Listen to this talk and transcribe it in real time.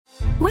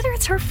Whether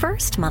it's her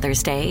first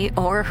Mother's Day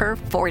or her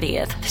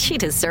 40th, she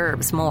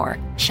deserves more.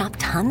 Shop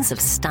tons of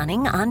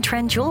stunning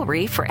on-trend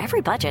jewelry for every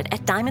budget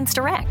at Diamonds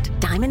Direct.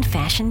 Diamond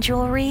fashion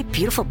jewelry,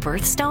 beautiful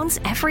birthstones,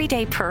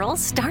 everyday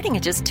pearls starting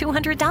at just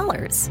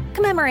 $200.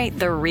 Commemorate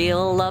the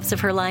real loves of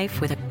her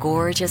life with a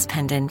gorgeous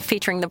pendant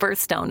featuring the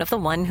birthstone of the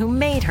one who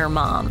made her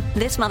mom.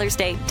 This Mother's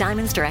Day,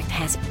 Diamonds Direct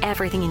has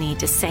everything you need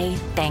to say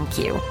thank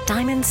you.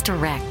 Diamonds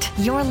Direct.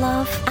 Your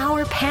love,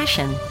 our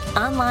passion.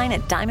 Online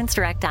at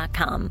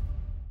diamondsdirect.com.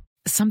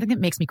 Something that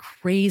makes me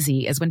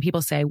crazy is when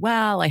people say,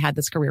 well, I had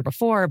this career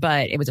before,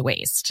 but it was a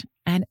waste.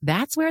 And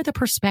that's where the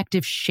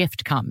perspective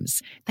shift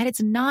comes, that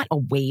it's not a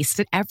waste,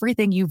 that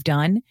everything you've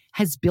done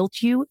has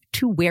built you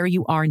to where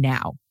you are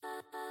now.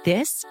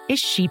 This is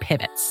She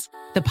Pivots,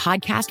 the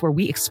podcast where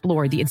we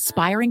explore the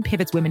inspiring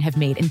pivots women have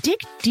made and dig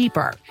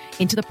deeper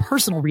into the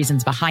personal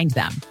reasons behind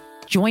them.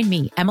 Join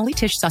me, Emily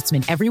Tish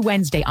Sussman, every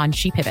Wednesday on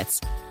She Pivots.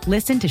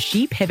 Listen to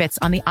She Pivots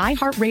on the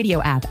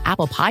iHeartRadio app,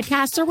 Apple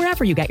Podcasts, or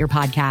wherever you get your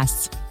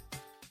podcasts.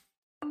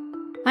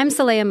 I'm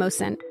Saleha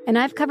Mohsin, and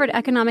I've covered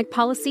economic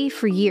policy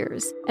for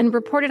years and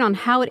reported on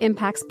how it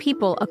impacts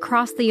people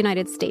across the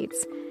United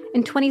States.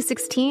 In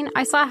 2016,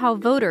 I saw how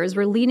voters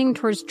were leaning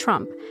towards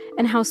Trump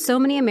and how so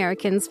many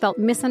Americans felt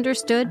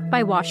misunderstood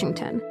by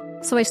Washington.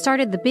 So I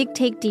started The Big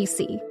Take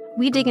DC.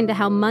 We dig into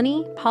how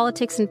money,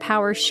 politics, and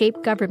power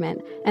shape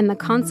government and the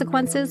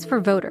consequences for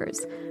voters.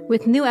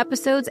 With new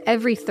episodes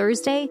every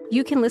Thursday,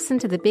 you can listen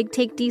to The Big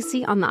Take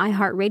DC on the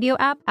iHeartRadio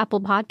app,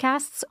 Apple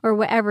Podcasts, or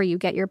wherever you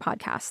get your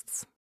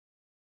podcasts.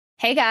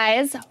 Hey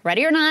guys,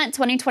 ready or not,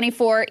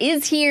 2024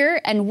 is here,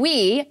 and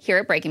we here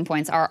at Breaking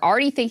Points are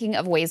already thinking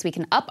of ways we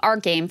can up our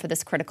game for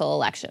this critical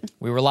election.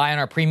 We rely on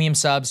our premium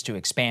subs to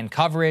expand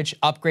coverage,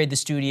 upgrade the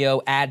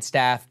studio, add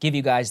staff, give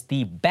you guys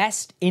the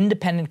best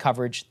independent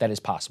coverage that is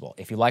possible.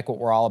 If you like what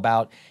we're all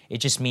about, it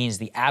just means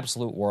the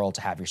absolute world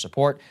to have your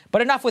support.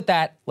 But enough with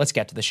that, let's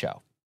get to the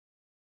show.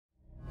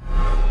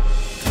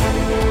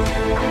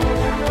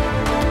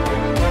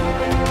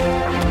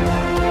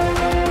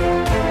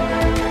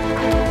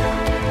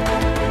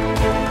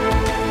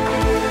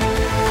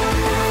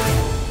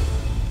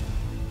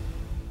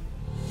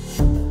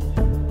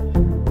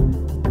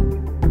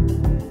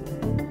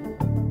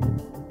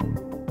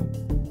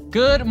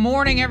 Good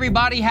morning,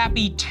 everybody.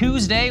 Happy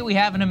Tuesday. We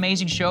have an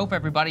amazing show for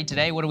everybody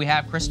today. What do we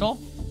have, Crystal?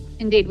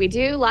 Indeed, we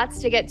do. Lots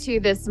to get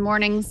to this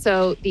morning.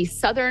 So the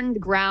southern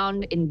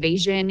ground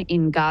invasion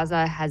in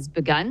Gaza has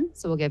begun.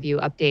 So we'll give you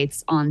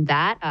updates on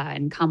that.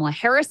 And Kamala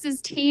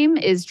Harris's team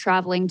is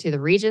traveling to the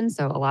region.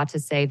 So a lot to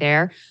say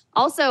there.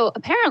 Also,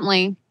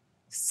 apparently,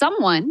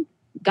 someone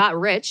got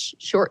rich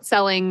short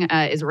selling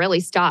Israeli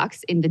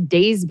stocks in the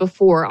days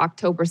before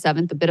October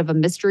 7th. A bit of a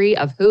mystery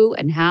of who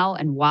and how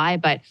and why,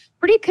 but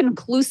pretty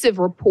conclusive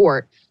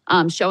report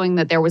showing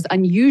that there was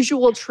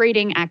unusual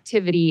trading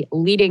activity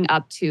leading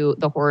up to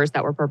the horrors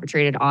that were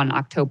perpetrated on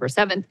October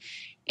 7th.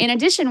 In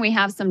addition, we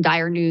have some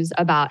dire news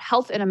about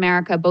health in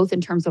America, both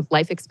in terms of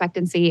life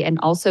expectancy and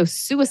also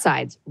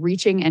suicides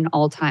reaching an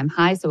all-time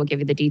high. So we'll give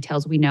you the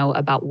details we know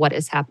about what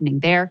is happening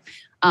there.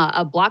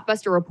 A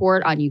blockbuster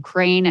report on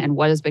Ukraine and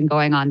what has been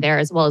going on there,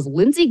 as well as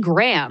Lindsey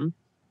Graham,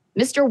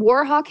 Mr.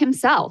 Warhawk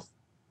himself,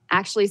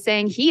 actually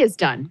saying he is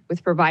done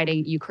with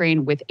providing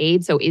Ukraine with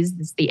aid. So is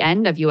this the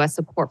end of U.S.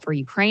 support for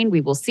Ukraine?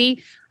 We will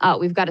see.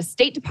 We've got a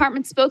State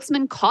Department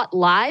spokesman caught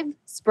live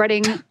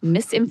spreading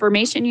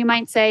misinformation, you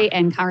might say.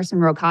 And Congressman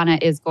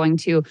Khanna is going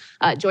to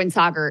join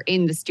Sagar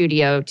in the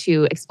studio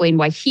to explain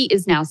why he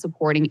is now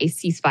supporting a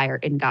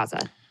ceasefire in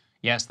Gaza.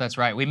 Yes, that's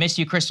right. We missed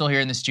you, Crystal,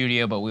 here in the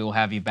studio, but we will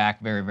have you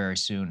back very, very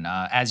soon.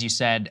 As you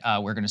said,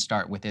 we're going to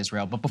start with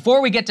Israel. But before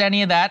we get to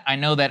any of that, I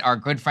know that our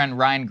good friend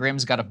Ryan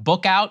Grimm's got a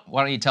book out.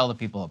 Why don't you tell the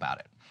people about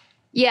it?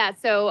 Yeah,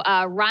 so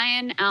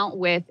Ryan out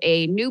with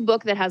a new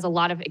book that has a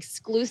lot of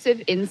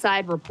exclusive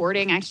inside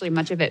reporting, actually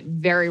much of it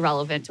very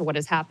relevant to what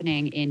is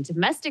happening in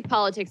domestic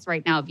politics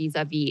right now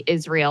vis-a-vis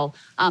Israel.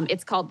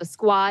 It's called The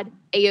Squad,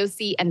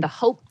 AOC, and the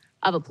Hope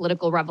of a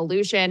Political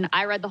Revolution.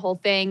 I read the whole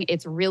thing.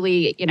 It's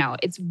really,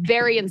 it's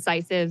very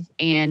incisive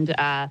and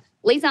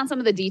lays down some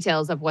of the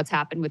details of what's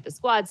happened with the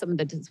squad, some of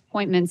the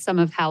disappointments, some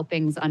of how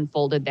things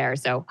unfolded there.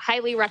 So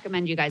highly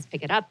recommend you guys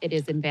pick it up. It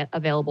is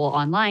available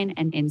online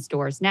and in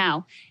stores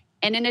now.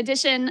 And in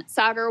addition,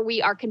 Sagar,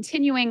 we are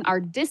continuing our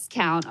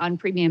discount on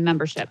premium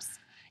memberships.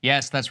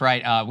 Yes, that's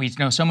right. We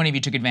know so many of you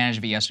took advantage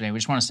of it yesterday. We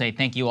just want to say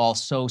thank you all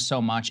so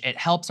much. It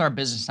helps our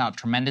business out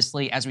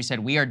tremendously. As we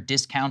said, we are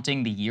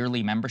discounting the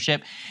yearly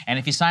membership. And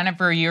if you sign up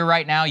for a year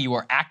right now, you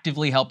are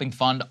actively helping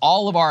fund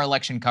all of our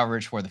election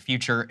coverage for the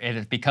future. It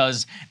is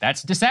because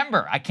that's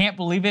December. I can't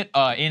believe it.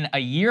 In a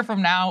year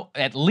from now,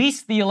 at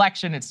least the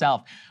election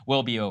itself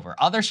will be over.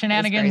 Other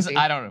shenanigans,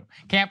 I don't know.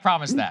 Can't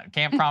promise that.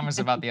 Can't promise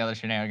about the other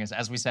shenanigans.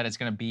 As we said, it's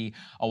going to be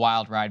a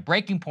wild ride.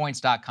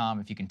 BreakingPoints.com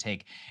if you can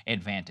take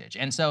advantage.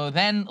 And so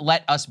then then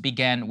let us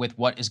begin with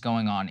what is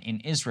going on in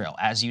Israel.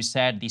 As you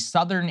said, the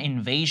southern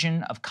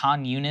invasion of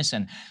Khan Yunis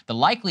and the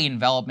likely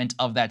envelopment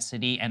of that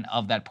city and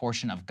of that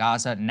portion of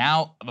Gaza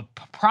now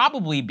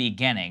probably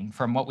beginning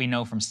from what we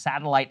know from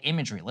satellite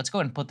imagery. Let's go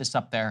ahead and put this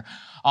up there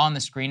on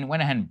the screen. It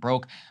went ahead and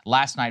broke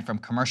last night from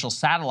commercial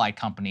satellite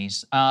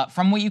companies.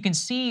 From what you can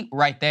see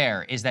right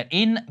there is that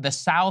in the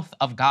south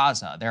of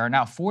Gaza, there are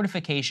now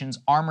fortifications,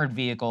 armored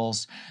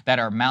vehicles that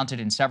are mounted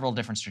in several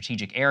different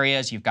strategic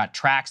areas. You've got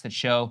tracks that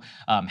show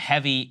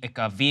heavy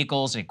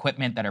vehicles,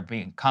 equipment that are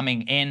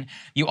coming in.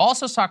 You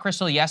also saw,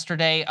 Crystal,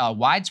 yesterday,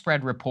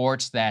 widespread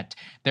reports that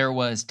there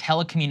was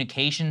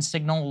telecommunications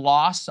signal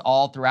loss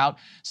all throughout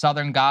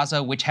southern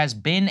Gaza, which has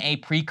been a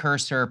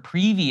precursor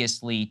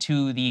previously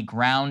to the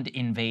ground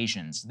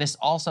invasions. This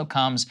also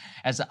comes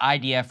as the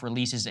IDF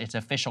releases its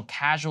official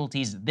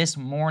casualties this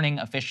morning,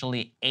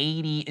 officially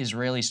 80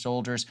 Israeli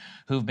soldiers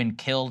who've been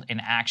killed in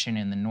action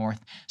in the north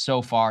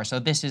so far. So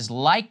this is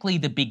likely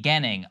the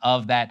beginning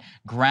of that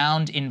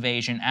ground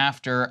invasion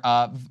after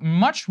a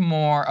much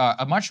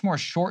more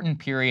shortened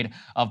period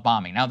of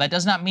bombing. Now, that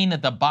does not mean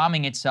that the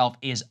bombing itself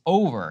is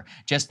over,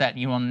 just that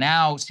you will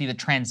now see the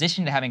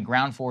transition to having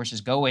ground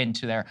forces go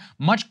into there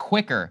much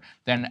quicker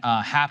than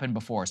happened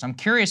before. So I'm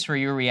curious for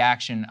your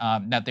reaction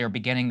that they're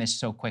beginning this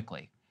so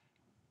quickly.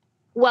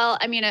 Well,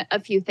 I mean, a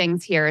few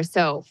things here.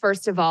 So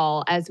first of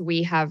all, as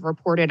we have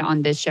reported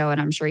on this show, and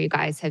I'm sure you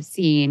guys have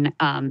seen,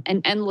 an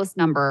endless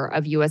number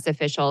of U.S.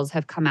 officials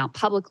have come out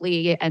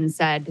publicly and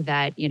said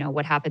that,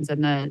 what happens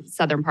in the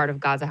southern part of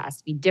Gaza has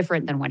to be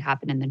different than what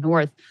happened in the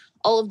north.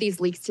 All of these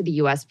leaks to the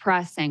U.S.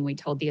 press saying we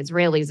told the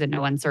Israelis in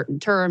no uncertain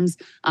terms,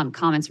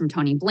 comments from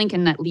Tony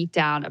Blinken that leaked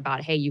out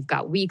about, hey, you've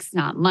got weeks,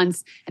 not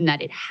months, and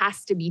that it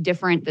has to be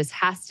different. This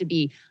has to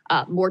be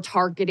more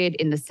targeted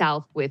in the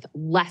south with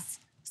less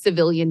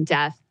civilian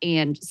death.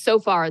 And so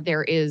far,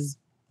 there is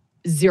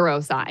zero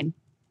sign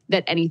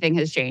that anything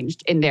has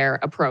changed in their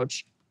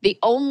approach. The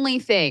only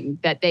thing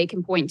that they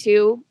can point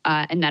to,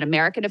 and that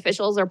American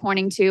officials are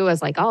pointing to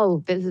as like,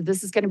 oh,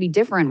 this is going to be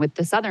different with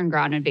the southern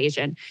ground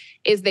invasion,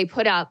 is they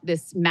put out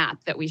this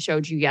map that we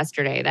showed you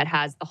yesterday that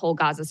has the whole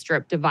Gaza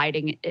Strip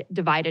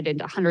divided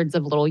into hundreds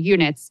of little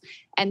units.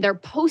 And they're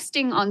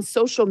posting on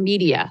social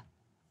media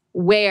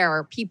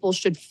where people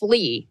should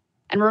flee.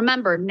 And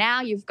remember, now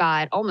you've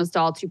got almost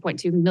all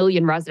 2.2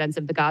 million residents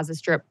of the Gaza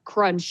Strip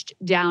crunched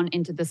down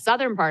into the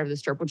southern part of the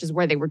Strip, which is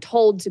where they were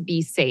told to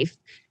be safe.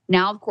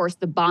 Now, of course,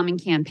 the bombing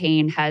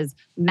campaign has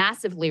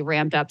massively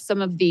ramped up.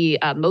 Some of the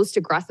most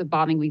aggressive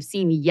bombing we've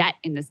seen yet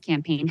in this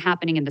campaign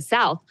happening in the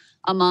south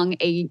among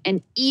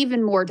an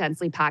even more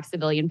densely packed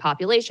civilian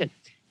population.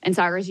 And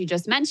Cyrus, you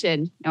just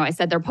mentioned, I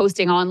said they're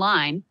posting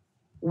online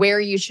where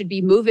you should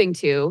be moving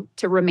to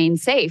remain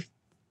safe.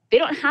 They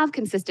don't have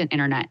consistent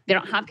internet. They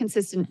don't have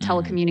consistent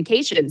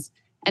telecommunications.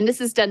 And this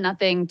has done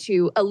nothing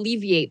to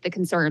alleviate the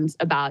concerns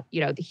about,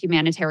 the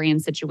humanitarian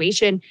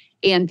situation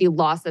and the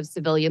loss of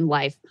civilian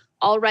life.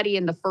 Already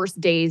in the first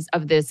days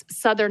of this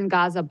southern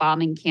Gaza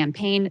bombing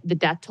campaign, the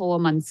death toll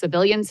among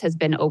civilians has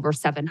been over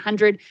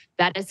 700.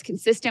 That is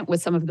consistent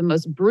with some of the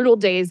most brutal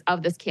days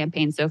of this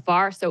campaign so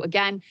far. So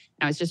again,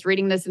 I was just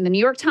reading this in the New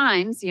York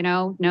Times,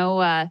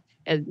 a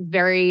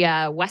very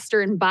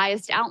Western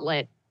biased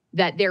outlet,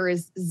 that there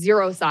is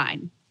zero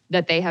sign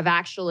that they have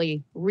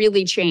actually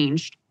really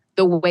changed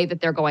the way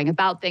that they're going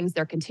about things.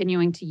 They're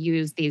continuing to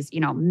use these,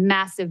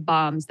 massive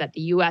bombs that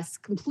the U.S.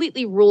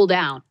 completely ruled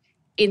out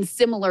in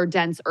similar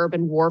dense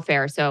urban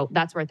warfare. So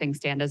that's where things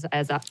stand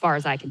as far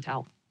as I can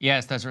tell.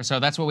 Yes, that's right.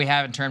 So that's what we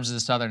have in terms of the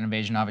southern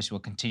invasion. Obviously,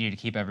 we'll continue to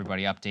keep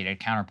everybody updated.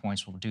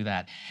 Counterpoints will do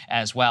that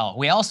as well.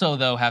 We also,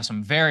 though, have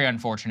some very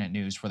unfortunate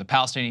news for the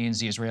Palestinians,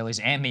 the Israelis,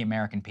 and the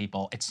American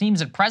people. It seems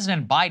that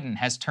President Biden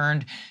has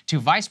turned to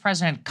Vice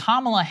President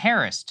Kamala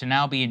Harris to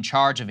now be in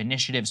charge of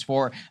initiatives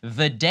for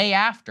the day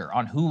after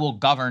on who will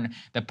govern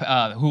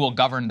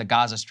the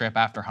Gaza Strip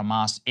after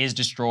Hamas is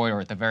destroyed,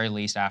 or at the very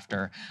least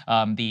after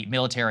the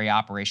military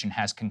operation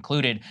has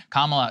concluded.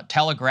 Kamala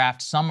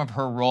telegraphed some of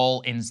her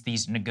role in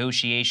these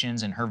negotiations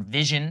and her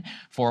vision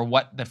for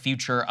what the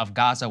future of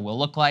Gaza will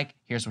look like.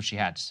 Here's what she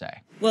had to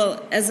say.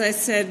 Well, as I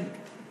said,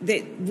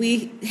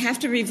 we have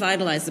to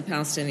revitalize the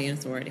Palestinian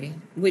Authority,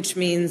 which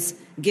means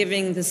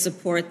giving the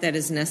support that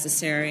is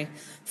necessary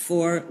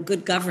for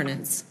good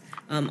governance,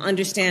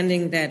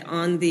 understanding that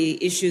on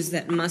the issues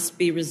that must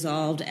be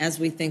resolved as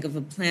we think of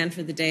a plan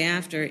for the day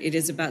after, it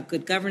is about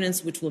good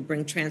governance, which will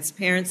bring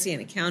transparency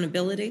and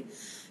accountability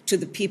to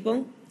the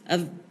people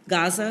of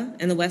Gaza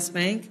and the West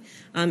Bank.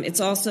 It's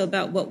also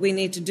about what we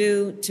need to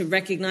do to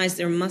recognize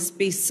there must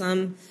be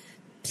some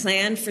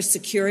plan for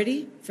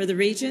security for the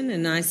region.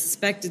 And I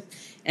suspect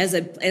as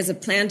a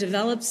plan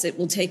develops, it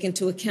will take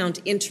into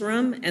account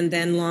interim and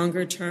then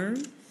longer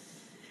term.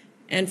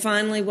 And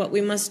finally, what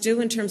we must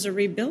do in terms of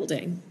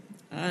rebuilding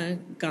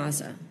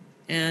Gaza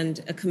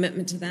and a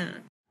commitment to that.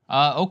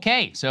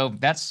 Okay, so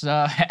that's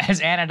as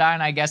anodyne,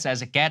 I guess,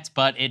 as it gets,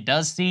 but it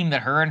does seem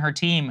that her and her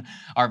team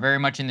are very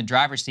much in the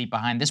driver's seat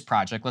behind this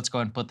project. Let's go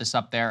ahead and put this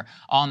up there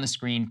on the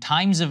screen.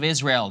 Times of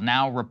Israel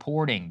now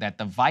reporting that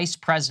the vice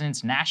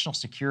president's national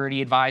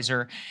security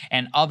advisor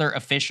and other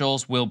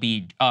officials will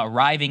be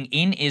arriving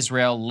in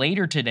Israel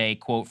later today,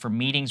 quote, for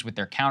meetings with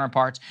their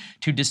counterparts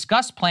to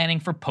discuss planning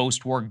for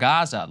post-war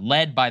Gaza,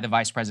 led by the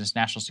vice president's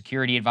national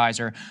security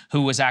advisor,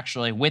 who was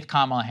actually with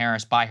Kamala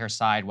Harris by her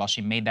side while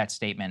she made that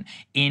statement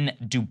in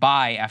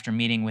Dubai after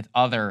meeting with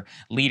other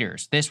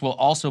leaders. This will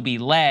also be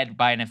led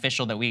by an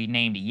official that we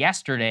named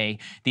yesterday,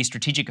 the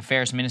Strategic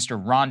Affairs Minister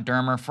Ron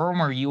Dermer,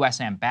 former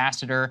U.S.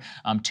 ambassador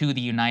to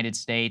the United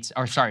States,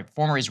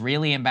 former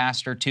Israeli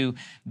ambassador to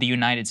the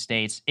United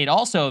States. It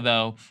also,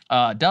 though,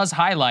 does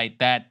highlight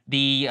that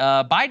the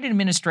Biden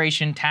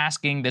administration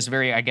tasking this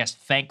very, I guess,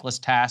 thankless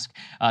task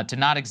to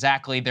not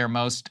exactly their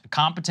most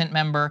competent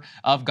member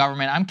of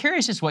government. I'm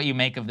curious as what you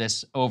make of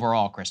this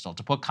overall, Crystal,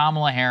 to put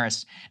Kamala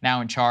Harris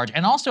now in charge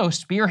and also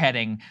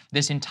spearheading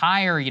this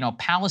entire,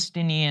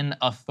 Palestinian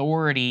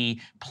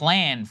Authority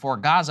plan for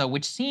Gaza,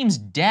 which seems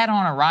dead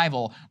on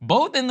arrival,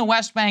 both in the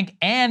West Bank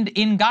and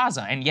in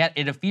Gaza. And yet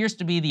it appears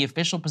to be the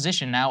official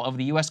position now of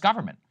the U.S.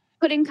 government.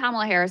 Putting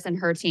Kamala Harris and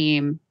her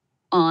team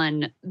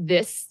on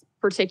this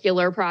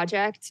particular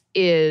project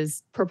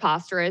is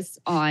preposterous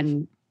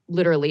on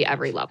literally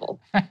every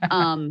level.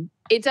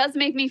 It does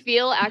make me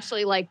feel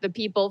actually like the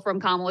people from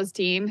Kamala's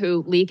team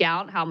who leak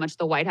out how much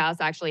the White House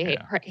actually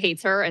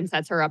hates her and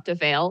sets her up to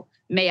fail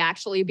may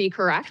actually be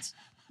correct.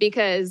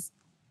 Because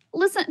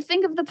listen,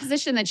 think of the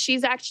position that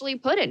she's actually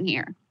put in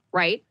here,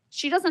 right?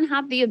 She doesn't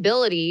have the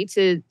ability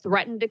to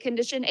threaten to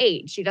condition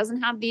aid. She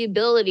doesn't have the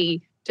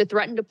ability to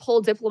threaten to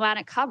pull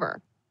diplomatic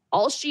cover.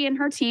 All she and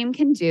her team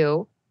can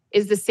do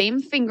is the same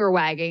finger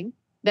wagging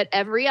that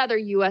every other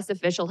U.S.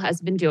 official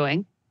has been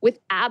doing with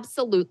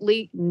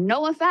absolutely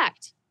no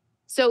effect.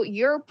 So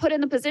you're put in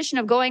the position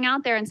of going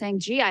out there and saying,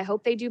 gee, I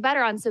hope they do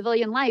better on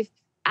civilian life,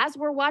 as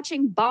we're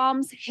watching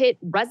bombs hit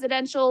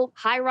residential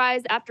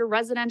high-rise after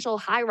residential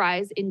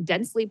high-rise in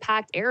densely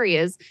packed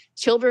areas,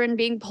 children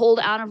being pulled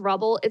out of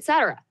rubble,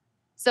 etc.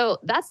 So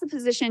that's the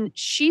position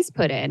she's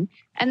put in.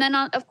 And then,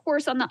 of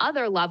course, on the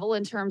other level,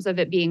 in terms of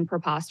it being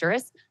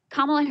preposterous,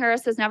 Kamala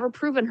Harris has never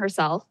proven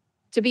herself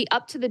to be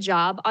up to the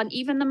job on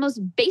even the most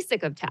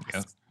basic of tasks.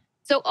 Yep.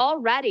 So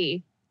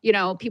already,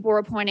 people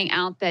were pointing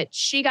out that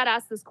she got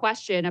asked this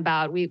question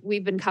about,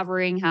 we've been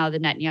covering how the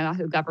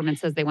Netanyahu government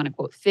says they want to,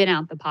 quote, thin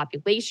out the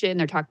population.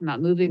 They're talking about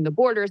moving the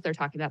borders. They're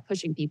talking about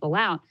pushing people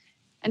out.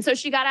 And so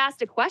she got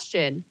asked a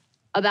question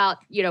about,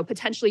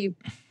 potentially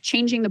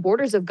changing the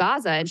borders of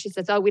Gaza. And she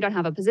says, oh, we don't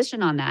have a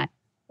position on that.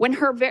 When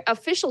her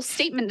official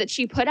statement that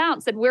she put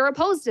out said, we're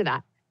opposed to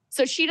that.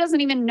 So she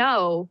doesn't even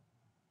know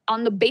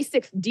on the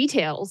basic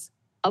details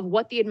of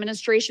what the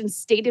administration's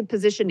stated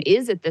position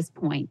is at this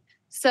point.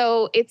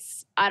 So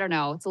I don't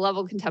know, it's a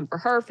level of contempt for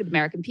her, for the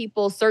American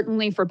people,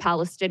 certainly for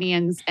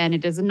Palestinians. And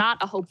it is not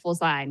a hopeful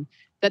sign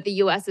that the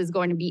U.S. is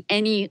going to be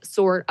any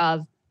sort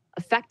of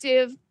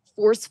effective,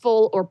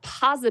 forceful, or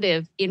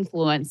positive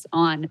influence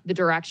on the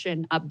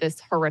direction of this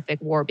horrific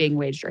war being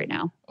waged right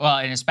now. Well,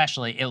 and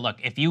especially, look,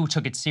 if you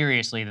took it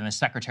seriously, then the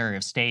Secretary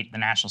of State, the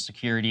National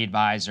Security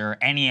Advisor,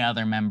 any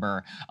other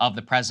member of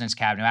the president's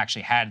cabinet who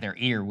actually had their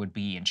ear would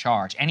be in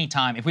charge.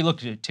 Anytime, if we look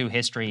to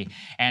history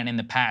and in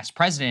the past,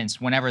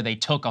 presidents, whenever they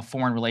took a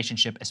foreign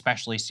relationship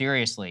especially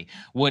seriously,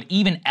 would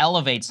even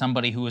elevate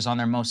somebody who was on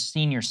their most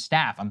senior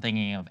staff. I'm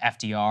thinking of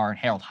FDR and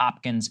Harold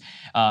Hopkins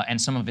and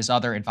some of his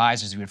other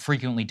advisors who would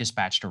frequently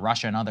dispatch to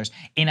Russia and others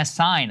in a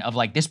sign of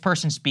like, this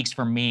person speaks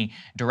for me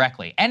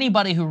directly.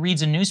 Anybody who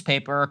reads a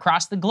newspaper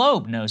across the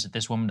globe knows that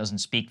this woman doesn't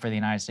speak for the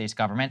United States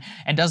government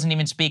and doesn't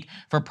even speak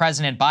for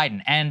President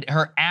Biden. And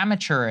her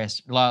amateur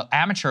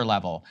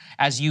level,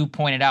 as you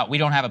pointed out, we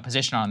don't have a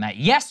position on that.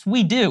 Yes,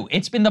 we do.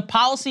 It's been the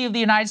policy of the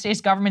United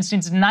States government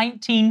since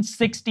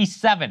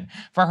 1967.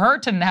 For her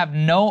to have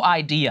no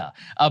idea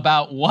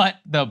about what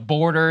the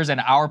borders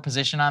and our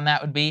position on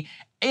that would be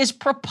is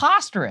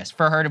preposterous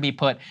for her to be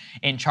put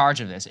in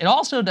charge of this. It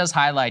also does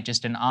highlight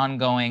just an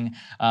ongoing,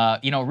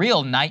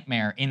 real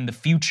nightmare in the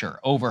future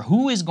over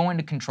who is going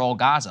to control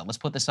Gaza. Let's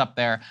put this up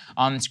there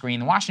on the screen.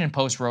 The Washington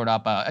Post wrote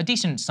up a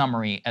decent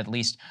summary, at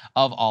least,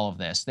 of all of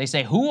this. They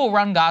say, who will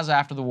run Gaza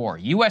after the war?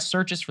 U.S.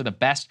 searches for the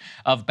best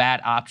of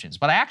bad options.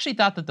 But I actually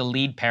thought that the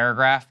lead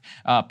paragraph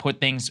put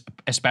things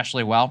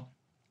especially well.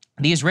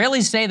 The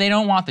Israelis say they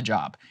don't want the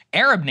job.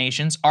 Arab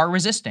nations are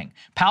resisting.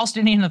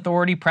 Palestinian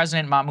Authority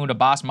President Mahmoud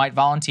Abbas might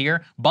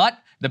volunteer, but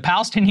the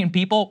Palestinian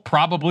people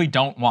probably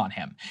don't want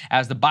him.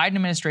 As the Biden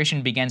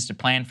administration begins to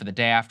plan for the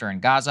day after in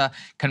Gaza,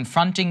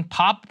 confronting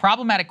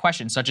problematic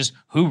questions such as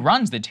who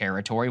runs the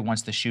territory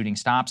once the shooting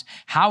stops,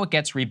 how it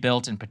gets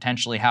rebuilt, and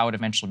potentially how it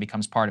eventually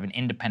becomes part of an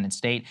independent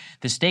state,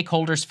 the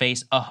stakeholders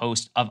face a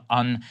host of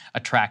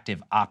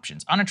unattractive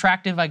options.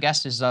 Unattractive, I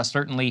guess, is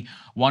certainly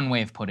one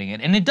way of putting it.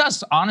 And it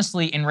does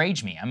honestly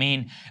enrage me. I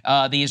mean,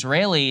 the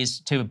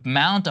Israelis to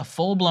mount a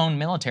full-blown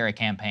military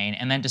campaign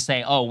and then to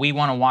say, oh, we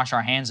want to wash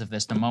our hands of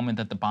this the moment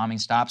that the bombing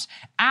stops?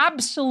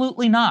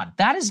 Absolutely not.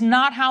 That is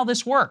not how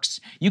this works.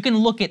 You can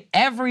look at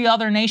every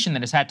other nation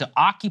that has had to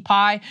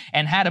occupy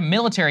and had a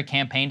military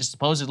campaign to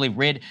supposedly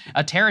rid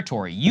a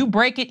territory. You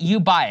break it, you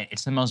buy it.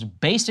 It's the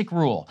most basic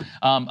rule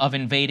of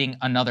invading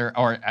another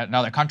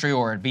country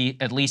or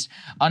at least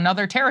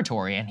another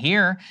territory. And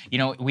here,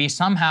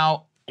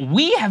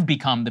 we have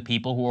become the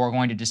people who are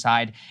going to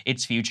decide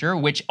its future,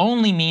 which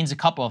only means a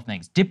couple of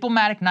things.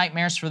 Diplomatic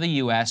nightmares for the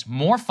U.S.,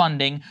 more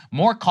funding,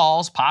 more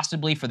calls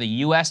possibly for the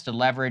U.S. to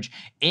leverage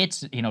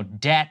its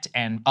debt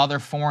and other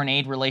foreign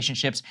aid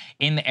relationships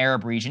in the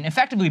Arab region,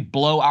 effectively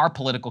blow our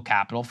political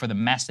capital for the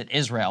mess that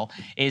Israel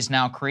is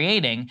now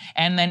creating.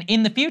 And then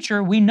in the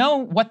future, we know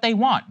what they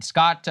want.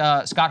 Scott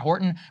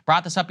Horton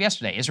brought this up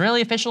yesterday.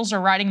 Israeli officials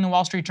are writing in the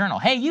Wall Street Journal,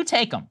 hey, you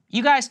take them.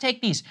 You guys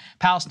take these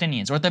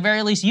Palestinians, or at the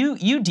very least,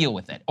 you deal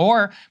with it.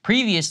 Or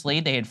previously,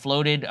 they had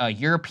floated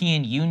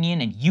European Union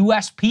and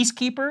U.S.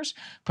 peacekeepers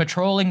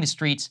patrolling the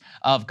streets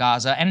of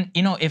Gaza. And,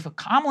 if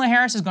Kamala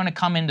Harris is going to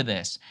come into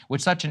this with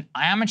such an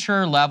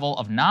amateur level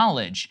of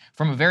knowledge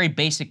from a very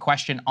basic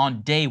question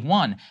on day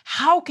one,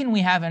 how can we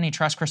have any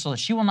trust, Crystal, that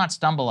she will not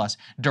stumble us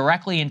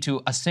directly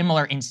into a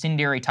similar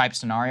incendiary type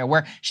scenario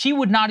where she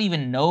would not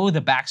even know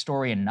the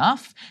backstory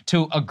enough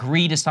to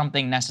agree to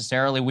something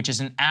necessarily, which is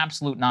an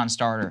absolute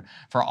non-starter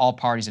for all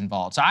parties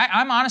involved. So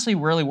I'm honestly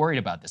really worried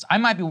about this. I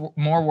might be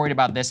more worried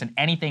about this than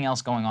anything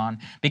else going on,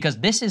 because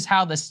this is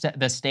how the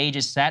stage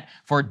is set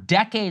for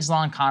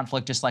decades-long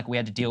conflict, just like we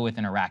had to deal with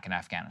in Iraq and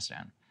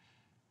Afghanistan.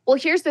 Well,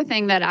 here's the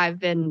thing that I've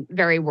been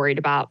very worried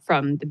about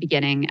from the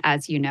beginning,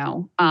 as you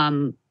know.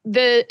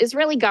 The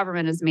Israeli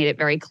government has made it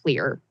very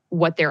clear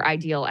what their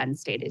ideal end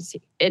state is.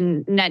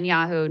 In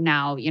Netanyahu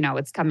now,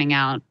 it's coming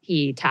out.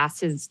 He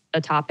tasked his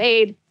top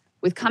aide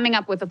with coming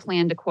up with a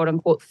plan to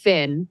quote-unquote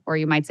thin, or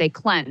you might say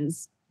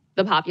cleanse,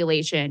 the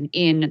population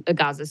in the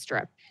Gaza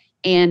Strip,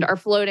 and are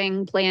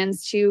floating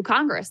plans to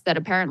Congress that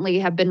apparently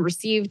have been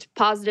received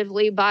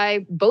positively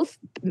by both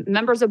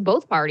members of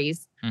both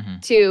parties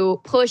to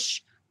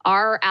push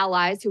our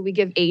allies who we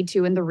give aid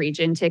to in the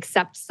region to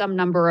accept some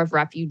number of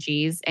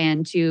refugees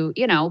and to,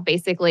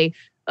 basically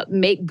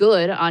make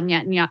good on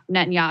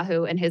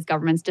Netanyahu and his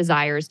government's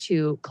desires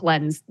to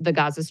cleanse the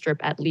Gaza Strip,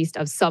 at least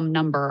of some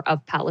number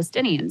of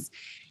Palestinians.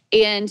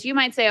 And you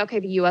might say, okay,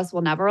 the U.S.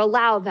 will never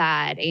allow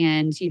that.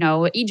 And,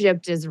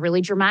 Egypt is really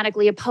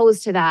dramatically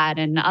opposed to that.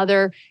 And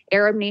other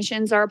Arab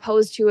nations are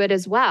opposed to it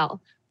as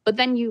well. But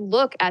then you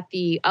look at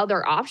the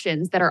other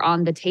options that are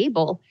on the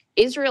table.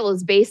 Israel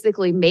is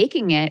basically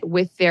making it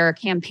with their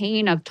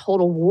campaign of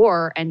total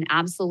war and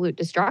absolute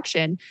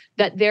destruction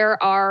that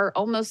there are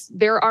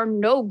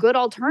no good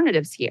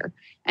alternatives here.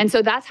 And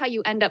so that's how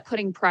you end up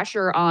putting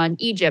pressure on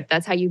Egypt.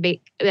 That's how you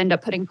end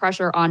up putting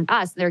pressure on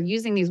us. They're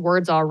using these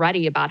words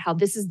already about how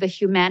this is the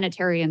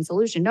humanitarian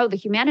solution. No, the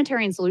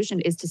humanitarian solution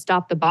is to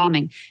stop the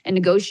bombing and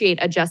negotiate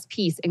a just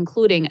peace,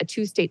 including a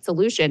two-state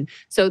solution,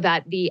 so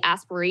that the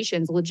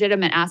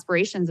legitimate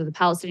aspirations of the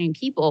Palestinian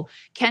people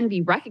can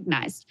be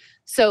recognized.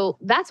 So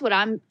that's what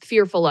I'm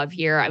fearful of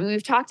here. I mean,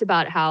 we've talked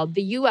about how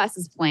the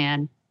U.S.'s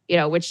plan,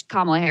 which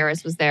Kamala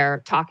Harris was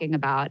there talking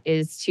about,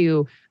 is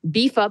to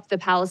beef up the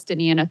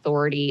Palestinian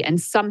Authority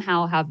and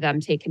somehow have them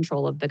take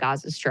control of the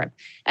Gaza Strip.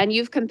 And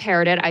you've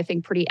compared it, I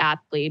think, pretty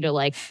aptly to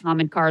like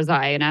Hamid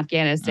Karzai in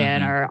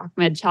Afghanistan or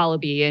Ahmed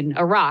Chalabi in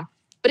Iraq.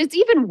 But it's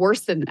even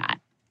worse than that,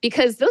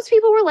 because those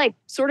people were like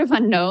sort of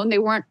unknown. They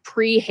weren't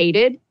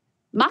pre-hated.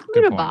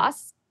 Mahmoud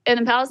Abbas and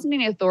the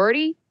Palestinian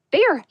Authority,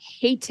 they are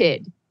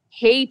hated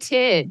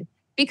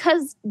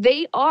because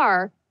they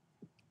are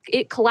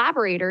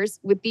collaborators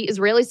with the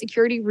Israeli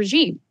security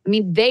regime. I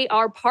mean, they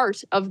are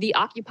part of the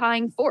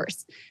occupying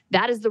force.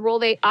 That is the role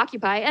they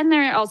occupy. And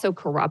they're also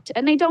corrupt,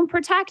 and they don't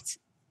protect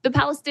the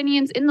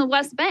Palestinians in the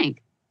West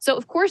Bank. So,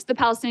 of course, the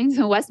Palestinians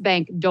in the West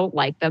Bank don't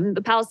like them.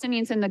 The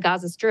Palestinians in the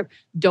Gaza Strip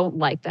don't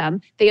like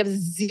them. They have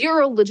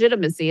zero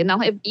legitimacy, and they'll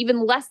have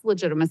even less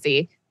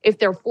legitimacy if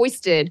they're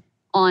foisted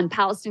on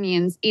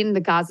Palestinians in the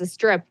Gaza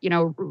Strip,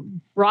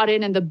 brought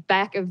in the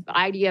back of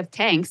IDF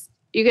tanks.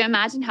 You can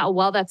imagine how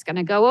well that's going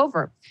to go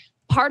over.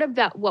 Part of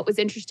that, what was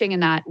interesting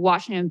in that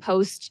Washington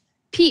Post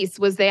piece,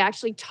 was they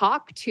actually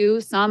talked to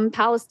some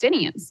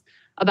Palestinians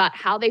about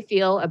how they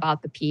feel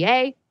about the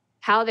PA,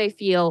 how they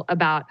feel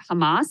about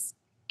Hamas.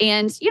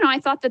 And, I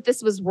thought that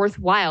this was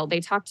worthwhile.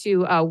 They talked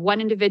to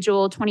one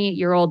individual,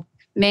 28-year-old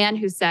man,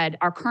 who said,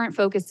 our current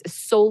focus is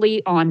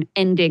solely on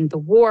ending the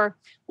war.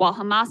 While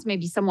Hamas may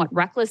be somewhat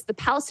reckless, the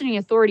Palestinian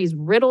Authority is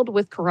riddled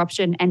with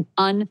corruption and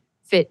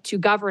unfit to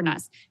govern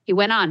us. He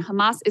went on,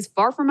 Hamas is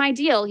far from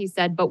ideal, he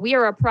said, but we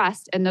are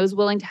oppressed, and those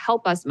willing to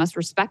help us must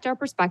respect our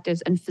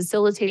perspectives and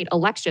facilitate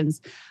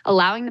elections,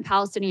 allowing the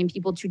Palestinian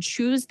people to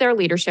choose their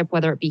leadership,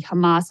 whether it be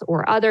Hamas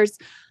or others.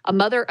 A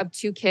mother of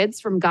two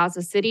kids from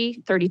Gaza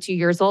City, 32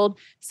 years old,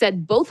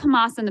 said both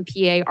Hamas and the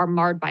PA are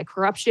marred by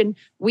corruption.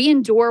 We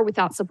endure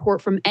without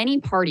support from any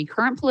party.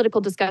 Current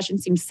political discussion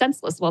seems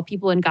senseless while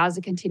people in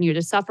Gaza continue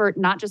to suffer,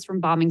 not just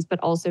from bombings, but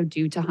also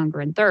due to hunger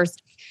and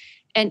thirst.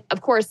 And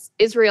of course,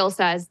 Israel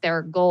says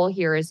their goal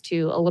here is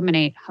to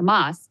eliminate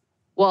Hamas.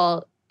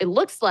 Well, it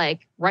looks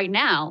like right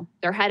now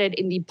they're headed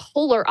in the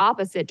polar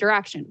opposite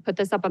direction. Put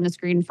this up on the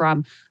screen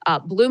from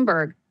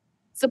Bloomberg.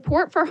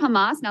 Support for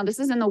Hamas. Now, this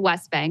is in the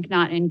West Bank,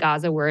 not in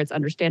Gaza, where it's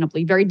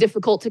understandably very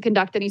difficult to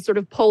conduct any sort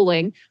of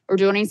polling or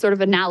do any sort of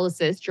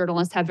analysis.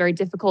 Journalists have very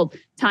difficult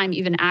time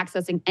even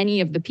accessing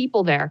any of the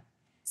people there.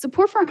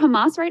 Support for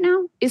Hamas right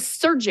now is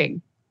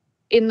surging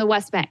in the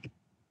West Bank.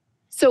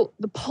 So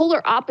the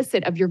polar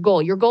opposite of your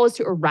goal is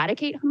to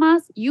eradicate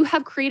Hamas. You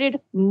have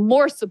created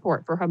more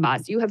support for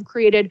Hamas. You have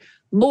created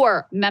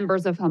more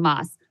members of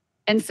Hamas.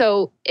 And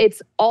so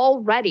it's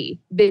already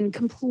been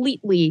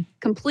completely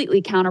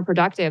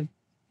counterproductive.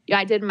 Yeah,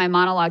 I did in my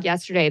monologue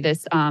yesterday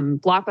this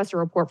blockbuster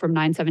report from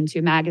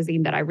 972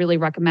 magazine that I really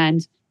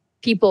recommend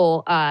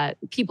people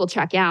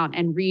check out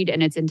and read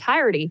in its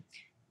entirety,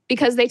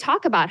 because they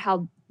talk about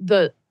how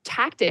the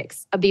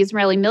tactics of the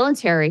Israeli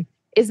military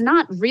is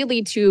not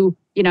really to,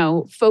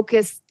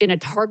 focus in a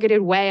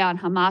targeted way on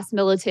Hamas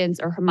militants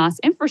or Hamas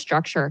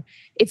infrastructure.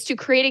 It's to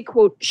create a,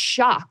 quote,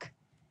 shock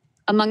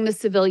among the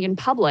civilian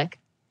public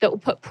that will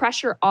put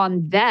pressure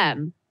on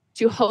them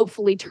to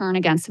hopefully turn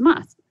against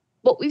Hamas.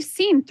 What we've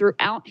seen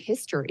throughout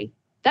history,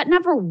 that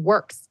never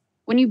works.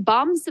 When you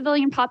bomb the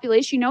civilian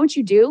population, you know what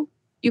you do?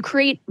 You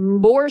create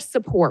more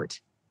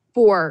support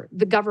for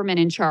the government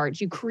in charge.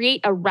 You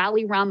create a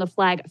rally around the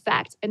flag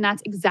effect. And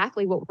that's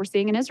exactly what we're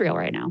seeing in Israel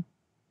right now.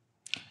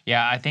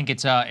 Yeah, I think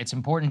it's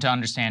important to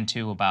understand,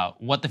 too,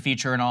 about what the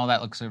future and all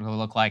that looks going to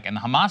look like. And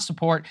the Hamas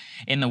support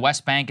in the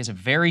West Bank is a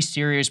very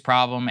serious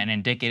problem and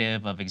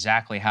indicative of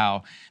exactly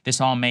how this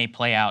all may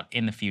play out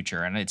in the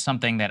future. And it's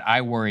something that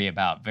I worry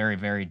about very,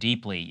 very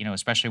deeply,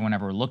 especially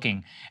whenever we're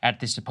looking at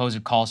the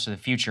supposed calls to the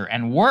future.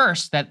 And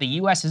worse, that the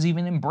U.S. is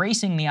even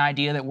embracing the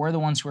idea that we're the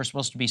ones who are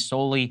supposed to be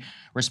solely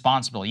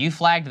responsible. You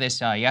flagged this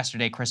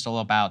yesterday, Crystal,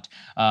 about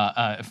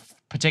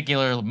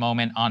particular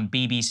moment on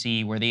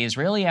BBC where the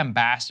Israeli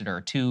ambassador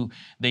to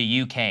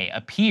the UK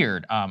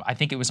appeared, I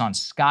think it was on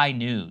Sky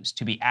News,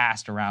 to be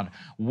asked around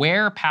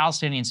where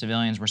Palestinian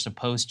civilians were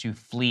supposed to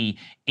flee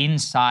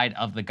inside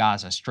of the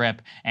Gaza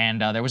Strip.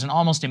 And there was an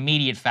almost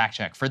immediate fact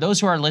check. For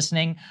those who are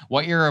listening,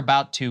 what you're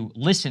about to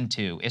listen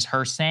to is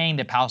her saying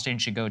that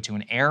Palestinians should go to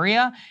an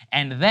area,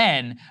 and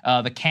then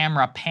the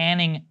camera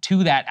panning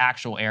to that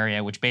actual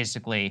area, which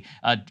basically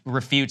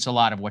refutes a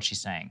lot of what she's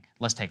saying.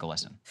 Let's take a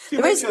listen.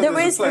 There is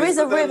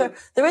a river.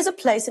 There is a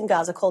place in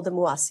Gaza called the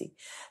Muasi.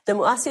 The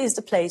Muasi is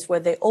the place where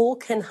they all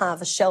can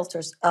have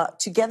shelters.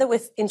 Together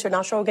with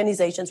international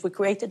organizations, we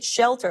created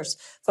shelters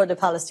for the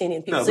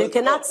Palestinian people. So you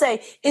cannot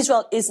say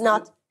Israel is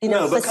not,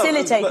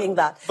 facilitating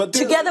that.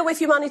 Together with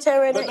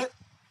humanitarian aid.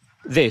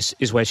 This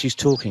is where she's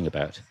talking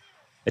about.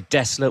 A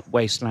desolate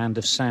wasteland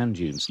of sand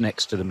dunes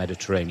next to the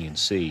Mediterranean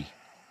Sea.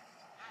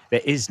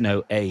 There is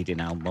no aid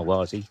in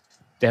Al-Mawasi.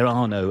 There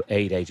are no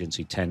aid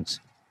agency tents.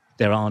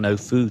 There are no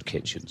food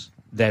kitchens.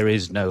 There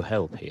is no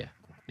help here.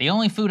 The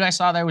only food I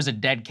saw there was a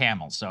dead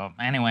camel. So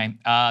anyway,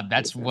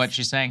 that's what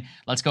she's saying.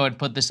 Let's go ahead and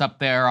put this up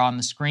there on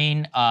the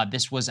screen.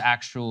 This was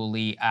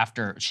actually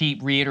after, she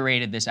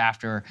reiterated this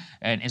after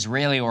an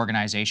Israeli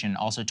organization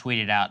also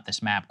tweeted out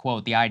this map,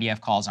 quote, the IDF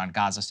calls on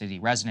Gaza City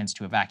residents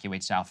to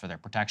evacuate south for their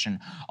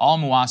protection. All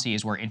Muasi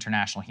is where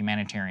international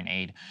humanitarian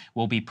aid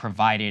will be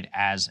provided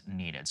as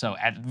needed. So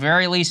at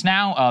very least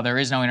now, there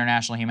is no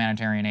international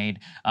humanitarian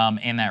aid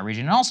in that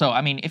region. And also,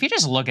 if you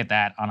just look at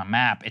that on a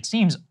map, it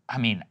seems,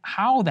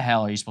 how the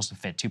hell are you supposed to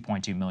fit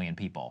 2.2 million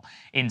people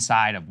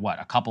inside of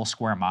a couple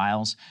square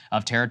miles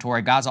of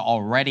territory? Gaza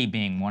already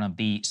being one of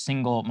the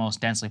single most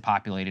densely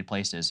populated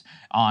places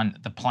on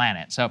the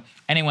planet. So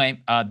anyway,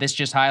 this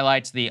just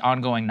highlights the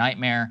ongoing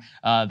nightmare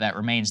that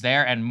remains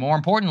there, and more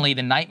importantly,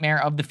 the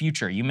nightmare of the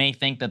future. You may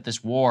think that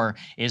this war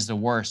is the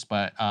worst,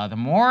 but the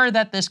more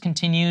that this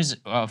continues,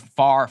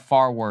 far,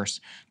 far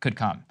worse could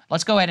come.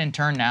 Let's go ahead and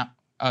turn now.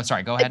 Oh,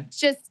 sorry, go ahead.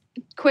 Just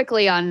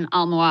quickly on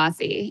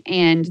Al-Mawasi,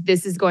 and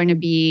this is going to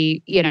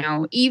be,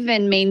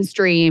 even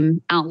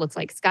mainstream outlets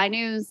like Sky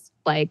News,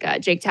 like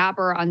Jake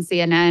Tapper on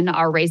CNN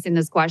are raising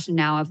this question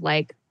now of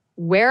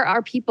where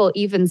are people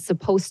even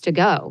supposed to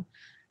go?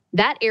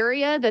 That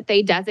area that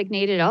they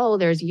designated,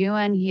 there's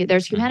UN,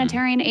 there's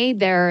humanitarian aid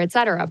there, et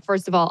cetera.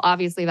 First of all,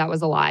 obviously that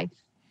was a lie.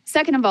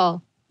 Second of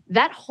all,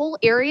 that whole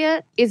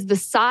area is the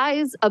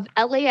size of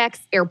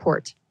LAX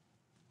airport.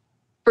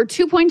 For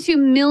 2.2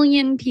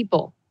 million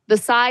people, the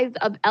size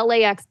of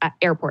LAX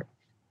airport,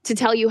 to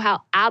tell you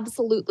how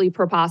absolutely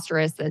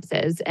preposterous this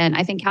is. And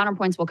I think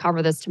Counterpoints will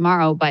cover this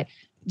tomorrow, but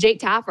Jake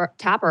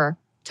Tapper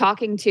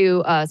talking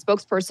to a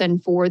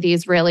spokesperson for the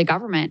Israeli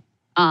government,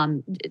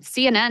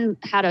 CNN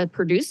had a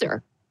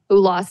producer who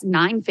lost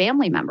 9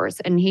 family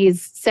members, and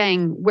he's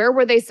saying, where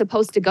were they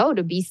supposed to go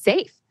to be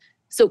safe?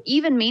 So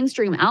even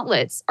mainstream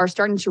outlets are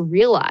starting to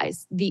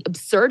realize the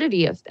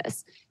absurdity of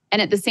this.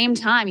 And at the same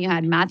time, you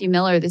had Matthew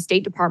Miller, the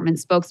State Department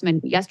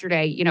spokesman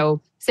yesterday,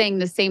 saying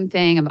the same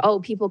thing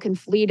of, people can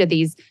flee to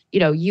these,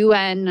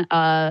 UN-led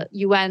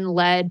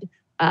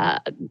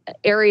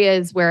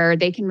areas where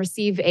they can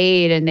receive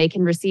aid and they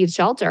can receive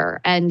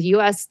shelter. And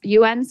UN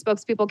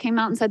spokespeople came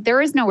out and said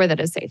there is nowhere that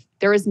is safe.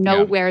 There is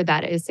nowhere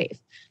that is safe.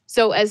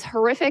 So as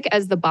horrific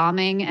as the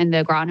bombing and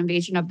the ground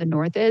invasion of the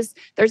north is,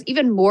 there's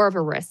even more of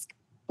a risk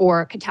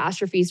for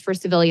catastrophes for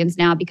civilians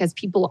now because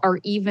people are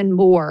even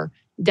more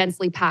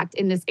densely packed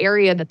in this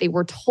area that they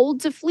were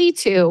told to flee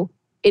to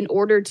in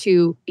order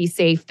to be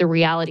safe. The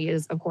reality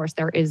is, of course,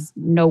 there is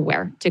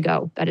nowhere to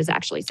go that is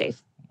actually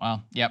safe.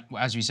 Well, yep,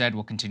 as we said,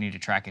 we'll continue to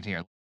track it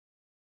here.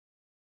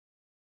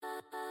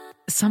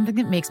 Something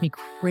that makes me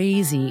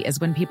crazy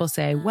is when people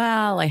say,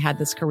 well, I had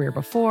this career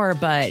before,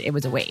 but it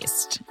was a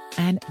waste.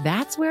 And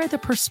that's where the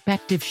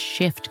perspective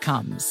shift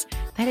comes,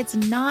 that it's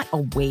not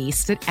a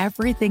waste, that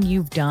everything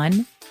you've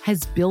done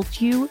has built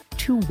you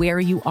to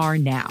where you are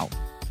now.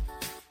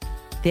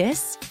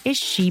 This is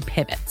She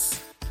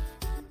Pivots,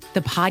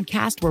 the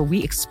podcast where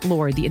we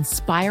explore the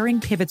inspiring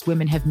pivots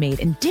women have made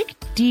and dig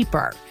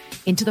deeper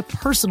into the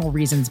personal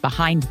reasons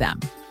behind them.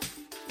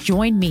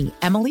 Join me,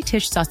 Emily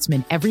Tish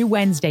Sussman, every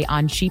Wednesday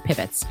on She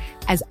Pivots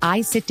as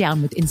I sit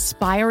down with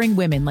inspiring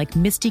women like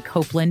Misty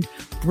Copeland,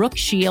 Brooke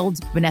Shields,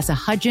 Vanessa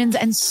Hudgens,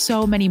 and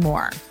so many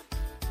more.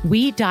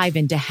 We dive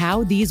into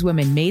how these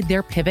women made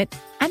their pivot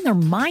and their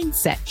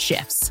mindset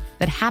shifts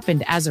that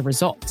happened as a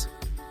result.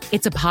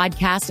 It's a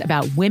podcast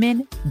about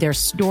women, their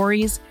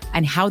stories,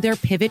 and how their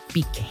pivot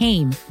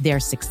became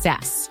their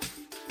success.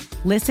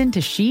 Listen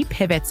to She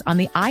Pivots on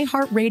the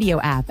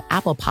iHeartRadio app,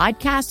 Apple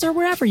Podcasts, or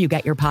wherever you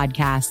get your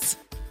podcasts.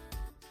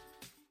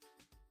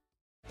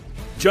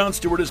 Jon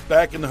Stewart is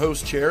back in the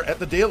host chair at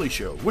The Daily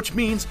Show, which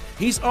means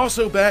he's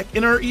also back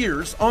in our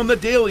ears on The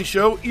Daily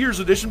Show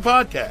Ears Edition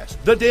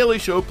podcast. The Daily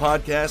Show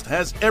podcast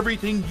has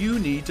everything you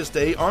need to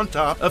stay on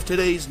top of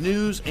today's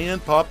news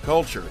and pop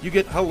culture. You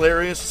get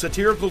hilarious,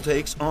 satirical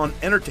takes on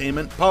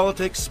entertainment,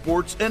 politics,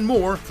 sports, and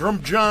more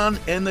from Jon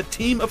and the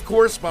team of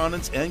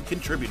correspondents and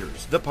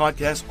contributors. The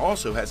podcast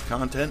also has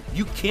content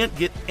you can't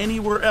get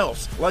anywhere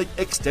else, like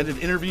extended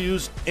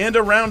interviews and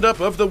a roundup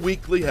of the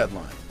weekly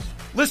headlines.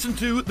 Listen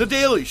to The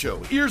Daily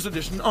Show, Ears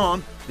Edition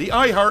on the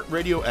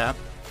iHeartRadio app,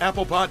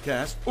 Apple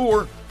Podcasts,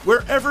 or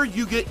wherever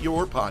you get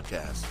your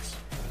podcasts.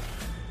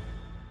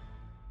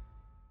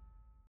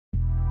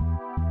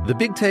 The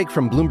Big Take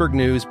from Bloomberg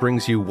News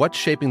brings you what's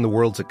shaping the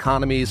world's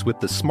economies with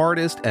the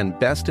smartest and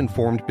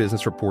best-informed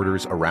business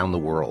reporters around the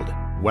world.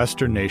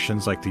 Western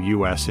nations like the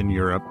U.S. and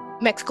Europe.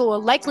 Mexico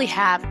will likely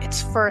have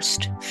its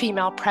first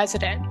female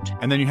president.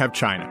 And then you have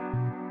China.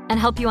 And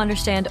help you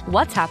understand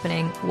what's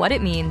happening, what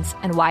it means,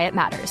 and why it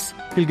matters.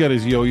 He'll get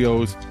his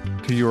yo-yos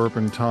to Europe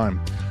in time.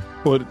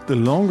 But the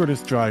longer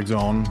this drags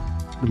on,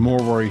 the more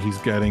worry he's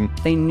getting.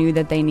 They knew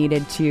that they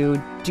needed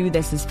to do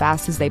this as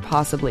fast as they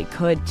possibly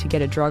could to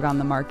get a drug on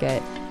the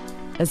market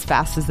as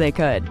fast as they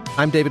could.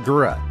 I'm David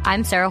Gura.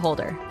 I'm Sarah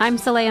Holder. I'm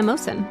Saleha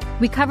Mohsen.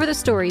 We cover the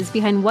stories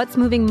behind what's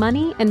moving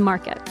money and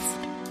markets.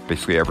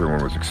 Basically,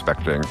 everyone was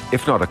expecting,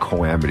 if not a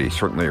calamity,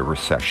 certainly a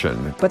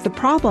recession. But the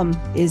problem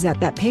is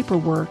that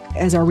paperwork,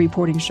 as our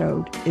reporting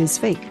showed, is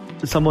fake.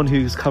 As someone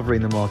who's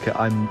covering the market,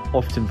 I'm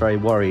often very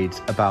worried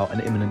about an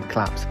imminent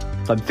collapse.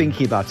 So I'm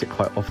thinking about it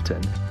quite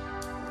often.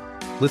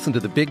 Listen to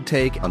The Big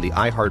Take on the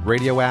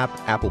iHeartRadio app,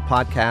 Apple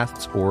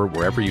Podcasts, or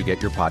wherever you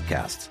get your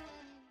podcasts.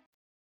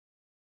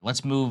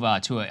 Let's move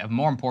to a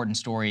more important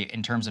story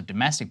in terms of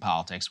domestic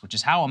politics, which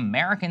is how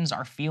Americans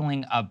are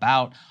feeling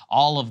about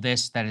all of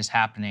this that is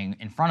happening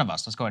in front of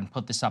us. Let's go ahead and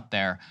put this up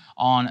there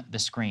on the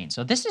screen.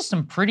 So this is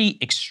some pretty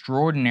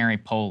extraordinary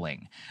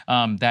polling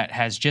that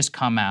has just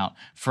come out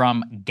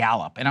from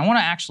Gallup. And I want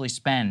to actually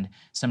spend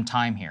some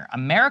time here.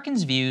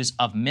 Americans' views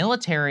of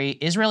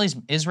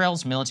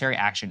Israel's military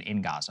action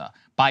in Gaza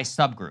by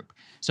subgroup.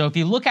 So if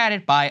you look at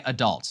it by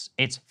adults,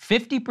 it's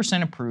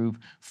 50% approve,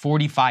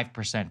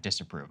 45%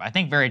 disapprove. I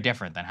think very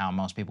different than how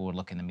most people would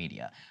look in the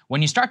media.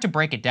 When you start to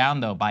break it down,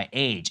 though, by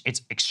age,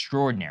 it's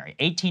extraordinary.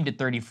 18 to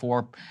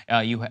 34,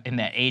 in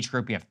that age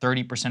group, you have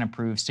 30%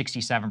 approve,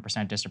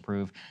 67%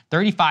 disapprove.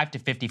 35 to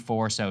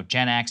 54, so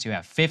Gen X, you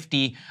have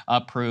 50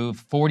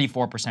 approve,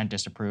 44%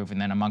 disapprove. And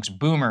then amongst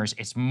boomers,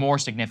 it's more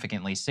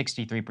significantly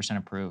 63%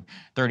 approve,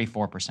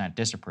 34%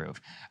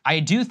 disapprove. I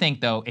do think,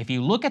 though, if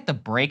you look at the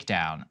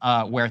breakdown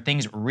where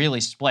things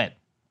really split,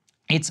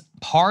 it's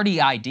party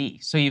ID.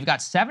 So you've got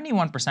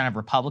 71% of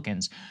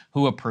Republicans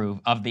who approve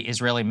of the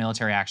Israeli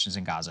military actions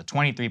in Gaza,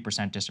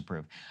 23%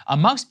 disapprove.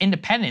 Amongst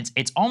independents,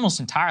 it's almost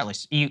entirely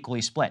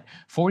equally split.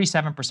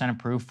 47%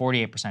 approve,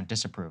 48%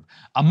 disapprove.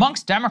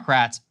 Amongst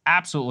Democrats,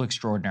 absolutely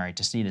extraordinary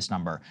to see this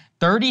number.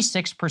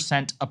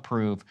 36%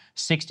 approve,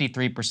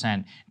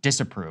 63%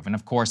 disapprove. And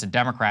of course, a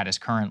Democrat is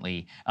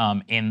currently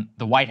in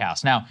the White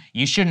House. Now,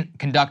 you shouldn't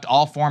conduct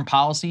all foreign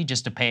policy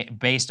just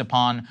based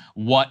upon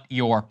what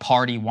your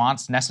party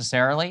wants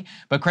necessarily.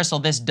 But Crystal,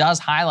 this does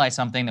highlight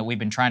something that we've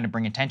been trying to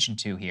bring attention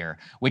to here,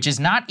 which is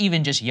not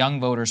even just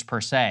young voters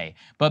per se,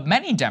 but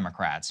many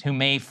Democrats who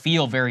may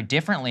feel very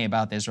differently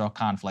about the Israel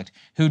conflict,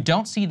 who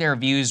don't see their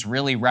views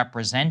really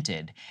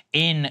represented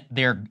in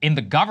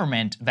the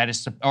government that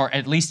is, or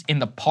at least in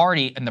the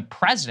party and the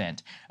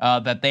president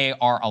that they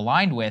are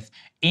aligned with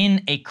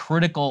in a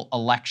critical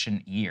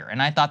election year.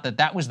 And I thought that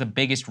that was the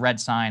biggest red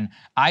sign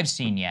I've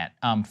seen yet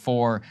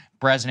for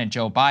President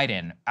Joe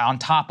Biden, on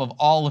top of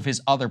all of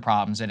his other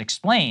problems. That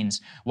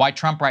explains why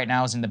Trump right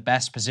now is in the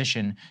best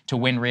position to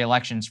win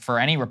re-elections for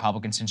any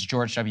Republican since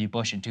George W.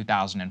 Bush in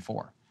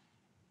 2004.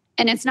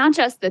 And it's not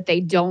just that they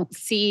don't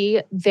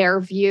see their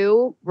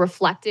view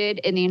reflected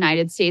in the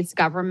United States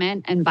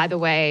government. And by the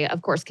way,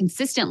 of course,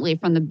 consistently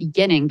from the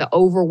beginning, the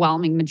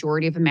overwhelming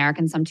majority of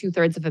Americans, some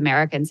 2/3 of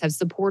Americans, have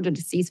supported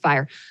a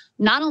ceasefire.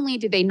 Not only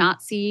do they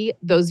not see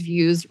those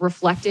views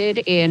reflected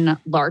in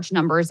large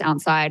numbers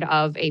outside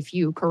of a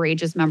few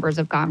courageous members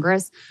of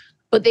Congress,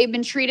 but they've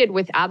been treated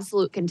with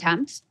absolute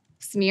contempt,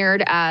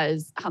 smeared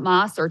as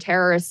Hamas or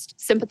terrorist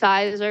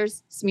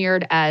sympathizers,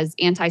 smeared as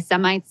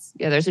anti-Semites.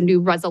 There's a new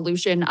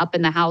resolution up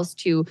in the House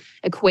to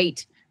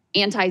equate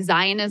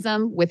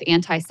anti-Zionism with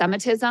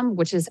anti-Semitism,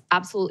 which is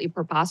absolutely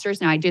preposterous.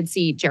 Now, I did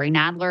see Jerry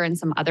Nadler and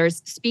some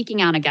others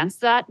speaking out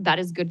against that. That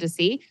is good to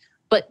see.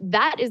 But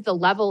that is the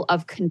level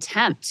of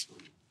contempt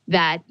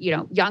that,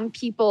 young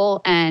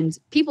people and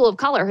people of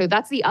color, who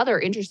that's the other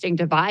interesting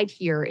divide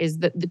here, is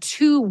that the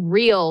two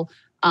real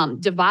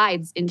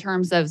divides in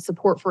terms of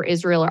support for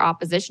Israel or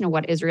opposition to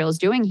what Israel is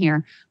doing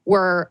here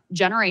were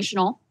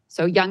generational.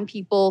 So young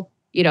people,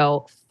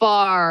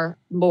 far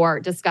more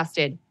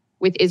disgusted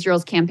with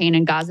Israel's campaign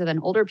in Gaza than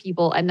older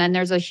people. And then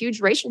there's a huge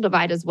racial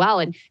divide as well.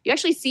 And you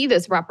actually see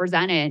this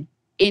represented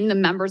in the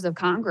members of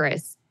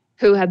Congress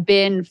who have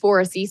been for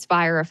a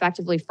ceasefire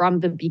effectively from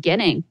the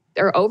beginning.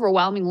 They're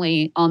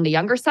overwhelmingly on the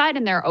younger side,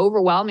 and they're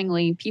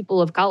overwhelmingly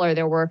people of color.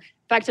 There were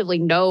effectively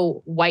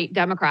no white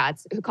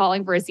Democrats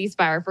calling for a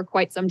ceasefire for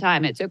quite some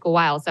time. It took a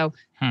while. So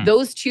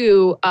those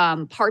two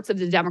parts of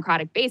the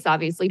Democratic base,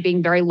 obviously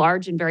being very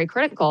large and very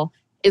critical,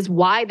 is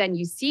why then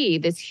you see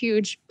this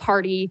huge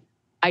party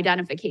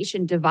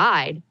identification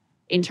divide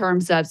in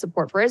terms of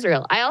support for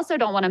Israel. I also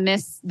don't want to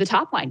miss the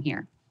top line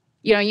here.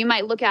 You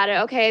might look at it,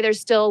 okay, there's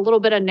still a little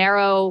bit of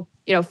narrow,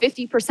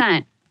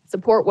 50%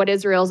 support what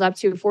Israel's up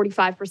to,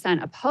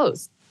 45%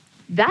 opposed.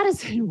 That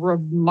is a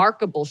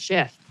remarkable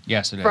shift.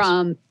 Yes, it is.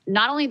 From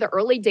not only the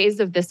early days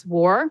of this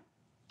war,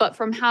 but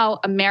from how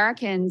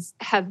Americans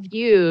have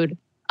viewed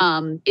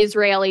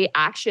Israeli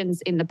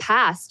actions in the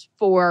past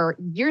for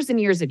years and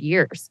years of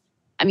years.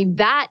 I mean,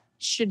 that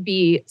should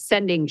be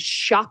sending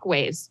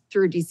shockwaves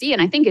through DC,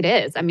 and I think it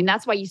is. I mean,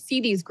 that's why you see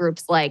these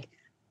groups like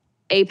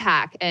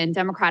AIPAC and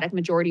Democratic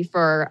Majority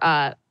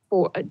for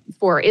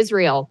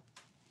Israel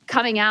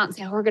coming out and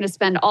saying, we're going to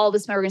spend all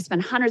this money, we're going to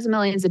spend hundreds of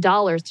millions of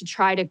dollars to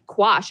try to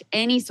quash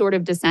any sort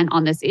of dissent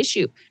on this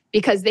issue,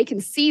 because they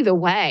can see the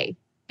way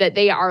that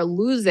they are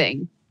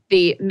losing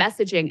the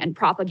messaging and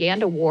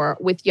propaganda war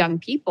with young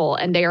people.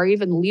 And they are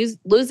even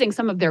losing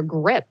some of their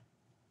grip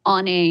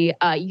on a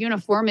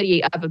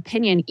uniformity of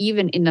opinion,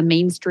 even in the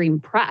mainstream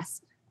press.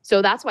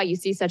 So that's why you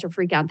see such a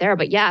freak out there.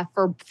 But yeah,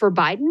 for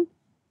Biden,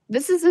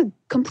 this is a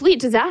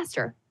complete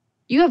disaster.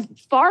 You have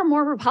far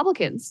more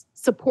Republicans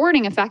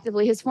supporting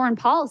effectively his foreign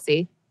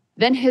policy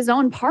than his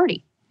own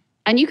party.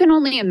 And you can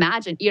only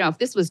imagine, if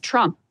this was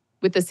Trump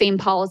with the same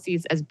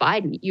policies as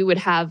Biden, you would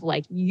have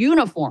like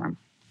uniform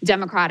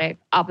Democratic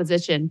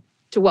opposition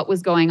to what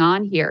was going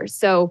on here.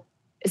 So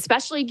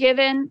especially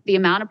given the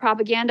amount of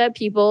propaganda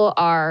people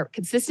are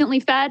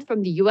consistently fed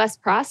from the US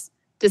press,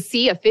 to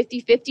see a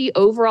 50-50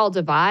 overall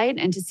divide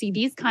and to see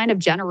these kind of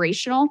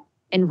generational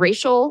and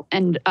racial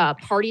and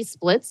party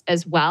splits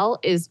as well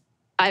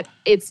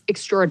it's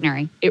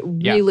extraordinary. It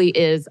really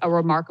is a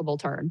remarkable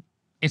turn.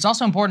 It's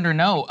also important to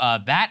know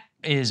that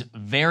is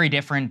very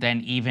different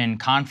than even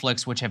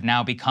conflicts which have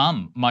now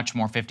become much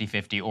more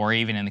 50-50, or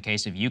even in the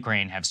case of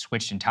Ukraine, have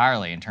switched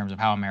entirely in terms of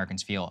how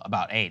Americans feel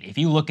about aid. If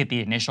you look at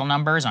the initial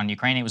numbers on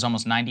Ukraine, it was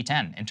almost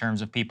 90-10 in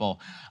terms of people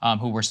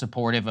who were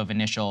supportive of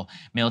initial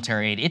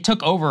military aid. It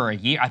took over a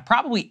year,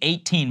 probably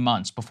 18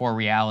 months before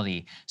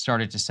reality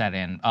started to set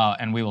in,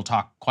 and we will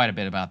talk quite a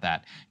bit about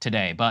that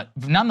today. But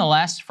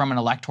nonetheless, from an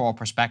electoral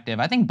perspective,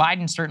 I think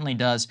Biden certainly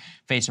does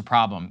face a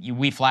problem.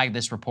 We flagged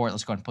this report.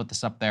 Let's go ahead and put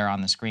this up there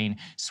on the screen.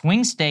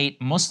 Swing state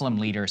Muslim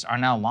leaders are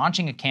now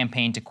launching a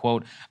campaign to,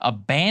 quote,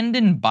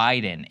 abandon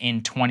Biden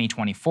in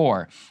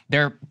 2024.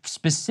 They're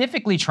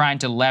specifically trying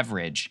to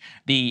leverage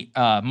the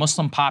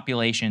Muslim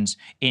populations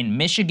in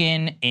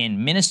Michigan,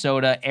 in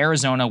Minnesota,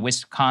 Arizona,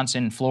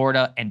 Wisconsin,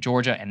 Florida, and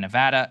Georgia, and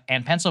Nevada,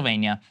 and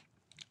Pennsylvania,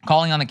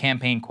 calling on the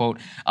campaign, quote,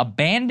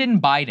 abandon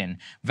Biden,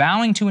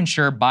 vowing to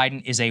ensure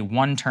Biden is a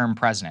one-term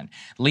president.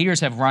 Leaders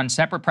have run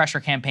separate pressure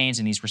campaigns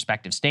in these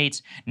respective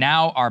states,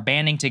 now are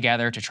banding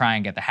together to try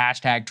and get the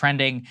hashtag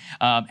trending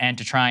and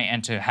to try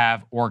and to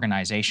have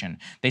organization.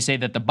 They say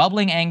that the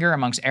bubbling anger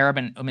amongst Arab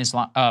and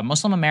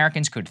Muslim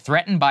Americans could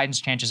threaten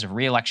Biden's chances of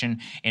re-election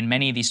in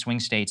many of these swing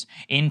states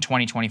in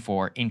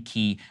 2024 in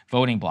key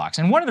voting blocks.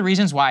 And one of the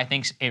reasons why I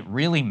think it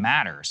really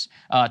matters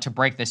to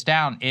break this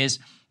down is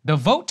The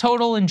vote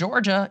total in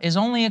Georgia is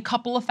only a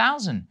couple of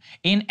thousand.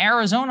 In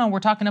Arizona, we're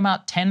talking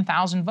about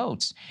 10,000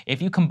 votes.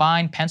 If you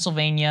combine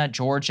Pennsylvania,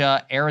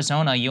 Georgia,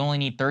 Arizona, you only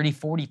need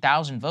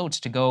 40,000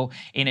 votes to go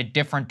in a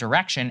different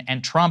direction.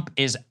 And Trump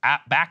is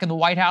back in the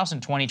White House,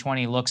 and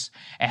 2020 looks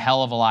a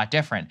hell of a lot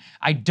different.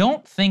 I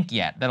don't think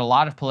yet that a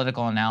lot of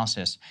political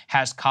analysis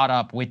has caught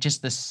up with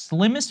just the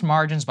slimmest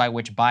margins by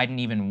which Biden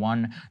even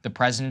won the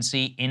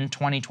presidency in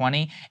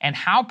 2020 and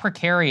how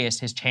precarious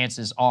his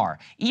chances are.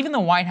 Even the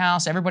White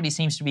House, everybody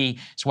seems to be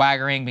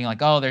swaggering, being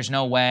like, oh, there's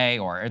no way,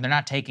 or they're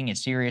not taking it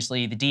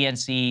seriously. The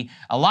DNC,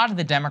 a lot of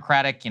the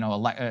Democratic,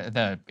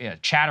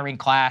 chattering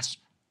class.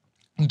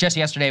 Just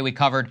yesterday, we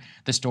covered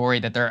the story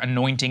that they're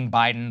anointing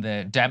Biden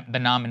the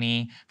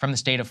nominee from the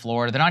state of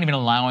Florida. They're not even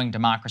allowing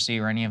democracy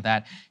or any of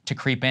that to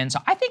creep in. So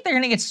I think they're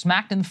going to get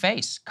smacked in the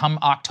face come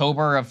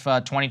October of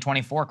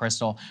 2024,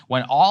 Crystal,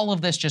 when all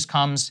of this just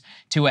comes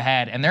to a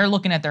head. And they're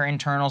looking at their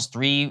internals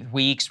 3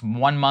 weeks,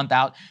 1 month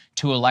out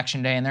to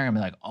Election Day, and they're going to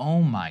be like,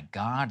 oh my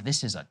God,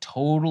 this is a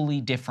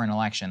totally different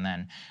election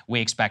than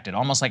we expected.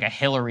 Almost like a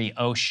Hillary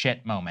oh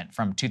shit moment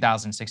from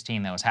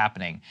 2016 that was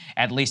happening,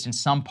 at least in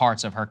some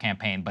parts of her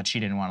campaign, but she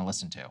didn't want to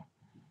listen to.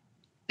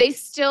 They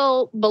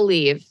still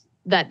believe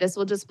that this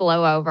will just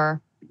blow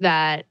over,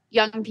 that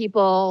young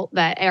people,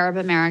 that Arab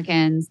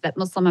Americans, that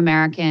Muslim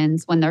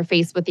Americans, when they're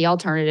faced with the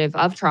alternative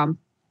of Trump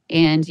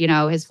and,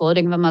 his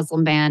floating of a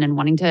Muslim ban and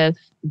wanting to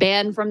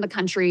ban from the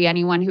country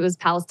anyone who is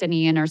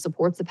Palestinian or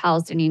supports the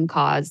Palestinian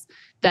cause,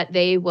 that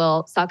they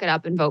will suck it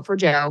up and vote for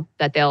Joe,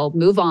 that they'll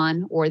move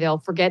on or they'll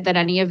forget that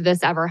any of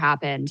this ever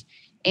happened.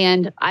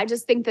 And I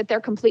just think that they're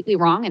completely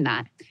wrong in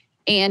that.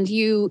 And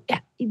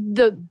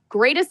the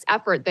greatest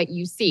effort that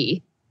you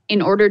see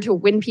in order to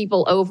win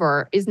people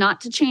over is not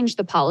to change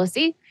the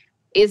policy,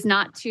 is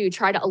not to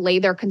try to allay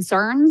their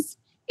concerns.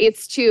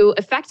 It's to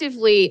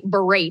effectively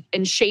berate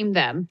and shame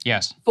them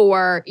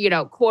for,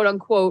 quote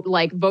unquote,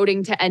 like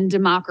voting to end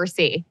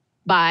democracy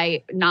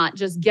by not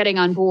just getting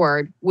on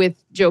board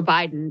with Joe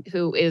Biden,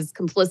 who is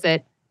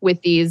complicit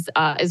with these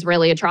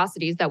Israeli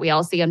atrocities that we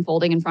all see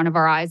unfolding in front of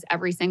our eyes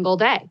every single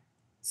day.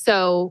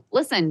 So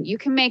listen, you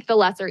can make the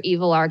lesser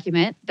evil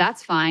argument.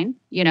 That's fine.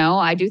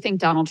 I do think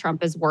Donald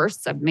Trump is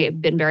worse. I've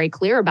been very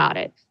clear about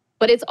it.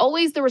 But it's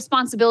always the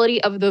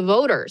responsibility of the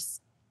voters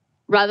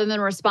rather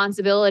than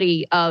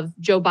responsibility of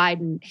Joe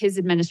Biden, his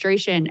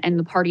administration, and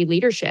the party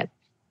leadership.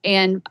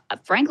 And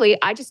frankly,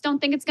 I just don't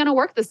think it's going to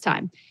work this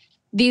time.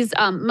 These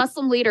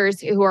Muslim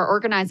leaders who are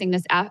organizing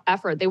this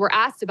effort, they were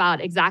asked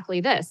about exactly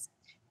this.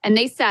 And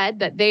they said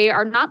that they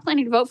are not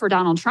planning to vote for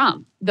Donald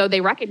Trump, though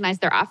they recognize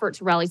their effort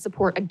to rally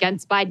support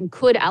against Biden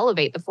could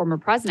elevate the former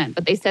president.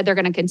 But they said they're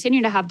going to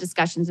continue to have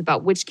discussions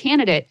about which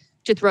candidate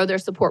to throw their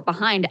support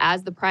behind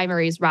as the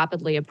primaries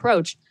rapidly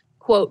approach.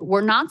 Quote,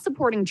 we're not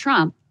supporting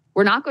Trump.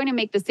 We're not going to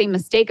make the same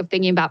mistake of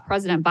thinking about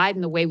President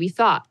Biden the way we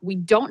thought. We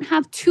don't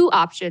have two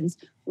options.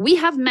 We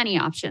have many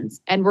options,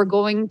 and we're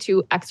going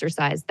to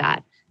exercise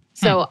that.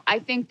 So I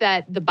think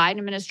that the Biden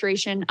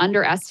administration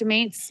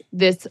underestimates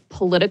this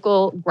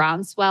political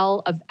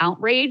groundswell of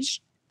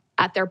outrage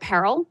at their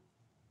peril.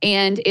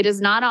 And it is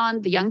not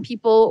on the young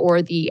people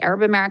or the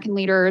Arab American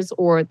leaders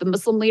or the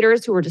Muslim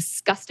leaders who are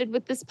disgusted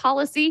with this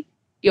policy.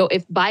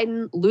 If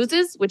Biden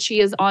loses, which he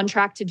is on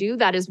track to do,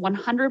 that is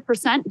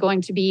 100%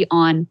 going to be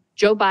on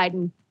Joe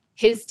Biden,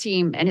 his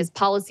team, and his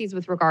policies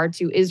with regard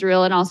to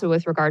Israel and also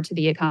with regard to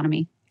the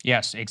economy.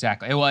 Yes,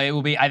 exactly. Well, it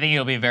will be. I think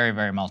it'll be very,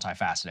 very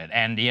multifaceted.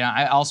 And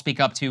I'll speak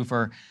up too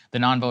for the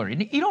non-voter.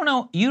 You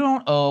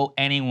don't owe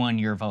anyone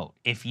your vote.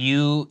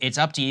 It's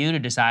up to you to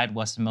decide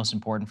what's the most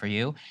important for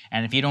you.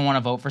 And if you don't want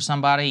to vote for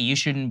somebody, you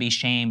shouldn't be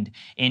shamed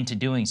into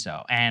doing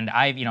so. And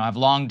I've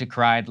long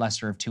decried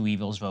lesser of two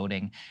evils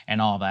voting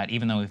and all that,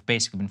 even though we've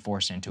basically been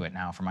forced into it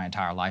now for my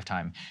entire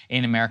lifetime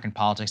in American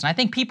politics. And I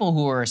think people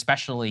who are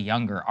especially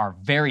younger are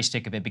very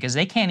sick of it because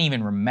they can't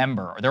even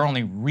remember, or they're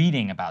only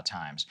reading about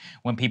times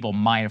when people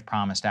might have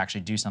promised to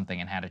actually do something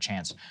and had a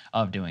chance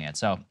of doing it.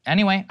 So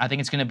anyway, I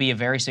think it's going to be a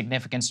very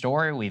significant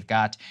story. We've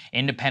got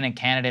independent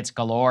candidates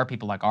galore,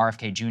 people like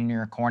RFK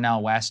Jr.,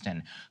 Cornel West,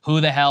 and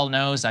who the hell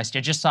knows. I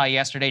just saw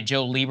yesterday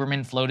Joe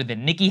Lieberman floated that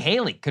Nikki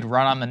Haley could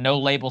run on the no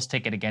labels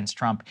ticket against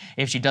Trump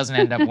if she doesn't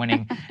end up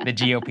winning the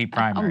GOP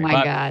primary. Oh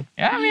my God.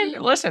 Yeah, I mean,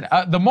 listen,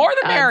 the more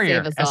the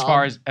merrier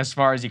as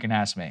far as you can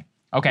ask me.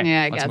 Okay,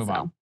 yeah, let's move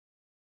on.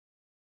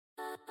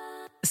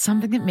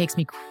 Something that makes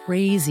me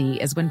crazy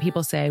is when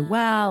people say,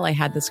 well, I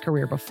had this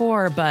career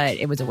before, but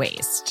it was a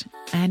waste.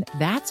 And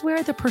that's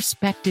where the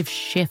perspective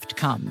shift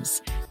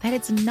comes, that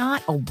it's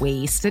not a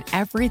waste, that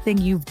everything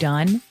you've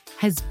done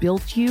has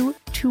built you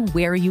to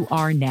where you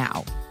are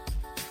now.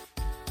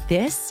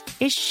 This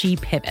is She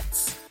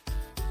Pivots,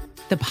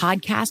 the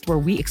podcast where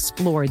we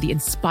explore the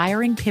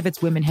inspiring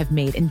pivots women have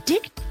made and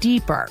dig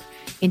deeper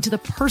into the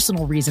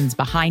personal reasons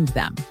behind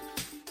them.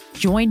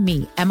 Join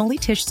me, Emily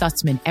Tish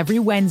Sussman, every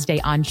Wednesday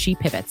on She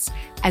Pivots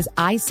as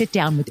I sit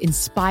down with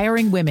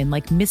inspiring women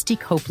like Misty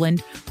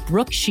Copeland,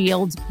 Brooke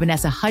Shields,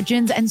 Vanessa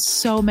Hudgens, and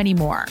so many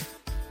more.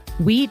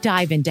 We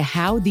dive into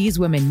how these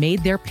women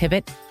made their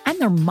pivot and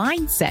their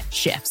mindset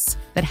shifts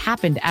that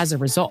happened as a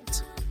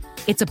result.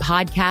 It's a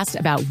podcast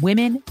about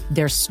women,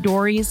 their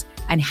stories,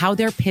 and how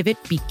their pivot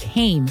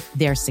became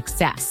their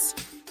success.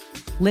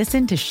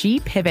 Listen to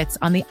She Pivots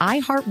on the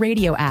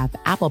iHeartRadio app,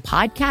 Apple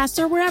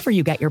Podcasts, or wherever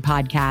you get your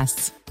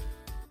podcasts.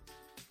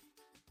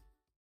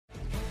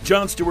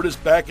 Jon Stewart is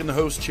back in the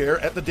host chair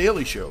at The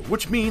Daily Show,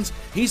 which means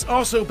he's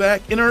also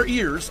back in our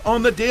ears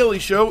on The Daily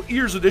Show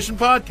Ears Edition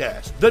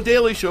podcast. The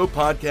Daily Show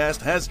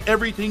podcast has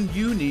everything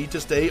you need to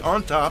stay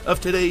on top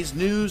of today's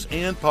news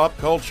and pop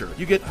culture.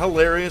 You get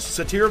hilarious,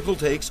 satirical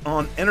takes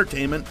on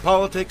entertainment,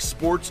 politics,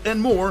 sports,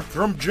 and more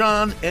from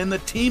Jon and the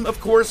team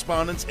of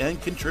correspondents and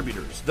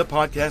contributors. The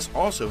podcast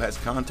also has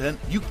content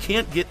you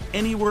can't get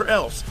anywhere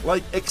else,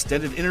 like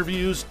extended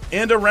interviews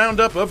and a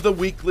roundup of the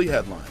weekly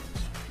headlines.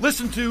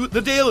 Listen to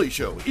The Daily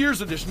Show, Ears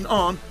Edition,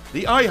 on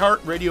the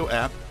iHeartRadio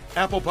app,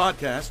 Apple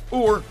Podcasts,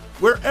 or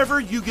wherever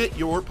you get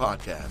your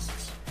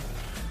podcasts.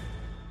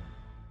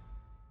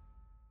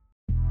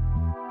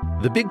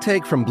 The Big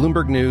Take from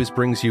Bloomberg News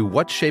brings you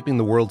what's shaping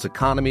the world's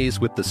economies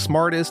with the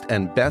smartest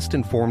and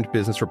best-informed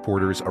business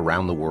reporters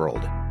around the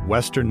world.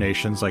 Western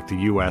nations like the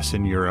U.S.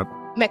 and Europe.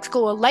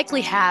 Mexico will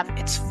likely have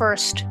its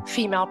first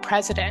female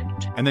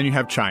president. And then you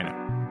have China.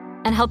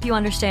 And help you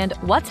understand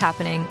what's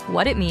happening,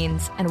 what it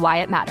means, and why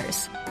it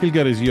matters. He'll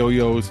get his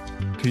yo-yos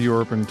to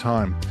Europe in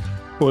time.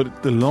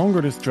 But the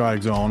longer this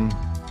drags on,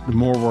 the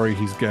more worry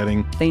he's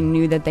getting. They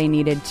knew that they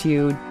needed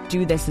to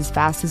do this as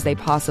fast as they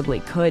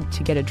possibly could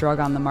to get a drug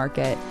on the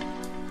market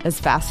as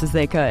fast as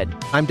they could.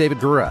 I'm David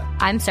Gura.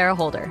 I'm Sarah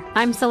Holder.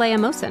 I'm Saleha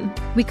Mohsin.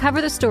 We cover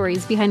the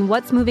stories behind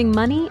what's moving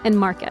money and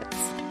markets.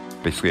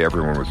 Basically,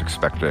 everyone was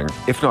expecting,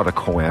 if not a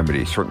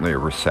calamity, certainly a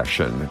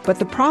recession. But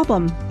the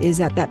problem is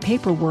that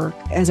paperwork,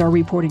 as our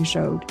reporting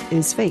showed,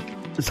 is fake.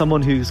 As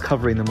someone who's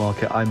covering the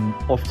market, I'm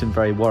often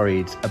very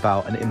worried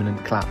about an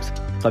imminent collapse.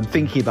 So I'm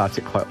thinking about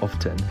it quite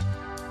often.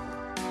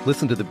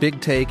 Listen to The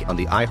Big Take on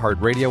the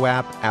iHeartRadio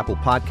app, Apple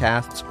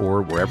Podcasts,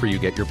 or wherever you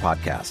get your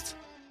podcasts.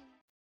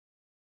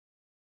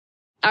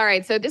 All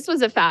right, so this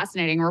was a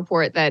fascinating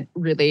report that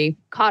really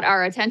caught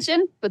our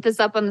attention. Put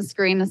this up on the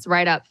screen, this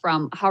write-up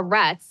from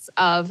Haaretz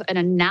of an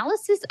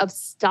analysis of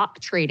stock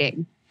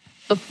trading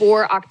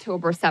before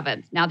October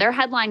 7th. Now, their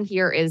headline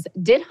here is,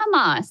 did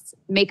Hamas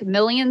make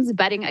millions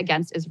betting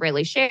against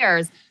Israeli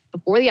shares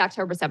before the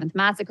October 7th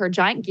massacre?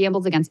 Giant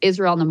gambles against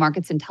Israel in the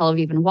markets in Tel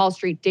Aviv and Wall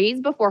Street days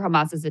before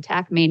Hamas's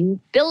attack made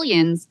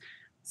billions.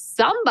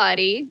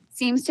 Somebody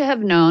seems to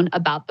have known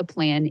about the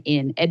plan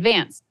in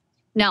advance.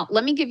 Now,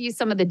 let me give you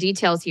some of the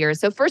details here.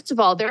 So first of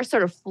all, they're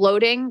sort of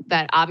floating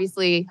that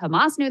obviously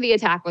Hamas knew the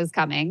attack was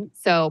coming,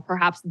 so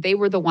perhaps they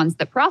were the ones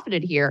that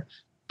profited here.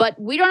 But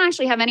we don't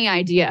actually have any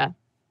idea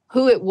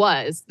who it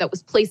was that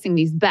was placing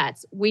these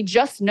bets. We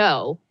just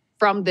know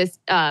from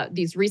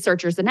these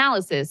researchers'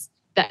 analysis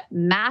that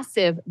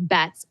massive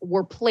bets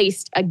were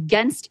placed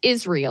against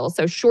Israel,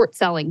 so short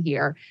selling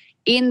here,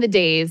 in the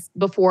days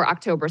before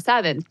October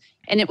 7th.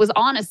 And it was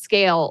on a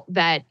scale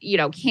that,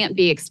 can't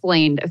be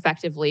explained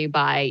effectively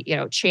by,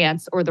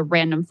 chance or the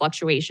random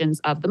fluctuations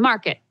of the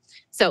market.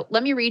 So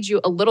let me read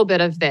you a little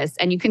bit of this,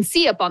 and you can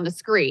see up on the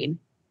screen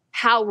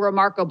how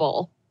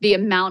remarkable the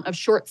amount of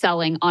short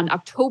selling on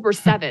October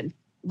 7th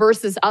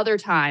versus other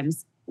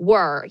times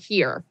were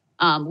here,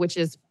 which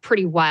is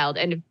pretty wild.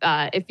 And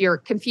if you're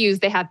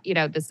confused, they have,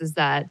 this is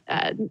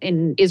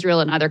in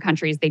Israel and other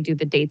countries, they do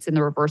the dates in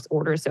the reverse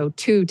order. So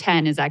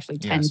 2/10 is actually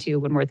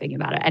 10/2 when we're thinking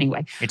about it.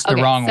 Anyway. It's the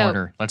wrong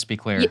order. Let's be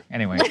clear.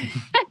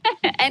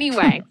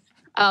 Anyway.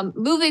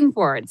 Moving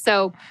forward.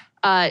 So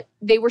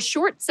they were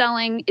short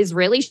selling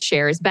Israeli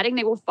shares, betting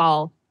they will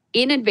fall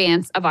in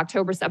advance of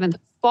October 7th,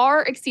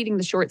 far exceeding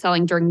the short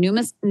selling during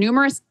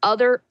numerous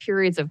other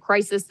periods of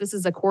crisis. This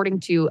is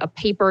according to a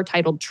paper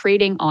titled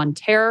Trading on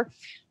Terror.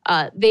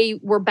 They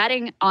were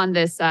betting on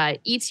this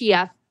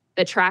ETF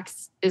that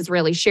tracks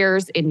Israeli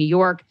shares in New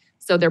York.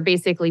 So they're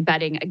basically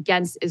betting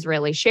against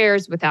Israeli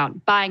shares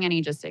without buying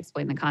any, just to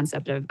explain the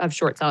concept of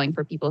short selling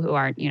for people who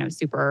aren't,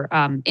 super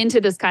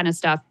into this kind of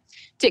stuff.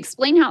 To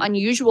explain how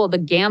unusual the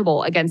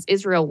gamble against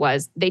Israel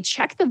was, they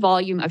checked the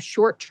volume of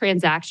short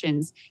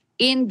transactions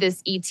in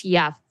this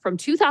ETF from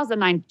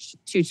 2009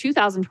 to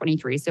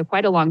 2023, so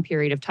quite a long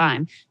period of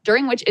time,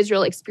 during which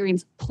Israel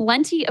experienced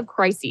plenty of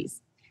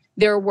crises.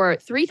 There were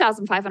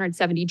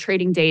 3,570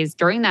 trading days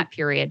during that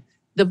period.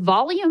 The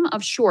volume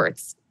of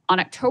shorts on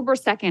October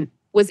 2nd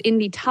was in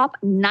the top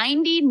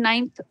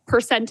 99th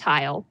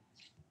percentile.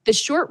 The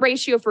short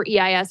ratio for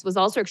EIS was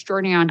also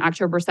extraordinary on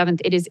October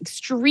 7th. It is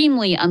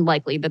extremely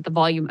unlikely that the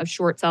volume of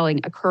short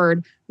selling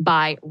occurred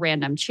by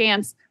random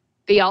chance.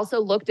 They also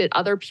looked at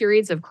other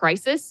periods of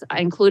crisis,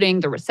 including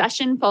the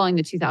recession following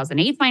the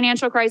 2008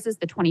 financial crisis,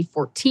 the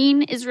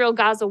 2014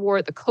 Israel-Gaza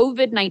war, the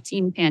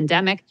COVID-19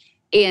 pandemic,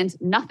 and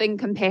nothing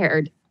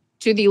compared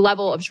to the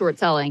level of short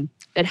selling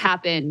that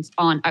happened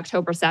on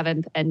October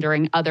 7th and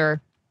during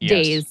other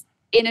days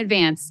in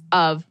advance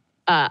of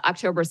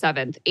October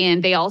 7th.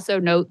 And they also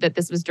note that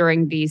this was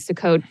during the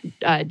Sukkot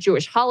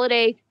Jewish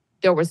holiday.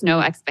 There was no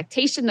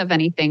expectation of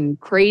anything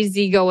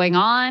crazy going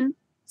on.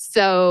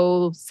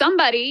 So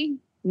somebody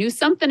knew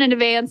something in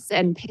advance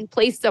and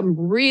placed some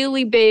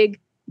really big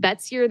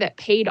bets here that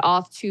paid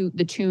off to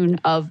the tune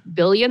of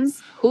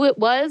billions. Who it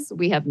was,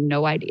 we have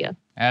no idea.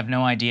 I have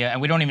no idea.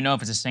 And we don't even know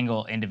if it's a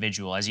single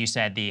individual. As you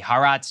said, the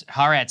Haaretz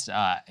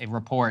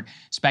report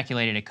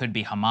speculated it could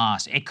be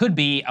Hamas. It could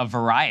be a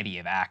variety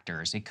of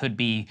actors. It could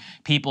be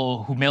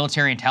people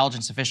military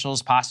intelligence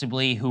officials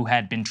possibly, who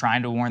had been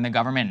trying to warn the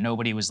government.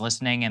 Nobody was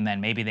listening, and then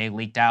maybe they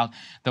leaked out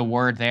the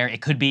word there.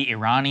 It could be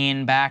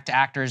Iranian-backed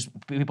actors.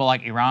 People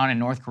like Iran and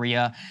North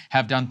Korea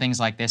have done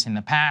things like this in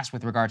the past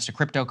with regards to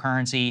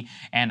cryptocurrency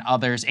and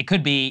others. It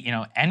could be,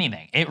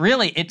 anything.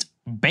 It's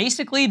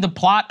basically the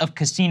plot of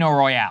Casino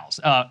Royales,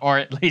 or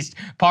at least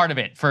part of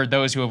it for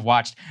those who have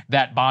watched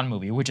that Bond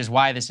movie, which is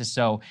why this is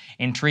so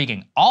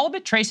intriguing. All of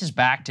it traces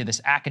back to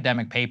this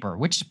academic paper,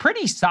 which is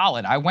pretty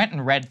solid. I went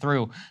and read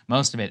through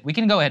most of it. We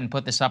can go ahead and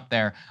put this up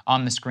there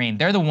on the screen.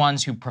 They're the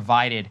ones who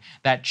provided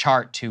that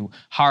chart to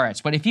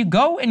Haaretz. But if you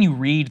go and you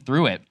read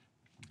through it,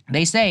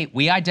 they say,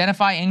 we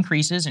identify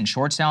increases in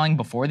short selling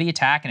before the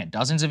attack and at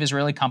dozens of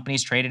Israeli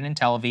companies traded in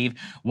Tel Aviv.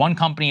 One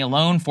company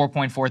alone,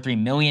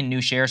 4.43 million new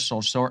shares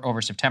sold short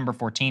over September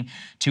 14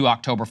 to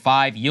October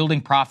 5,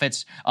 yielding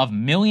profits of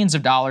millions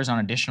of dollars on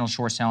additional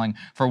short selling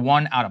for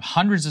one out of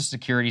hundreds of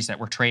securities that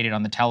were traded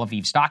on the Tel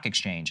Aviv Stock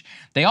Exchange.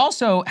 They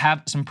also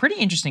have some pretty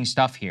interesting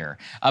stuff here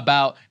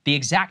about the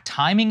exact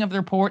timing of the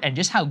report and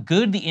just how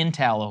good the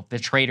intel of the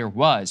trader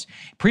was.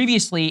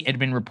 Previously, it had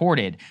been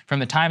reported from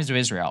the Times of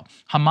Israel,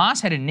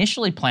 Hamas had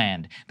initially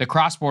planned the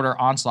cross-border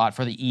onslaught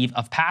for the eve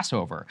of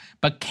Passover,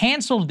 but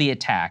canceled the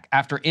attack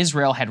after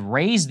Israel had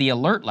raised the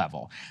alert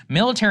level.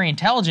 Military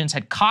intelligence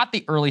had caught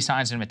the early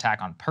signs of an attack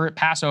on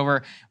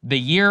Passover. The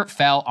year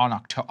fell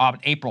on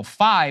April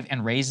 5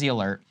 and raised the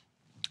alert.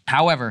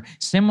 However,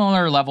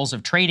 similar levels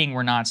of trading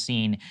were not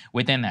seen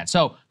within that.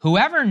 So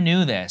whoever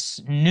knew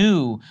this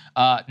knew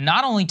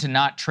not only to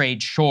not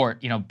trade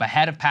short,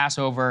 ahead of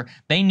Passover,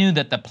 they knew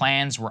that the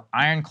plans were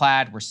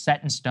ironclad, were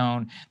set in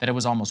stone, that it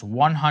was almost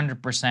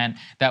 100%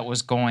 that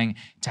was going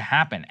to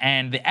happen.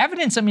 And the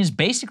evidence, is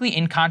basically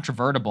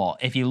incontrovertible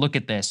if you look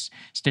at this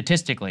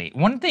statistically.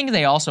 One thing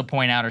they also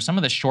point out are some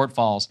of the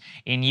shortfalls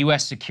in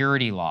U.S.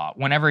 security law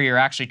whenever you're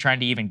actually trying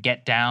to even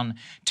get down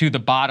to the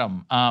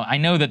bottom. I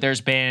know that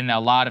there's been a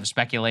lot of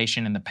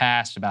speculation in the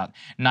past about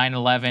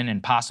 9/11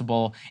 and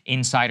possible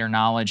insider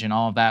knowledge and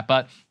all of that,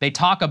 but they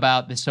talk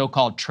about the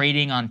so-called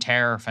trading on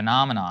terror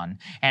phenomenon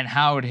and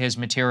how it has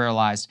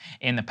materialized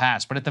in the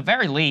past. But at the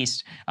very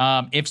least,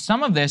 if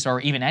some of this or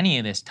even any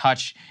of this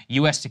touch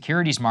U.S.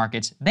 securities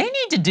markets, they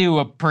need to do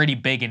a pretty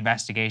big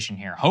investigation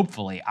here.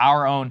 Hopefully,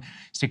 our own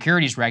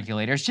securities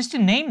regulators, just to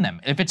name them.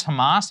 If it's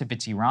Hamas, if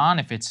it's Iran,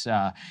 if it's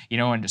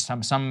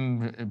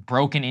some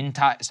broken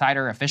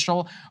insider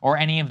official or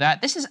any of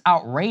that, this is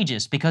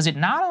outrageous because it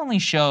not only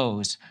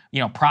shows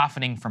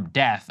profiting from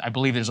death. I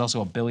believe there's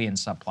also a billion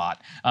subplot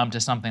to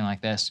something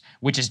like this,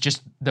 which is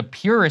just the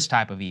purest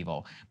type of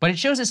evil. But it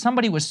shows that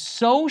somebody was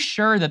so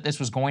sure that this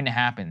was going to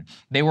happen,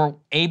 they were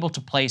able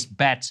to place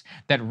bets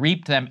that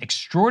reaped them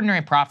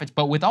extraordinary profits,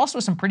 but with also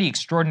some pretty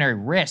extraordinary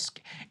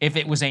risk if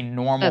it was a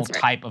normal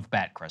type of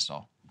bet,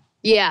 Crystal.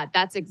 Yeah,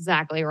 that's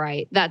exactly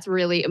right. That's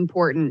really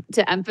important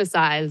to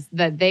emphasize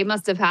that they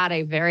must have had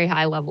a very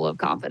high level of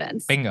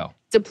confidence. Bingo.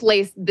 To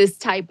place this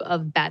type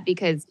of bet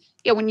because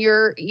when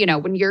you're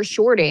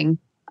shorting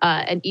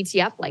an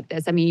ETF like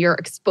this, your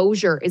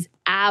exposure is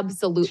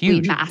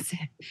absolutely massive.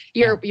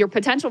 Your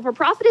potential for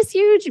profit is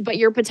huge, but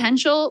your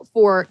potential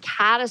for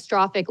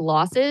catastrophic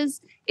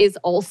losses is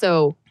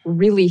also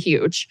really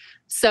huge.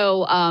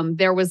 So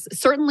there was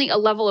certainly a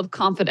level of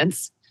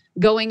confidence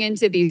going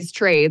into these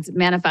trades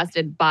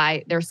manifested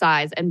by their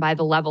size and by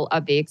the level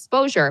of the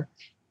exposure.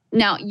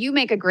 Now, you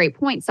make a great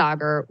point,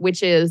 Sagar,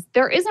 which is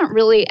there isn't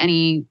really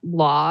any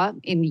law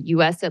in the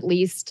U.S., at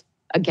least,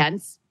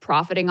 against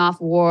profiting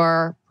off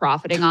war,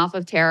 profiting off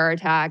of terror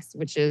attacks,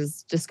 which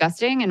is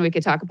disgusting, and we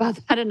could talk about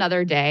that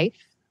another day.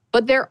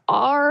 But there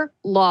are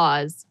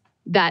laws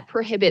that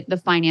prohibit the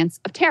finance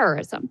of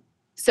terrorism.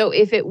 So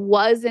if it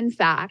was, in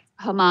fact,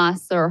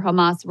 Hamas or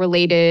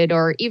Hamas-related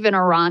or even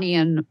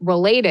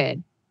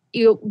Iranian-related,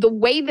 the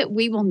way that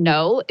we will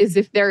know is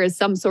if there is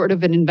some sort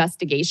of an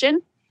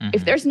investigation. Mm-hmm.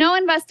 If there's no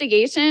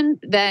investigation,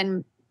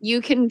 then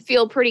you can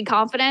feel pretty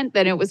confident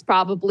that it was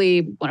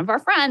probably one of our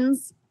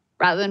friends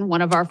rather than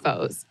one of our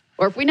foes.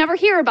 Or if we never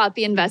hear about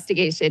the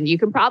investigation, you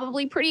can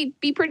probably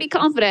be pretty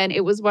confident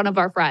it was one of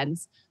our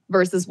friends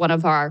versus one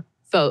of our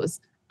foes.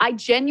 I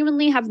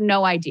genuinely have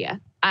no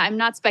idea. I'm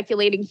not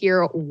speculating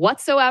here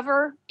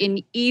whatsoever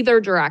in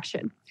either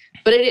direction.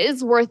 But it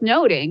is worth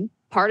noting,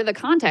 part of the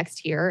context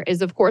here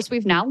is, of course,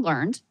 we've now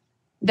learned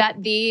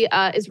that the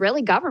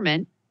Israeli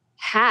government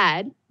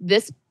had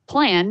this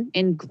plan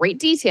in great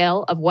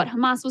detail of what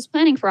Hamas was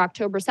planning for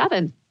October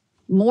 7th,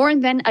 more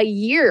than a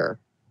year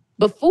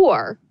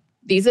before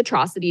these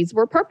atrocities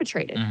were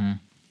perpetrated. Mm-hmm.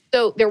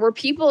 So there were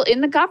people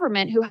in the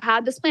government who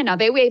had this plan. Now,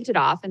 they waved it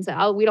off and said,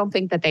 oh, we don't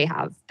think that they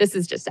have. This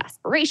is just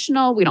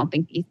aspirational. We don't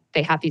think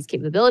they have these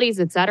capabilities,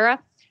 et cetera.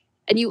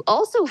 And you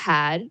also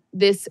had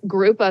this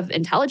group of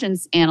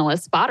intelligence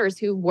analysts, spotters,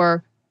 who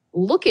were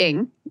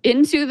looking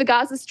into the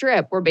Gaza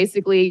Strip. We're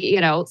basically,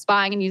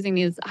 spying and using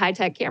these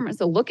high-tech cameras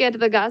to look at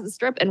the Gaza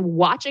Strip and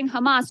watching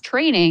Hamas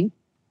training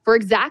for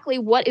exactly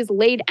what is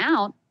laid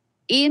out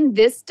in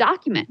this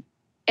document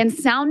and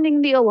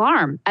sounding the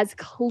alarm as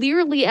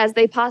clearly as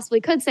they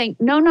possibly could, saying,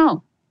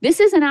 no, this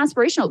isn't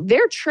aspirational.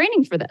 They're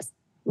training for this.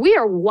 We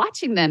are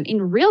watching them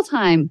in real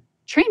time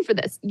train for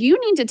this. You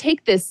need to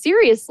take this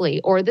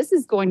seriously or this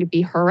is going to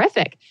be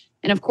horrific.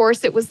 And of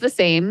course, it was the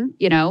same,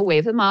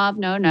 wave them off.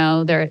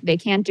 No, they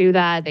can't do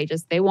that.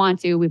 They want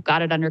to. We've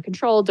got it under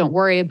control. Don't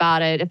worry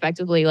about it.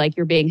 Effectively, like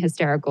you're being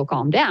hysterical,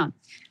 calm down.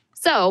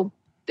 So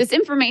this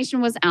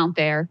information was out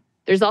there.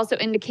 There's also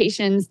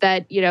indications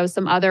that,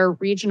 some other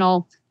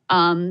regional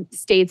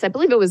states, I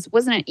believe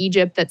wasn't it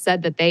Egypt that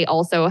said that they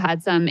also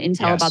had some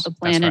intel about the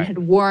plan and had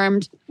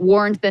warned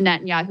the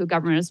Netanyahu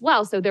government as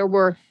well. So there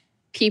were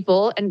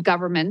people and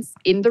governments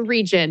in the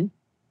region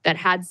that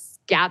had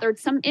gathered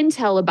some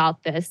intel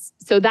about this.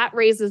 So that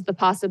raises the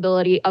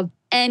possibility of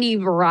any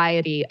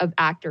variety of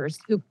actors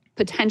who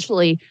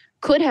potentially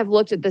could have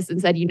looked at this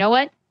and said, you know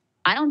what?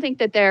 I don't think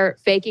that they're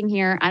faking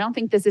here. I don't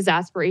think this is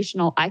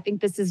aspirational. I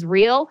think this is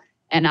real.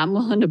 And I'm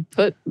willing to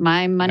put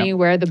my money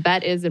where the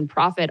bet is and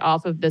profit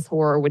off of this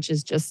horror, which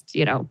is just,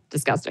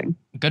 disgusting.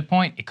 Good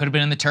point. It could have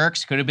been the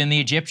Turks, could have been the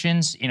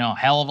Egyptians.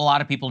 Hell of a lot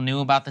of people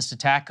knew about this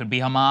attack. Could be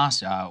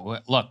Hamas.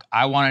 Look,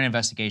 I want an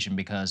investigation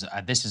because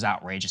this is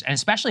outrageous. And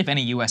especially if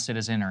any U.S.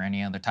 citizen or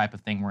any other type of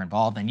thing were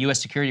involved, then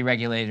U.S. security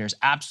regulators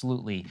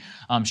absolutely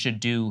should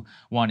do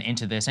one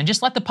into this. And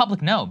just let the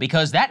public know,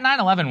 because that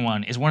 9/11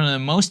 one is one of the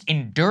most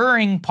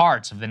enduring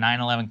parts of the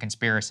 9/11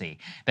 conspiracy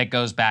that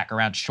goes back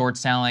around short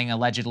selling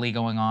allegedly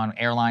going on,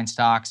 airline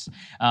stocks,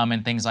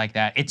 and things like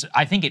that.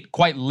 I think it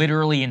quite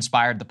literally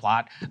inspired the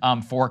plot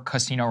for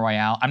Casino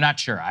Royale. I'm not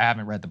sure. I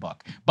haven't read the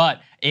book. But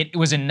it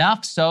was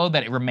enough so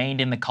that it remained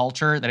in the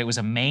culture, that it was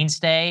a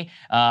mainstay,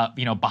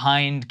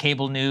 behind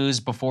cable news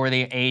before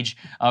the age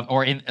of,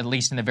 or at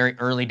least in the very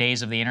early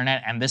days of the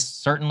internet. And this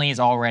certainly is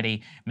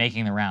already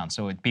making the round.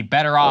 So it'd be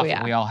better off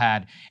if we all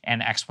had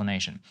an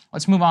explanation.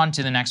 Let's move on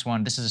to the next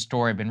one. This is a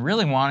story I've been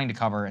really wanting to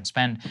cover and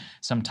spend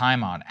some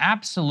time on.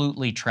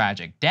 Absolutely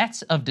tragic.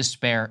 Deaths of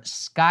despair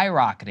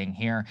skyrocketing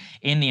here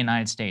in the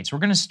United States. We're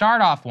going to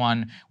start off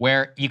one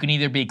where you can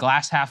either be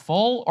glass half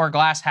full or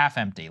glass half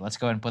empty. Let's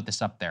go ahead and put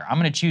this up there. I'm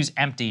going to choose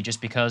empty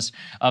just because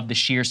of the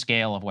sheer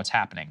scale of what's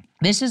happening.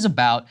 This is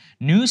about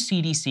new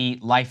CDC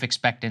life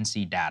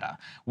expectancy data,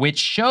 which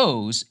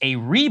shows a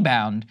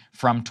rebound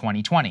from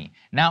 2020.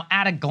 Now,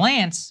 at a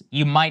glance,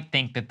 you might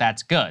think that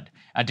that's good.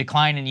 A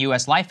decline in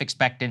U.S. life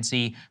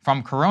expectancy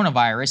from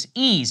coronavirus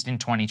eased in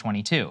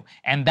 2022,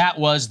 and that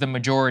was the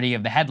majority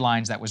of the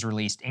headlines that was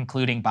released,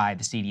 including by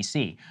the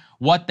CDC.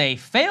 What they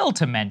fail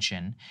to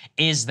mention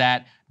is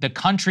that the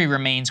country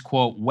remains,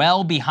 quote,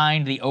 well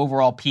behind the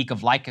overall peak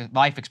of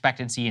life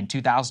expectancy in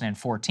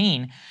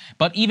 2014.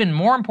 But even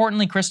more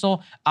importantly,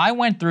 Crystal, I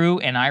went through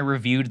and I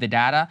reviewed the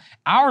data.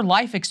 Our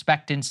life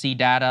expectancy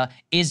data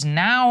is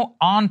now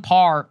on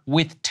par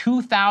with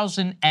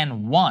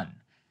 2001.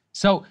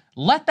 So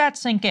let that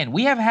sink in.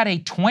 We have had a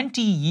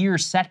 20-year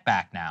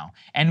setback now,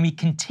 and we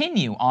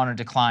continue on a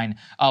decline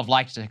of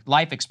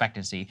life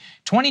expectancy.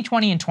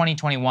 2020 and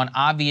 2021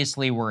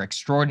 obviously were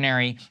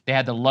extraordinary. They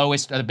had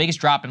the biggest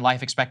drop in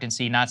life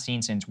expectancy not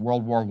seen since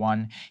World War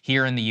I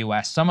here in the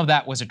US. Some of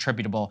that was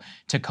attributable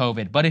to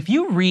COVID. But if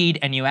you read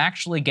and you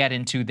actually get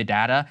into the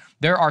data,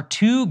 there are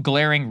two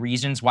glaring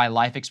reasons why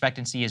life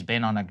expectancy has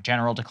been on a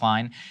general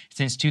decline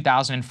since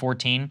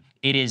 2014.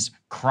 It is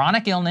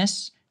chronic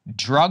illness,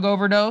 drug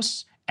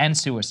overdose, and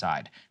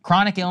suicide.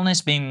 Chronic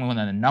illness being one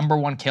of the number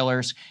one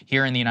killers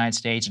here in the United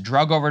States.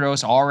 Drug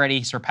overdose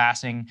already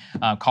surpassing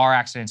car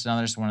accidents and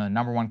others, one of the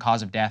number one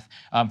cause of death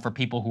for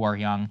people who are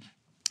young.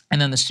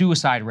 And then the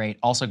suicide rate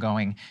also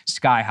going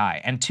sky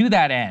high. And to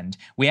that end,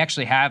 we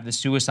actually have the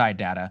suicide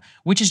data,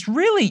 which is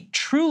really,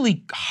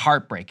 truly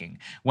heartbreaking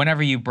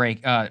whenever you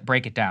break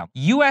it down.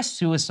 U.S.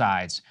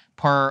 suicides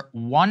per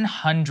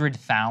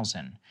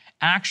 100,000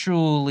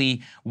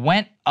 actually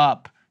went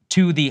up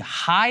to the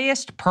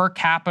highest per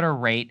capita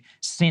rate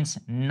since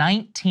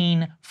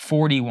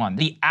 1941.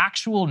 The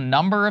actual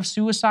number of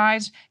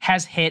suicides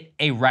has hit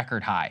a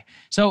record high.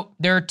 So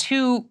there are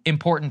two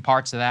important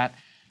parts of that.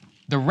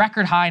 The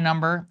record high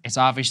number is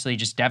obviously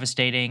just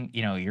devastating.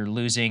 You're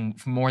losing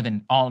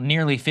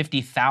nearly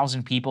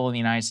 50,000 people in the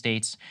United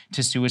States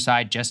to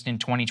suicide just in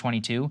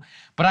 2022.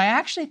 But I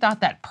actually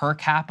thought that per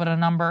capita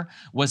number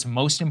was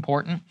most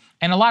important.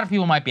 And a lot of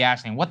people might be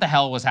asking, what the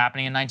hell was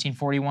happening in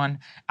 1941?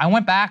 I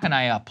went back and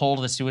I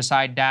pulled the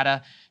suicide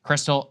data.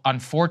 Crystal,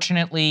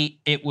 unfortunately,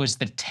 it was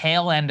the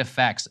tail end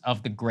effects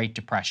of the Great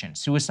Depression.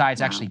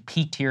 Suicides actually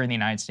peaked here in the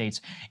United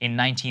States in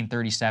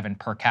 1937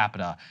 per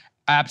capita.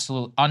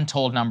 Absolute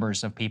untold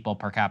numbers of people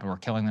per capita were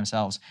killing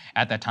themselves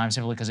at that time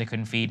simply because they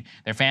couldn't feed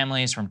their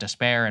families from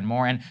despair and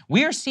more. And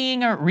we are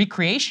seeing a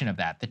recreation of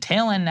that. The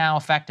tail end now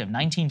effect of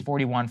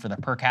 1941 for the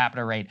per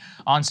capita rate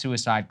on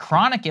suicide,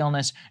 chronic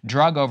illness,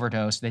 drug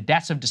overdose, the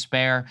deaths of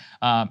despair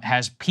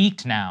has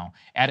peaked now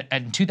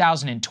at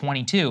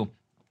 2022.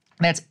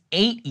 That's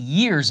 8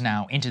 years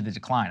now into the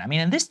decline. I mean,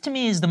 and this to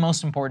me is the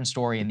most important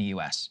story in the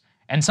U.S.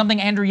 and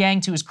something Andrew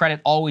Yang, to his credit,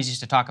 always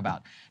used to talk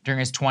about during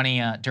his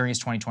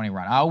 2020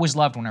 run. I always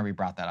loved whenever he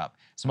brought that up.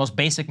 It's the most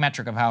basic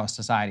metric of how a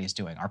society is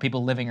doing. Are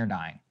people living or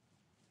dying?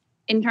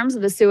 In terms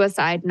of the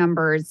suicide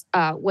numbers,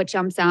 what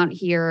jumps out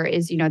here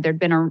is, there'd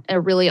been a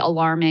really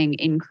alarming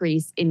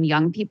increase in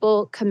young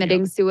people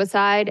committing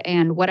suicide,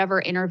 and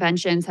whatever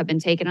interventions have been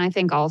taken. I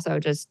think also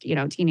just,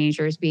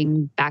 teenagers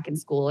being back in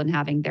school and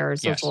having their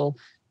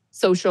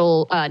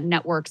social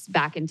networks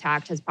back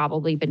intact has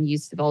probably been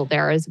useful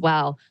there as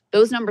well.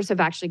 Those numbers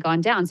have actually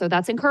gone down. So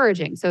that's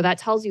encouraging. So that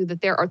tells you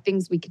that there are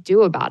things we could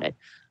do about it.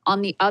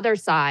 On the other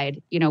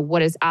side,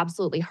 what is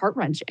absolutely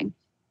heart-wrenching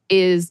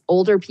is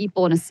older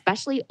people, and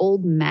especially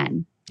old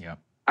men,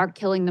 are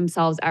killing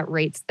themselves at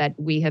rates that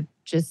we have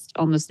just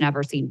almost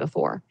never seen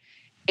before.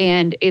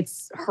 And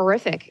it's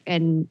horrific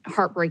and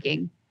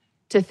heartbreaking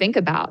to think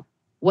about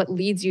what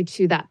leads you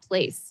to that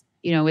place.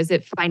 Is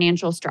it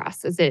financial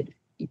stress? Is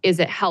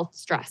it health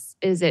stress?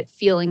 Is it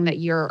feeling that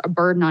you're a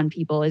burden on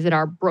people? Is it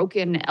our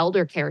broken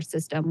elder care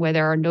system where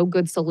there are no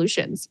good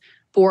solutions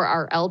for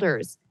our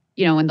elders,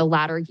 in the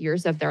latter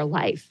years of their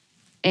life?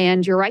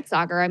 And you're right,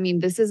 Sagar. I mean,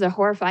 this is a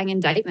horrifying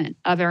indictment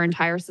of our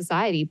entire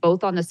society,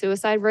 both on the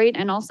suicide rate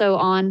and also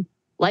on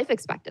life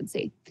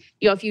expectancy.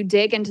 If you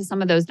dig into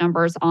some of those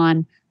numbers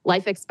on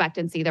life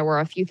expectancy, there were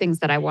a few things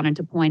that I wanted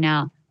to point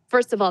out.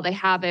 First of all, they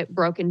have it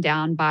broken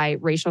down by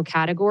racial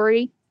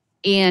category,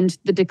 and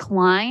the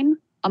decline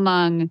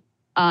among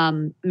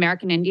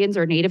American Indians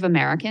or Native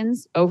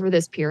Americans over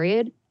this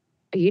period,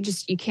 you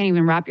can't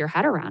even wrap your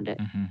head around it.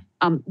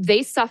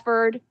 They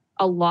suffered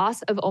a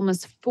loss of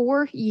almost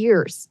 4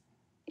 years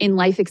in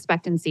life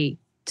expectancy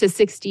to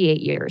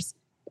 68 years.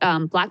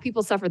 Black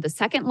people suffered the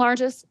second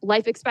largest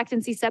life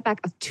expectancy setback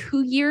of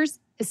 2 years.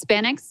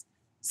 Hispanics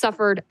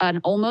suffered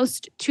an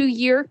almost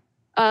 2-year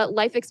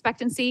life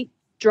expectancy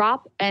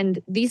drop.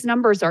 And these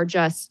numbers are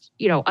just,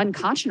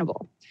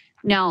 unconscionable.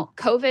 Now,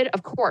 COVID,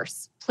 of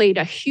course, played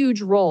a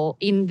huge role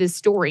in this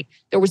story.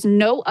 There was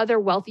no other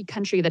wealthy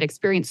country that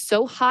experienced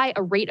so high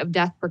a rate of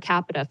death per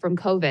capita from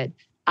COVID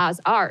as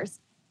ours.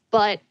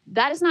 But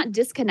that is not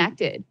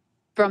disconnected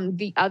from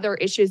the other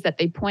issues that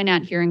they point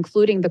out here,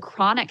 including the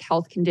chronic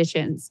health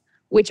conditions,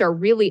 which are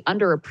really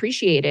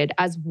underappreciated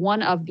as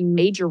one of the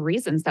major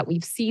reasons that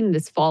we've seen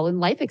this fall in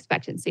life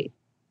expectancy.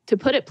 To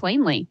put it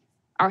plainly,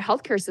 our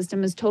healthcare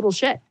system is total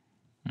shit.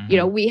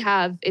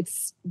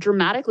 It's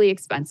dramatically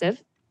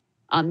expensive.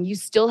 You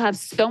still have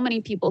so many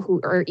people who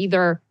are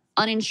either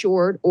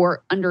uninsured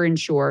or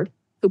underinsured,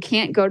 who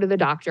can't go to the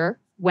doctor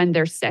when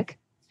they're sick.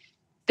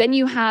 Then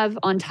you have,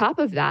 on top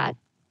of that,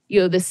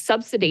 the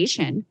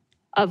subsidization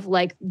of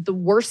like the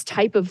worst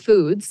type of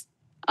foods,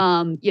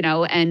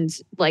 and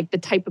like the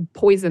type of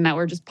poison that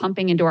we're just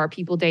pumping into our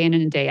people day in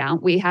and day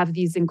out. We have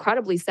these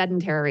incredibly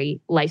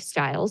sedentary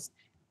lifestyles,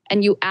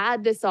 and you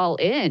add this all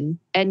in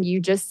and you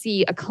just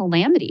see a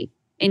calamity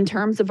in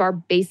terms of our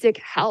basic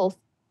health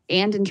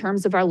and in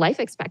terms of our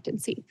life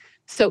expectancy.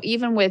 So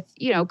even with,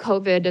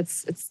 COVID,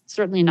 it's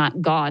certainly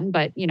not gone,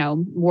 but,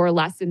 more or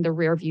less in the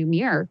rearview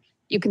mirror,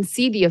 you can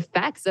see the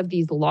effects of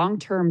these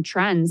long-term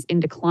trends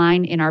in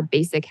decline in our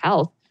basic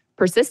health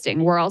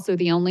persisting. We're also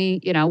the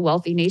only,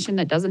 wealthy nation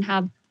that doesn't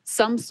have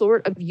some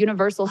sort of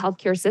universal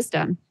healthcare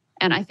system.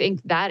 And I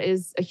think that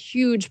is a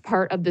huge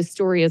part of the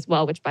story as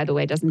well, which, by the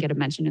way, doesn't get a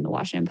mention in the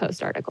Washington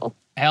Post article.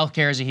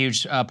 Healthcare is a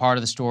huge part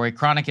of the story.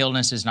 Chronic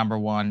illness is number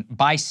one.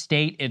 By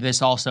state,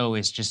 this also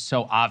is just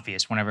so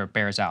obvious whenever it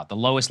bears out. The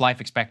lowest life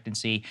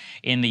expectancy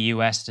in the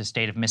U.S., the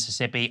state of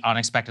Mississippi,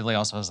 unexpectedly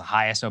also has the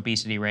highest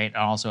obesity rate and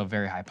also a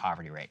very high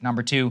poverty rate.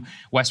 Number two,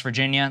 West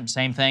Virginia,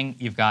 same thing.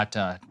 You've got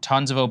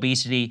tons of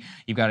obesity.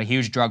 You've got a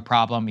huge drug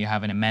problem. You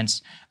have an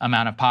immense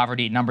amount of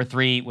poverty. Number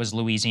three was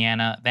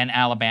Louisiana, then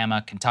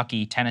Alabama,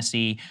 Kentucky,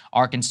 Tennessee,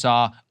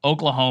 Arkansas,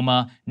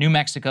 Oklahoma, New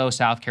Mexico,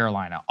 South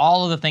Carolina.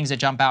 All of the things that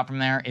jump out from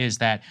there is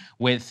that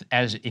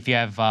if you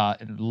have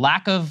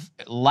lack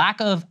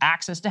of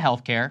access to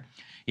healthcare,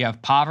 you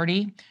have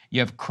poverty, you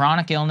have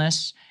chronic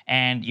illness,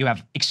 and you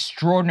have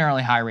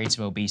extraordinarily high rates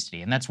of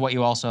obesity. And that's what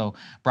you also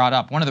brought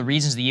up. One of the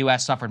reasons the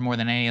U.S. suffered more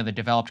than any other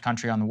developed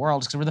country on the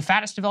world is because we're the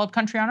fattest developed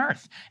country on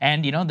earth.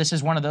 And, this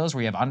is one of those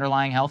where you have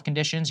underlying health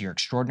conditions, you're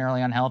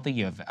extraordinarily unhealthy,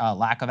 you have a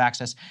lack of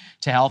access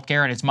to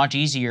healthcare, and it's much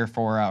easier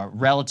for a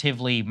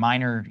relatively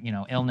minor,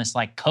 illness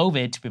like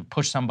COVID to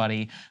push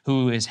somebody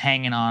who is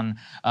hanging on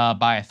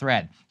by a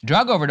thread.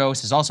 Drug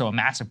overdose is also a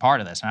massive part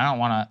of this, and I don't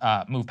want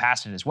to move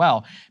past it as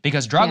well,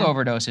 because drug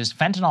overdoses,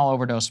 fentanyl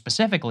overdose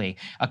specifically,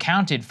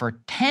 accounted for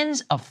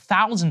tens of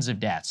thousands of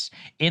deaths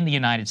in the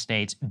United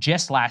States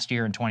just last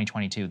year in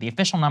 2022. The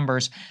official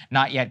numbers,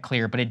 not yet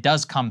clear, but it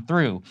does come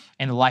through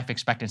in the life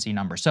expectancy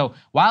number. So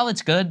while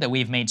it's good that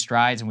we've made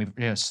strides and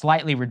we've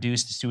slightly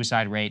reduced the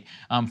suicide rate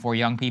for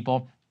young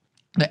people,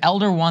 the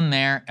elder one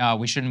there,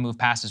 we shouldn't move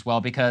past as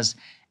well, because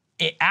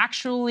it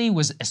actually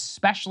was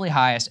especially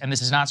highest, and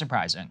this is not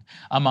surprising,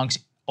 amongst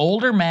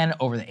older men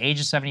over the age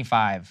of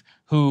 75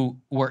 who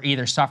were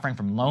either suffering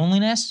from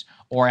loneliness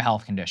or a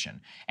health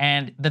condition.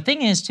 And the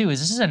thing is, too,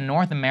 is this is a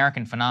North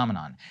American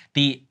phenomenon.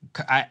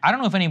 I don't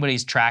know if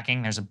anybody's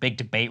tracking. There's a big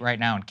debate right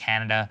now in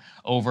Canada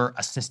over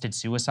assisted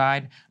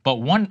suicide,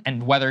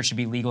 and whether it should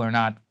be legal or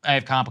not. I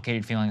have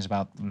complicated feelings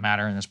about the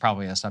matter, and it's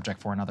probably a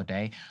subject for another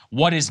day.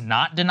 What is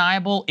not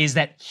deniable is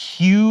that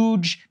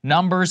huge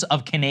numbers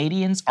of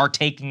Canadians are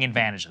taking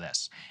advantage of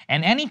this.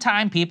 And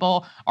anytime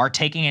people are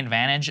taking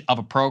advantage of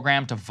a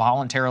program to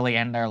voluntarily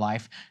end their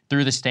life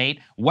through the state,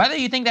 whether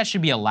you think that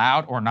should be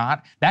allowed or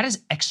not, that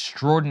is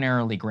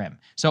extraordinarily grim.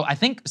 So I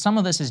think some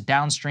of this is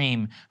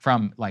downstream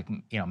from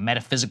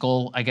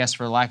metaphysical, I guess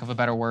for lack of a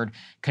better word,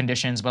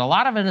 conditions, but a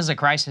lot of it is a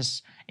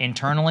crisis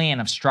internally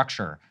and of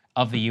structure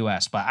of the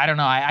U.S. But I don't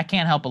know, I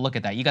can't help but look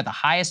at that. You got the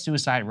highest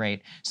suicide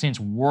rate since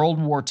World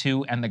War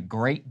II and the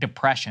Great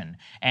Depression.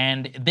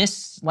 And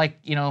this,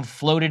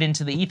 floated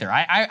into the ether.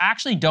 I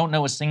actually don't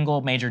know a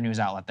single major news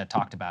outlet that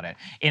talked about it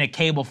in a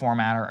cable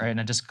format or in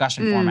a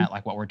discussion format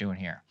like what we're doing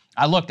here.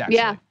 I looked,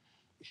 actually.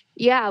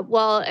 Yeah,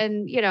 well,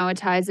 and, it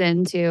ties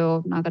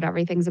into, not that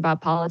everything's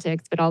about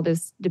politics, but all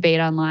this debate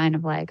online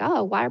of why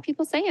are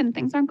people saying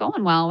things aren't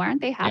going well? Why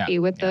aren't they happy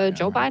with the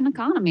Joe Biden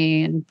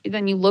economy? And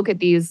then you look at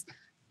these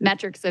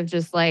metrics of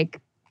just the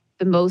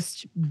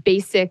most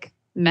basic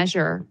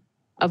measure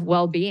of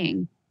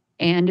well-being,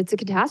 and it's a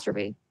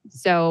catastrophe.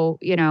 So,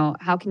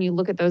 how can you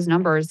look at those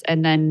numbers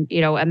and then,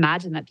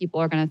 imagine that people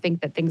are going to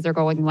think that things are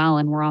going well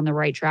and we're on the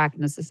right track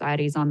and the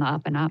society's on the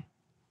up and up?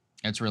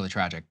 It's really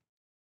tragic.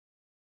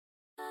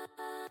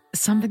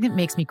 Something that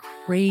makes me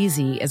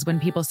crazy is when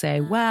people say,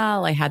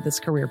 well, I had this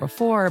career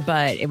before,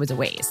 but it was a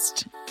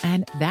waste.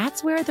 And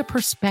that's where the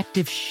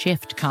perspective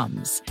shift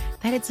comes,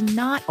 that it's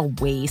not a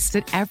waste,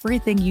 that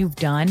everything you've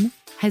done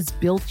has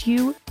built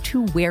you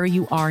to where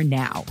you are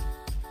now.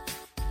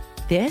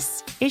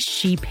 This is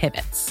She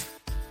Pivots,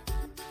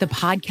 the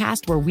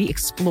podcast where we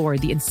explore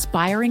the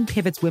inspiring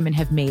pivots women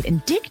have made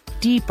and dig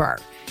deeper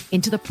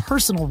into the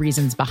personal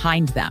reasons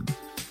behind them.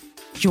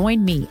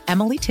 Join me,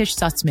 Emily Tish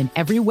Sussman,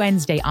 every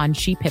Wednesday on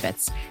She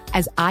Pivots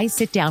as I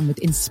sit down with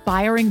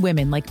inspiring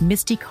women like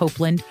Misty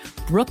Copeland,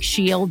 Brooke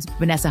Shields,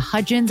 Vanessa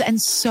Hudgens,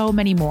 and so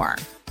many more.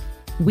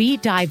 We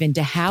dive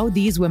into how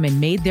these women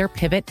made their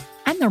pivot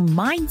and their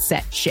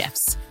mindset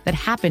shifts that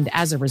happened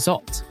as a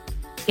result.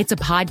 It's a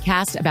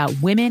podcast about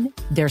women,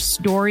 their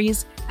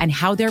stories, and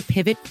how their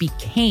pivot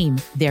became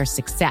their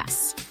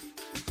success.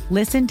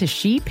 Listen to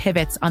She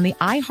Pivots on the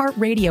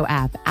iHeartRadio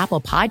app, Apple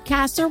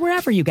Podcasts, or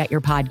wherever you get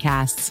your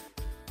podcasts.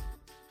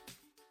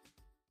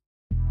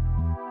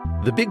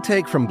 The Big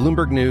Take from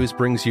Bloomberg News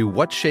brings you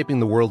what's shaping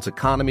the world's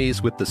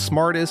economies with the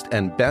smartest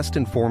and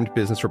best-informed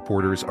business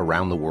reporters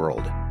around the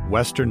world.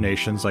 Western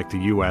nations like the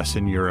U.S.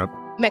 and Europe.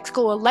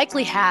 Mexico will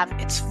likely have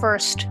its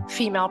first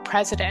female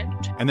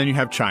president. And then you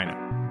have China.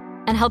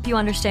 And help you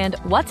understand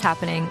what's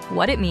happening,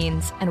 what it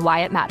means, and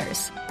why it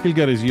matters. He'll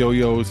get his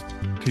yo-yos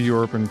to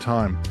Europe in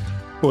time.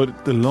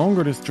 But the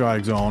longer this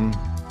drags on,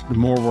 the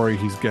more worry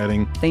he's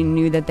getting. They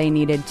knew that they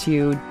needed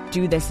to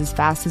do this as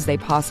fast as they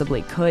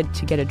possibly could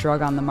to get a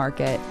drug on the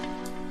market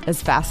as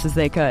fast as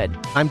they could.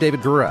 I'm David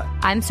Gura.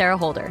 I'm Sarah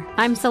Holder.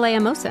 I'm Saleha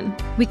Mohsen.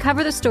 We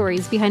cover the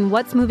stories behind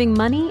what's moving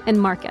money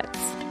and markets.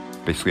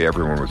 Basically,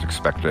 everyone was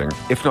expecting,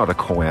 if not a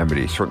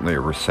calamity, certainly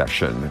a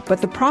recession. But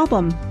the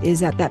problem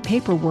is that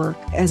paperwork,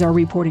 as our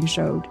reporting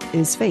showed,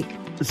 is fake.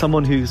 As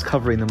someone who's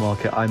covering the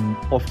market, I'm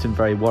often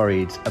very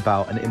worried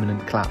about an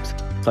imminent collapse.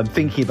 So I'm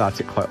thinking about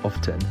it quite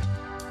often.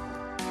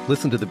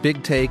 Listen to The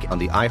Big Take on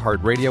the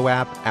iHeartRadio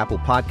app, Apple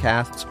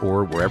Podcasts,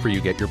 or wherever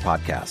you get your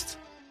podcasts.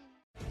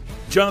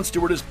 Jon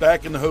Stewart is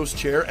back in the host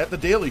chair at The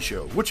Daily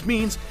Show, which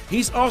means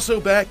he's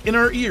also back in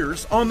our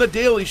ears on The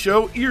Daily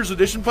Show Ears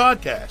Edition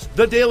podcast.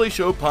 The Daily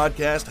Show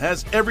podcast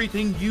has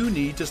everything you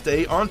need to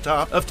stay on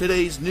top of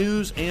today's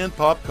news and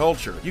pop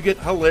culture. You get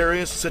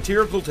hilarious,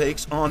 satirical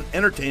takes on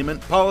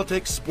entertainment,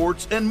 politics,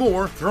 sports, and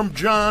more from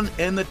Jon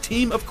and the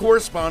team of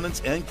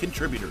correspondents and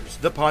contributors.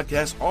 The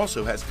podcast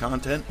also has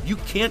content you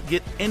can't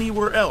get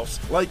anywhere else,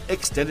 like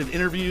extended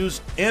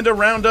interviews and a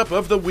roundup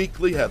of the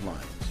weekly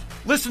headlines.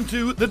 Listen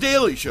to The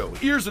Daily Show,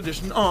 Ears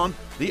Edition, on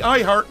the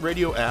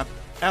iHeartRadio app,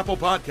 Apple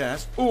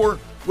Podcasts, or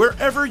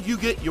wherever you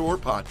get your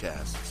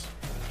podcasts.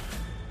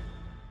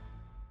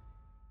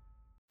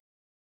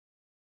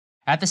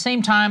 At the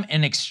same time,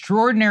 an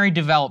extraordinary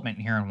development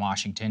here in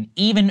Washington.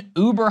 Even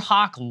Uber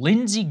hawk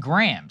Lindsey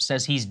Graham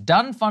says he's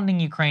done funding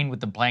Ukraine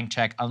with the blank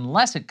check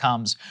unless it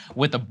comes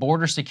with a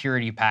border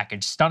security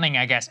package, stunning,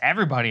 I guess,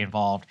 everybody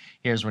involved.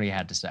 Here's what he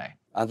had to say.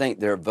 I think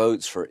there are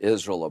votes for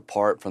Israel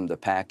apart from the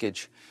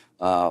package.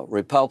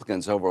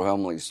 Republicans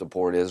overwhelmingly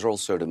support Israel,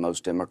 so do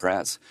most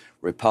Democrats.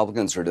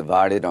 Republicans are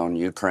divided on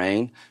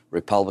Ukraine.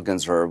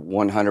 Republicans are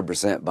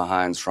 100%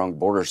 behind strong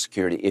border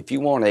security. If you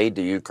want aid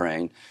to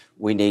Ukraine,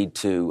 we need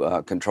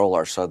to control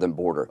our southern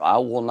border. I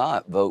will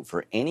not vote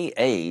for any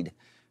aid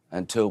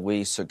until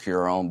we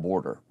secure our own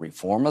border.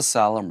 Reform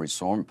asylum,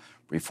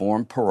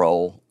 reform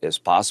parole, It's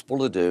possible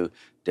to do.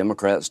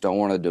 Democrats don't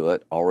want to do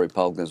it. All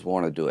Republicans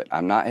want to do it.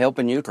 I'm not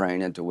helping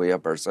Ukraine until we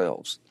help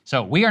ourselves.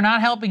 So we are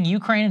not helping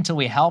Ukraine until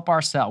we help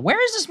ourselves. Where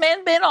has this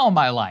man been all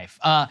my life?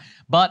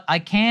 But I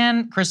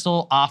can,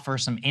 Crystal, offer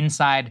some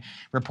inside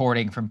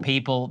reporting from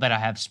people that I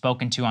have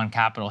spoken to on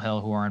Capitol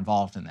Hill who are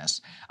involved in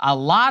this. A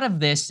lot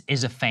of this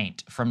is a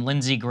feint from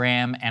Lindsey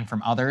Graham and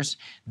from others.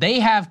 They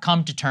have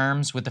come to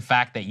terms with the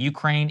fact that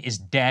Ukraine is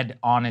dead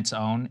on its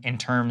own in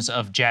terms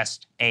of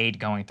just aid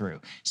going through.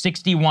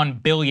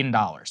 $61 billion.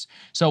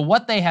 So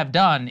what they have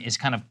done is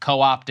kind of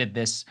co-opted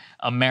this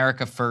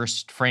America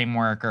First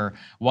framework or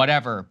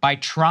whatever by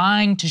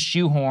trying to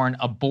shoehorn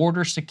a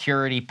border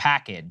security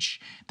package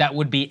that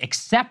would be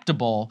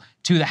acceptable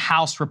to the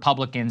House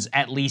Republicans,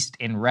 at least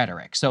in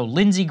rhetoric. So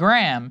Lindsey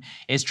Graham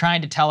is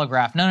trying to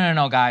telegraph,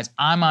 no, guys,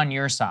 I'm on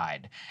your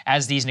side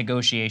as these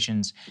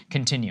negotiations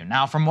continue.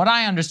 Now, from what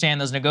I understand,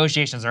 those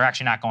negotiations are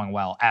actually not going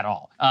well at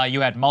all.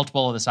 You had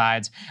multiple of the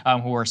sides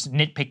who were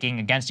nitpicking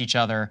against each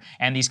other,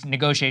 and these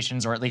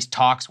negotiations, or at least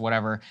talks,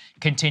 whatever,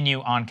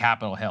 continue on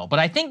Capitol Hill. But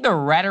I think the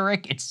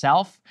rhetoric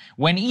itself,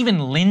 when even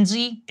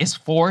Lindsey is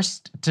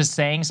forced to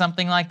saying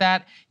something like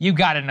that, you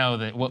got to know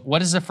that,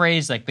 what is the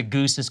phrase, like the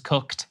goose is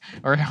cooked,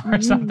 or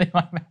something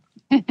like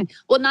that.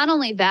 Well, not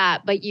only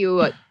that, but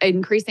you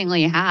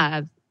increasingly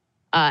have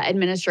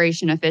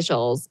administration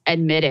officials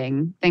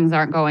admitting things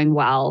aren't going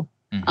well,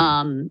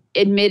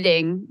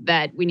 admitting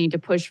that we need to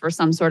push for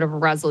some sort of a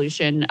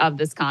resolution of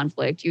this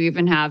conflict. You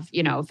even have,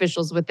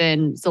 officials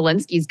within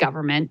Zelensky's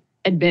government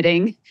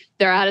admitting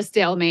they're at a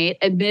stalemate,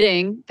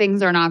 admitting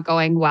things are not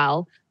going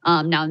well.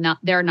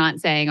 They're not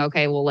saying,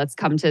 okay, well, let's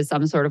come to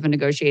some sort of a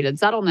negotiated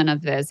settlement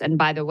of this. And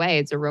by the way,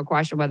 it's a real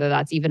question whether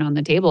that's even on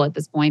the table at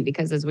this point,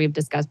 because as we've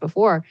discussed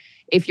before,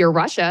 if you're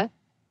Russia,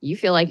 you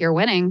feel like you're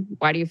winning.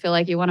 Why do you feel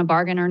like you want to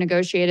bargain or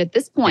negotiate at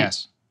this point?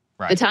 Yes,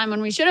 right. The time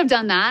when we should have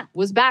done that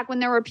was back when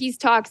there were peace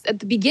talks at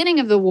the beginning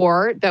of the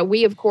war that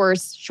we, of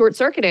course,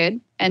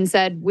 short-circuited and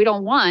said we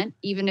don't want,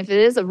 even if it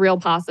is a real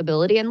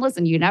possibility. And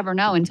listen, you never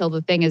know until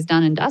the thing is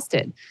done and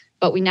dusted.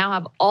 But we now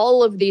have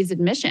all of these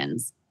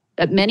admissions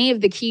that many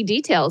of the key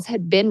details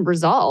had been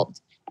resolved.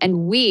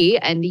 And we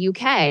and the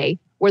UK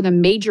were the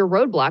major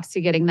roadblocks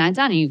to getting that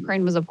done. And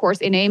Ukraine was, of course,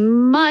 in a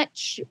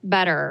much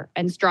better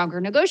and stronger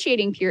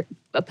negotiating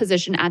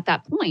position at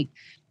that point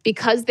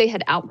because they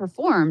had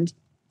outperformed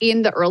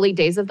in the early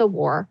days of the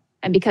war.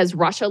 And because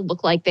Russia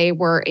looked like they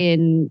were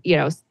in,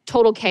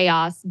 total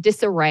chaos,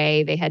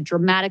 disarray, they had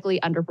dramatically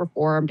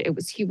underperformed. It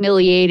was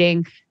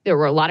humiliating. There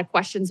were a lot of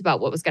questions about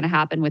what was going to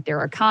happen with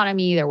their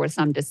economy. There was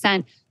some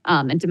dissent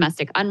and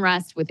domestic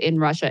unrest within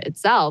Russia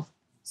itself.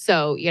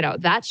 So,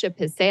 that ship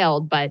has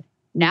sailed. But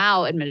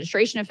now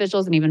administration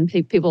officials and even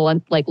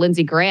people like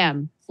Lindsey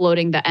Graham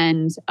floating the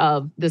end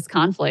of this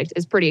conflict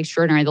is pretty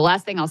extraordinary. The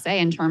last thing I'll say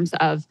in terms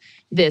of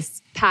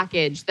this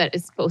package that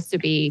is supposed to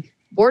be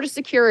border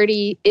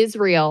security,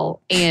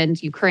 Israel,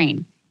 and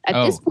Ukraine.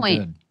 At this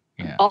point,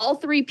 all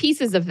three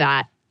pieces of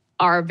that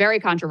are very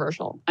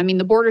controversial. I mean,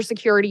 the border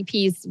security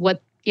piece,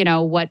 what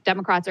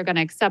Democrats are going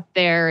to accept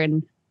there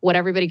and what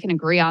everybody can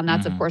agree on,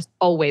 that's, of course,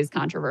 always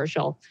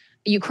controversial.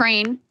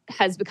 Ukraine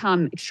has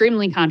become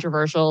extremely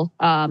controversial,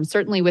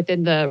 certainly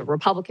within the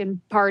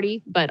Republican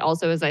Party, but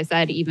also, as I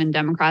said, even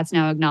Democrats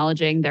now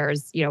acknowledging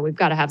we've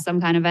got to have some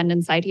kind of end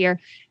in sight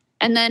here.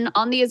 And then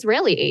on the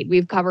Israeli aid,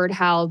 we've covered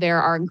how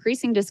there are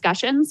increasing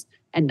discussions,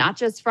 and not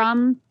just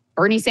from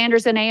Bernie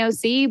Sanders and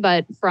AOC,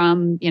 but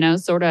from,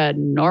 sort of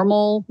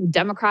normal,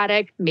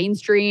 democratic,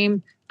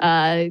 mainstream,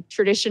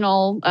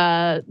 traditional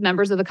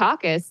members of the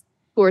caucus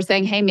who are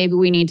saying, hey, maybe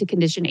we need to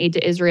condition aid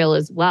to Israel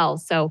as well.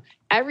 So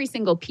every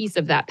single piece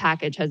of that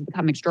package has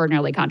become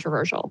extraordinarily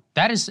controversial.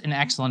 That is an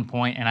excellent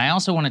point, and I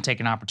also want to take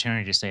an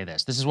opportunity to say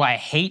this. This is why I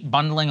hate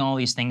bundling all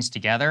these things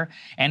together,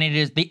 and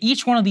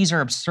each one of these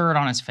are absurd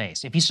on its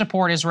face. If you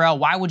support Israel,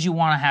 why would you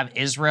want to have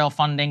Israel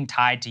funding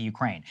tied to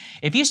Ukraine?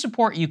 If you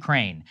support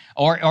Ukraine,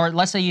 or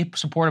let's say you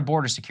support a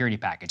border security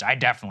package, I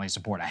definitely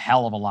support a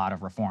hell of a lot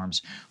of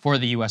reforms for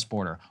the U.S.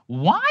 border.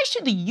 Why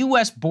should the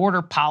U.S.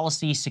 border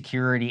policy,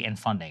 security, and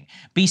funding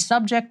be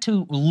subject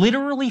to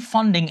literally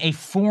funding a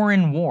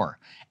foreign war?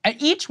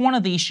 Each one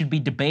of these should be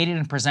debated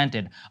and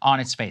presented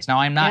on its face. Now,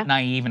 I'm not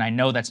naive, and I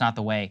know that's not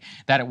the way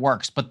that it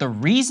works. But the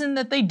reason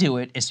that they do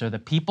it is so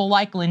that people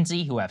like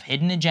Lindsey, who have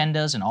hidden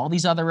agendas, and all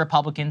these other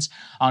Republicans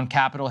on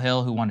Capitol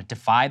Hill who want to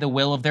defy the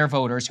will of their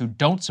voters, who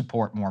don't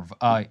support more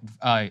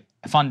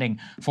funding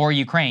for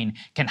Ukraine,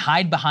 can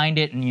hide behind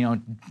it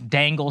and,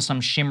 dangle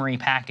some shimmery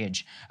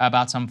package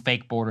about some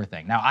fake border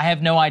thing. Now, I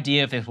have no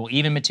idea if it will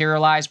even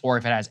materialize or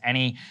if it has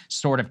any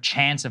sort of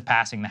chance of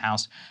passing the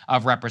House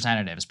of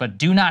Representatives. But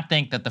do not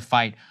think that the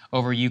fight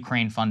over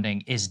Ukraine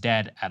funding is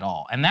dead at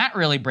all. And that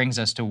really brings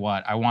us to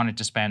what I wanted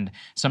to spend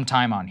some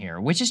time on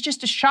here, which is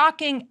just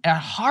a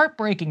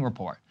heartbreaking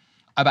report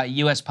about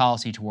U.S.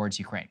 policy towards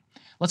Ukraine.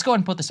 Let's go ahead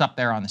and put this up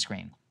there on the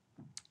screen.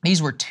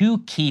 These were two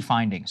key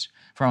findings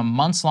from a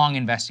months-long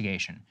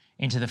investigation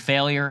into the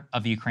failure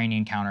of the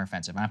Ukrainian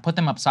counteroffensive. And I put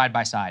them up side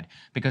by side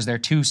because they're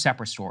two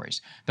separate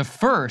stories. The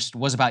first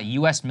was about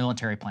U.S.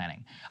 military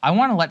planning. I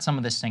want to let some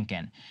of this sink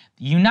in.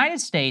 The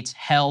United States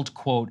held,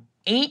 quote,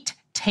 8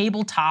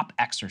 tabletop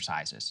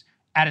exercises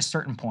at a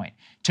certain point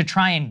to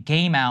try and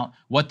game out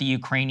what the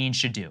Ukrainians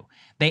should do.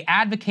 They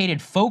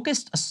advocated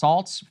focused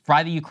assaults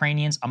by the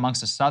Ukrainians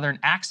amongst the southern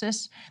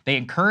axis. They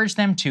encouraged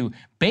them to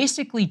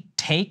basically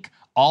take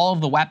all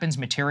of the weapons,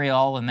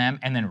 material in them,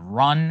 and then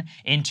run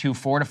into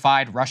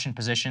fortified Russian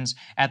positions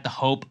at the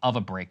hope of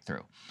a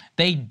breakthrough.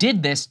 They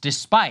did this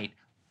despite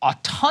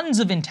tons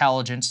of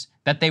intelligence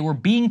that they were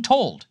being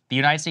told, the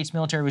United States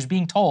military was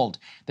being told,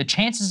 the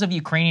chances of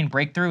Ukrainian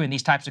breakthrough in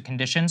these types of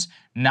conditions,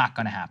 not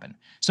going to happen.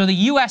 So the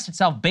U.S.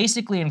 itself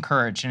basically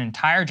encouraged an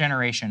entire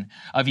generation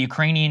of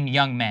Ukrainian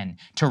young men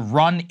to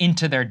run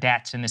into their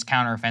deaths in this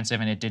counteroffensive,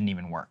 and it didn't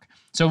even work.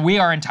 So we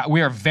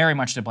are very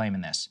much to blame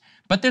in this.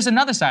 But there's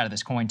another side of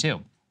this coin,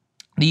 too.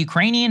 The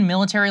Ukrainian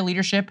military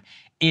leadership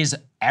is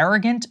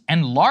arrogant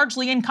and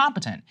largely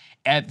incompetent.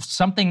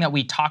 Something that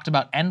we talked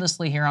about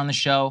endlessly here on the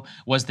show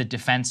was the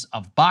defense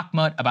of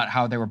Bakhmut, about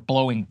how they were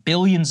blowing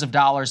billions of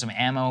dollars of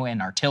ammo and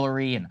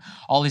artillery and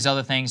all these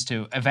other things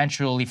to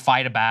eventually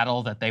fight a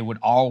battle that they would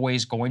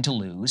always going to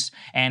lose.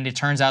 And it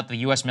turns out the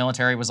U.S.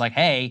 military was like,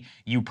 hey,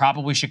 you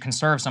probably should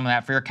conserve some of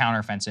that for your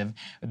counteroffensive.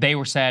 They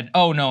were said,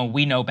 oh no,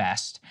 we know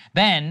best.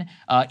 Then,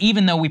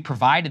 even though we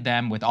provided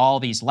them with all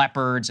these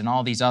Leopards and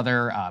all these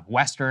other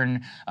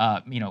Western,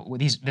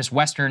 this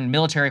Western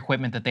military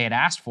equipment that they had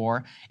asked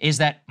for, is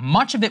that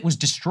much of it was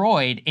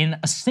destroyed in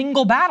a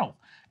single battle,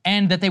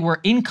 and that they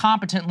were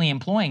incompetently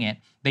employing it.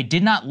 They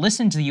did not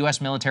listen to the U.S.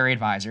 military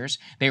advisors.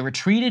 They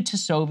retreated to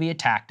Soviet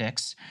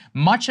tactics.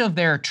 Much of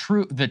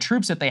the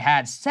troops that they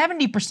had,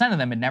 70% of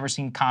them had never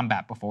seen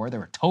combat before. They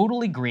were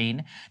totally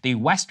green. The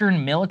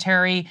Western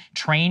military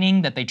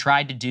training that they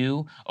tried to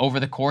do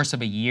over the course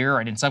of a year,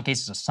 and in some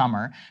cases a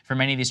summer, for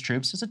many of these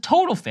troops is a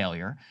total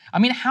failure. I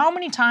mean, how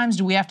many times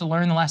do we have to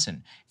learn the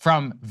lesson?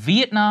 From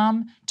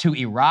Vietnam to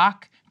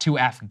Iraq, to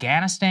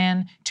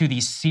Afghanistan, to the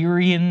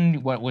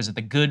Syrian, what was it,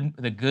 the good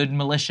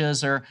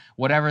militias or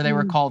whatever they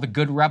were called, the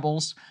good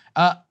rebels,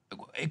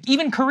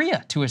 even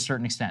Korea to a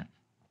certain extent.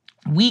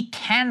 We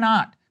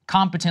cannot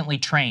competently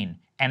train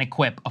and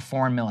equip a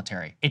foreign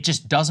military. It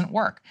just doesn't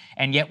work.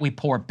 And yet we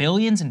pour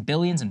billions and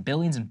billions and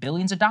billions and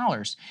billions of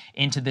dollars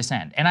into this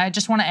end. And I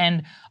just want to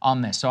end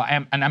on this.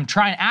 I'm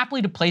trying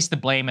aptly to place the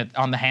blame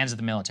on the hands of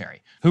the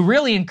military, who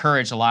really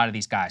encouraged a lot of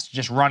these guys to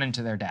just run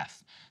into their death.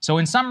 So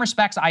in some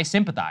respects, I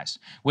sympathize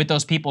with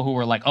those people who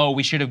were like, oh,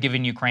 we should have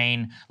given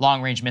Ukraine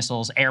long-range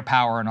missiles, air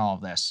power, and all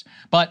of this.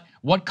 But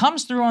what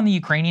comes through on the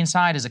Ukrainian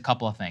side is a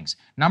couple of things.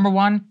 Number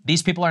one,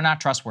 these people are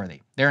not trustworthy.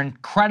 They're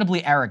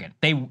incredibly arrogant.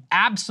 They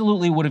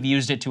absolutely would have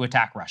used it to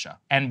attack Russia.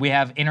 And we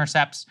have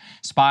intercepts,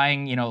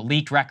 spying,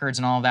 leaked records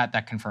and all of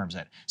that confirms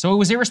it. So it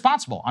was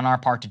irresponsible on our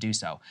part to do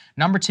so.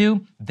 Number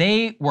two,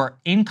 they were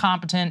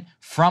incompetent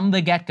from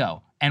the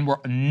get-go, and we're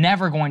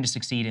never going to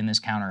succeed in this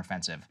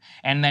counteroffensive.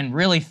 And then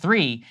really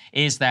three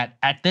is that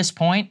at this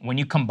point, when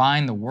you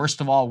combine the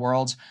worst of all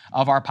worlds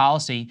of our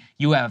policy,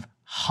 you have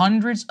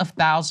hundreds of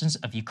thousands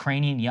of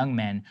Ukrainian young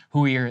men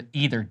who are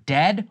either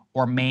dead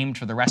or maimed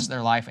for the rest of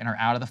their life and are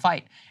out of the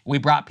fight. We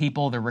brought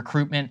people the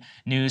recruitment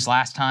news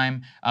last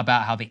time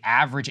about how the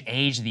average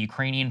age of the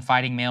Ukrainian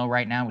fighting male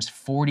right now is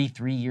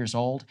 43 years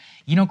old.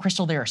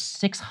 Crystal, there are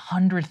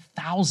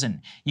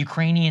 600,000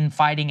 Ukrainian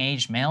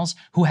fighting-aged males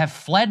who have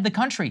fled the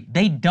country.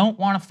 They don't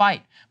want to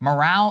fight.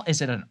 Morale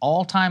is at an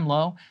all-time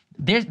low.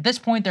 At this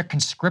point, they're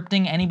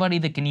conscripting anybody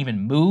that can even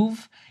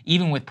move,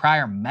 even with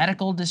prior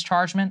medical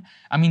dischargement.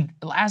 I mean,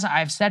 as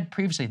I've said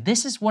previously,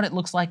 this is what it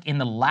looks like in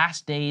the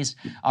last days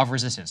of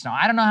resistance. Now,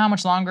 I don't know how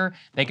much longer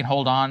they can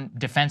hold on.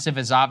 Defensive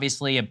is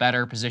obviously a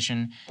better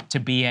position to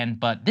be in,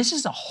 but this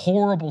is a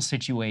horrible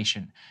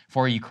situation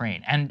for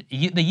Ukraine. And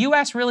the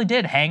U.S. really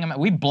did hang them.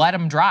 We bled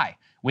them dry.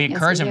 We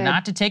encouraged them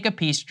not to take a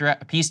peace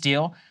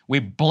deal. We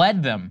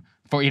bled them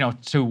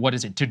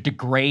to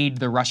degrade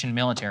the Russian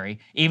military,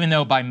 even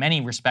though by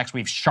many respects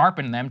we've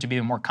sharpened them to be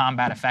more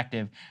combat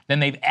effective than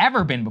they've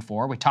ever been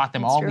before. We taught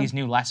them these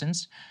new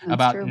lessons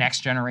about next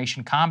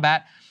generation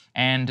combat.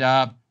 And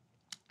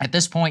at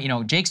this point,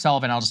 Jake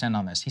Sullivan, I'll just end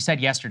on this. He said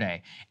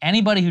yesterday,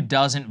 anybody who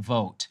doesn't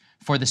vote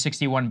for the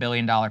 $61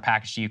 billion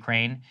package to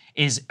Ukraine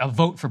is a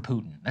vote for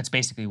Putin. That's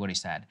basically what he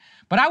said.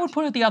 But I would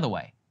put it the other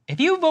way. If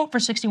you vote for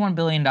 $61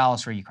 billion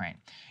for Ukraine,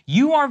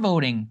 you are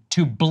voting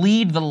to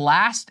bleed the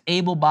last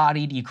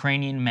able-bodied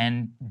Ukrainian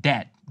men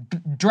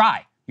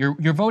dry.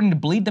 You're voting to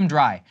bleed them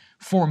dry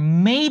for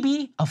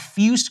maybe a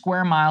few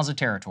square miles of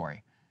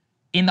territory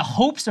in the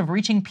hopes of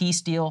reaching a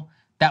peace deal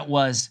that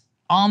was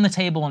on the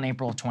table in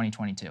April of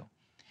 2022.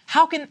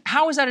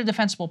 How is that a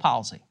defensible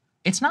policy?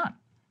 It's not.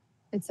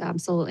 It's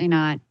absolutely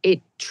not.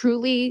 It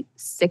truly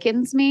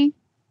sickens me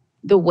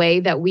the way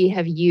that we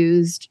have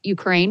used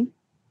Ukraine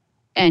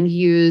and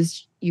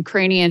used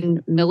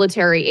Ukrainian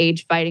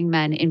military-age fighting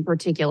men in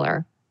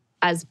particular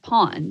as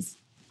pawns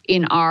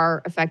in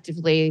our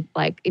effectively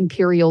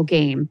imperial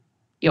game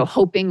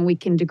hoping we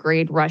can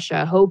degrade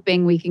Russia,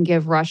 hoping we can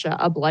give Russia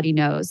a bloody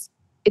nose.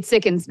 It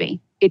sickens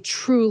me. It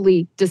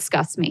truly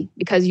disgusts me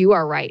because you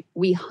are right.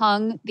 We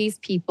hung these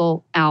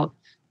people out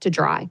to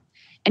dry.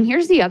 And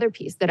here's the other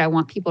piece that I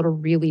want people to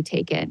really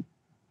take in.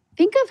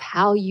 Think of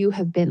how you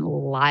have been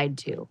lied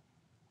to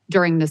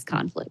during this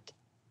conflict.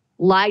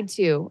 Lied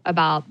to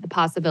about the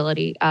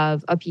possibility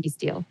of a peace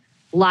deal.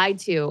 Lied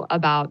to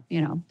about,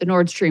 the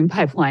Nord Stream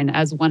pipeline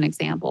as one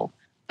example.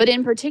 But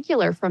in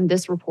particular from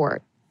this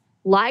report,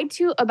 lied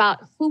to about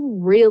who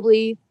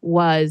really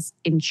was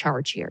in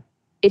charge here.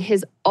 It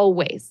has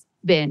always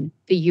been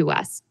the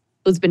U.S.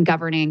 who's been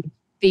governing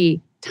the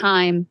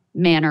time,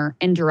 manner,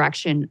 and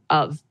direction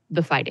of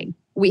the fighting.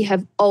 We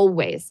have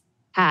always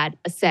had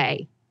a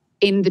say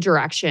in the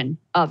direction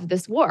of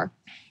this war.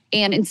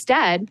 And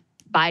instead,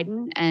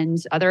 Biden and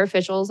other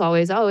officials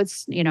always,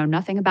 it's,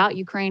 nothing about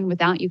Ukraine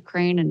without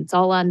Ukraine, and it's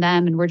all on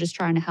them, and we're just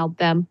trying to help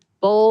them.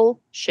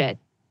 Bullshit.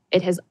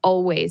 It has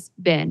always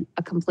been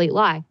a complete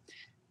lie.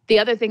 The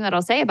other thing that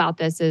I'll say about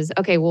this is,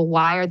 okay, well,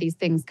 why are these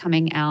things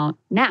coming out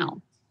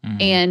now?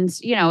 Mm-hmm. And,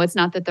 it's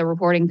not that the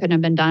reporting couldn't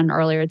have been done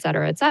earlier, et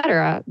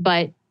cetera,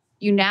 but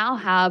you now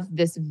have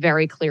this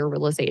very clear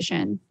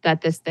realization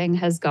that this thing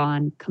has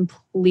gone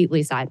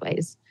completely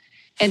sideways.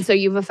 And so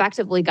you've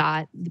effectively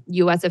got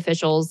U.S.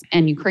 officials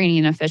and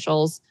Ukrainian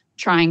officials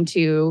trying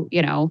to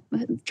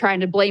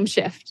blame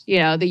shift.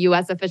 The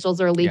U.S.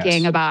 officials are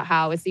leaking about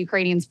how it's the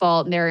Ukrainians'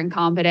 fault and they're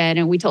incompetent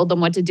and we told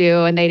them what to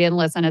do and they didn't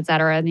listen, et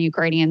cetera. And the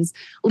Ukrainians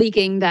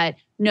leaking that,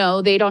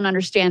 no, they don't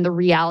understand the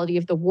reality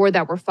of the war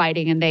that we're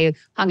fighting and they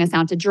hung us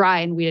out to dry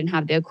and we didn't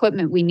have the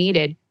equipment we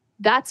needed.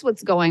 That's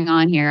what's going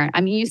on here.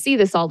 I mean, you see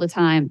this all the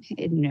time.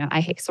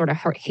 I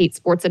hate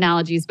sports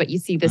analogies, but you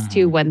see this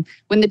too when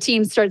the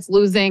team starts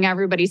losing,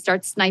 everybody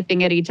starts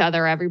sniping at each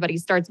other, everybody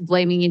starts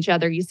blaming each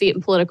other. You see it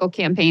in political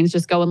campaigns.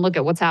 Just go and look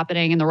at what's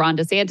happening in the Ron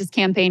DeSantis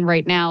campaign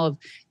right now of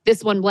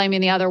this one blaming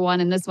the other one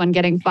and this one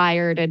getting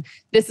fired. And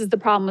this is the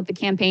problem with the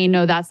campaign.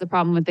 No, that's the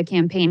problem with the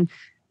campaign.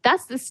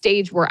 That's the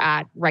stage we're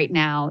at right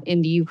now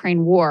in the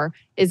Ukraine war,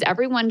 is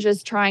everyone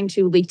just trying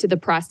to leak to the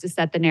press to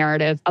set the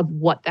narrative of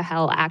what the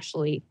hell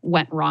actually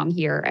went wrong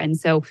here. And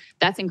so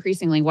that's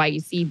increasingly why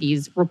you see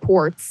these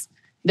reports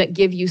that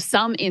give you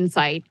some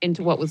insight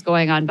into what was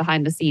going on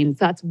behind the scenes.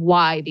 That's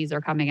why these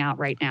are coming out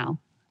right now.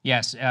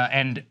 Yes,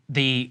 and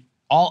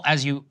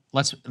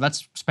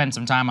let's spend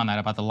some time on that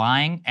about the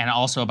lying and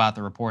also about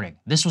the reporting.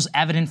 This was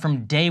evident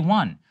from day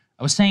one.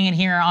 I was saying it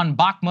here on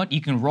Bakhmut.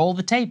 You can roll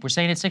the tape. We're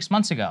saying it 6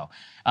 months ago.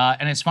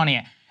 And it's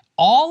funny.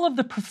 All of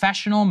the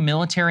professional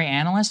military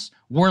analysts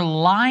were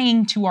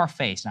lying to our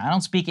face. Now, I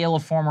don't speak ill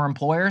of former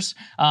employers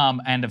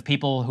and of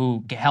people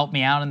who helped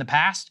me out in the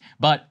past,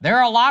 but there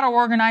are a lot of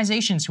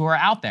organizations who are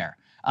out there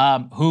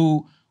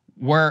who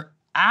were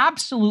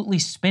absolutely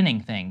spinning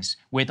things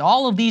with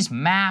all of these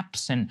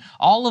maps and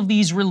all of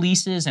these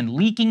releases and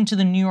leaking to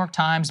the New York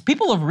Times.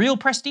 People of real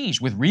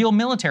prestige with real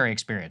military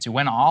experience who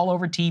went all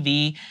over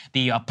TV,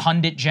 the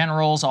pundit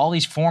generals, all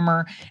these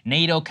former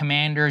NATO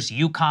commanders,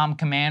 EUCOM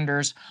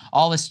commanders,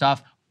 all this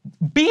stuff.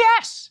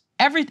 BS!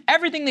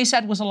 Everything they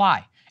said was a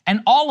lie.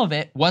 And all of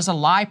it was a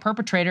lie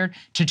perpetrated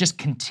to just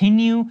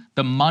continue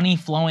the money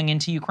flowing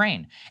into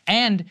Ukraine.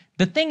 And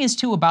the thing is,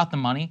 too, about the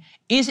money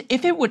is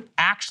if it would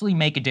actually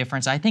make a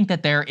difference, I think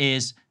that there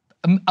is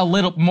a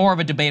little more of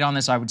a debate on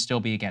this. I would still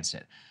be against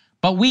it.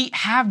 But we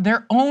have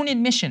their own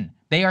admission.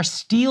 They are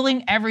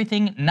stealing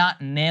everything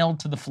not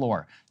nailed to the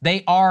floor.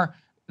 They're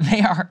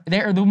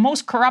the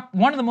most corrupt,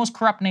 one of the most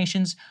corrupt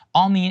nations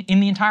in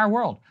the entire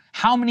world.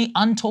 How many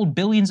untold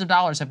billions of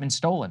dollars have been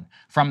stolen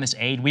from this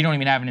aid? We don't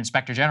even have an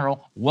inspector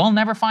general. We'll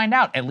never find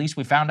out. At least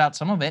we found out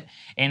some of it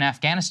in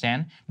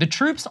Afghanistan. The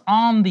troops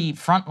on the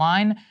front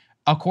line,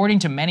 according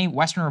to many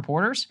Western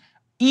reporters,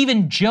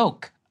 even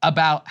joke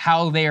about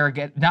how they are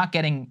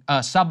getting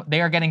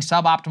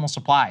suboptimal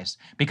supplies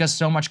because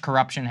so much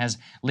corruption has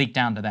leaked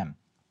down to them.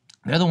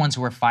 They're the ones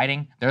who are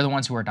fighting. They're the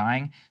ones who are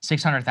dying.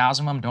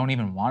 600,000 of them don't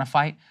even want to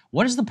fight.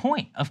 What is the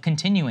point of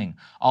continuing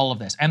all of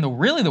this? And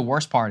really the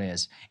worst part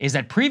is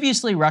that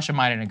previously Russia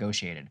might have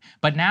negotiated.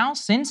 But now,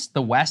 since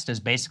the West has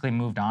basically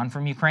moved on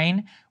from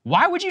Ukraine,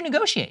 why would you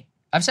negotiate?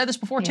 I've said this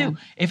before too.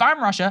 If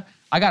I'm Russia,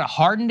 I got a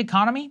hardened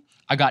economy.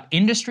 I got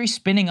industry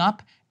spinning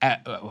up.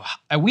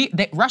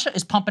 Russia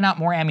is pumping out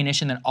more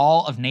ammunition than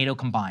all of NATO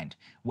combined.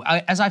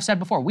 As I've said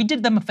before, we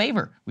did them a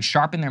favor. We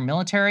sharpened their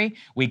military.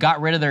 We got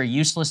rid of their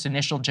useless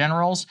initial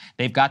generals.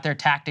 They've got their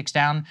tactics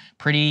down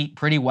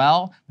pretty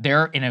well.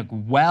 They're in a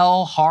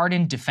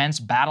well-hardened defense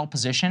battle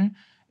position.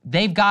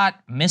 They've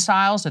got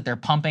missiles that they're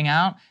pumping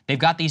out. They've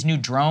got these new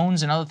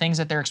drones and other things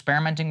that they're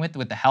experimenting with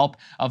the help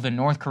of the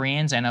North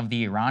Koreans and of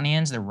the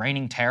Iranians. They're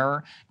raining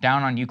terror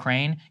down on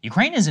Ukraine.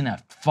 Ukraine is in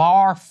a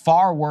far,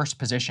 far worse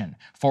position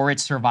for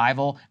its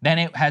survival than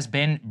it has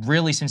been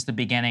really since the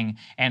beginning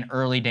and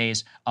early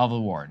days of the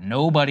war.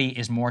 Nobody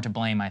is more to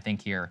blame, I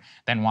think, here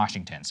than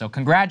Washington. So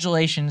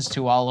congratulations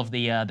to all of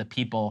the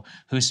people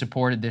who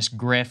supported this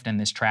grift and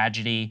this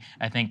tragedy,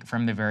 I think,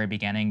 from the very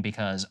beginning,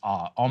 because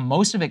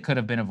most of it could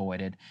have been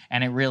avoided.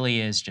 And it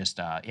really is just,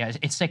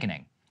 it's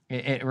sickening.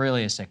 It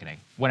really is sickening.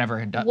 When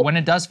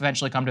it does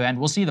eventually come to an end,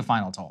 we'll see the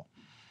final toll.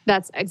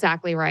 That's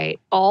exactly right.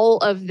 All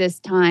of this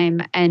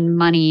time and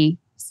money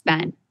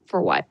spent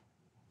for what?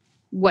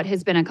 What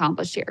has been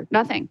accomplished here?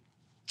 Nothing.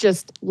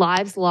 Just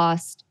lives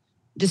lost,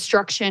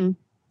 destruction,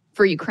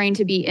 for Ukraine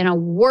to be in a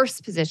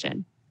worse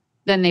position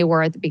than they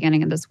were at the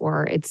beginning of this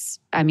war. It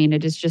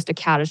is just a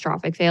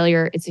catastrophic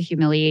failure. It's a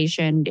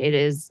humiliation. It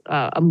is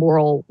a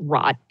moral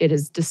rot. It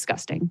is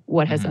disgusting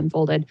what has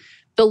unfolded.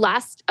 The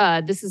last,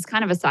 this is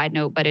kind of a side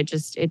note, but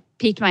it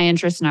piqued my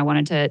interest and I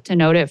wanted to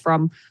note it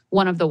from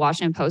one of the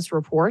Washington Post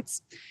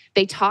reports.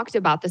 They talked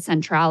about the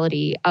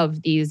centrality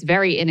of these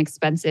very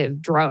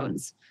inexpensive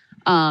drones,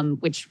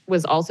 which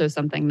was also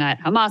something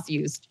that Hamas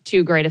used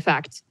to great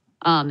effect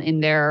in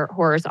their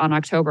horrors on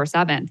October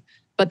 7th.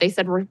 But they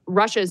said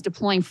Russia is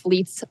deploying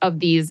fleets of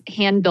these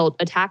hand-built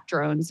attack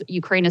drones.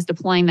 Ukraine is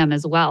deploying them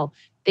as well.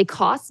 They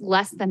cost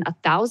less than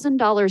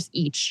 $1,000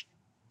 each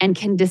and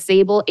can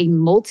disable a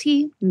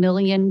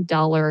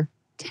multi-million-dollar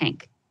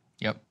tank.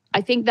 Yep.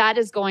 I think that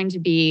is going to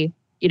be,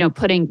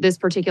 putting this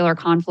particular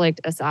conflict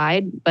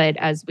aside, but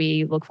as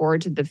we look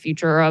forward to the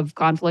future of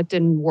conflict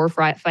and war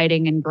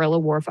fighting and guerrilla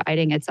war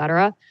fighting, et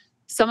cetera,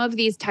 some of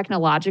these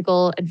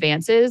technological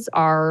advances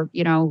are,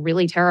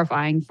 really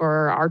terrifying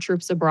for our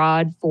troops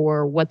abroad,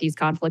 for what these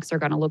conflicts are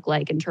going to look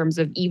like in terms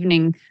of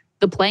evening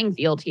the playing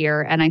field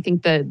here. And I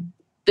think the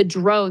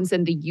drones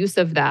and the use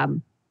of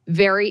them,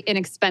 very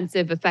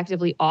inexpensive,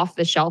 effectively off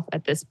the shelf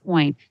at this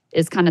point,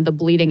 is kind of the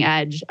bleeding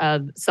edge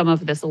of some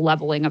of this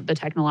leveling of the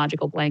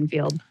technological playing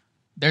field.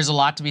 There's a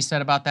lot to be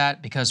said about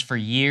that because for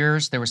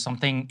years there was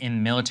something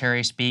in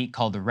military speak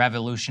called the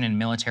revolution in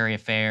military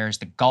affairs.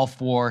 The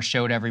Gulf War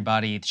showed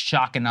everybody, the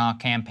shock and awe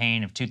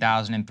campaign of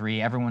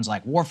 2003. Everyone's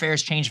like,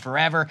 warfare's changed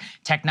forever.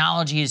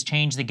 Technology has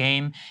changed the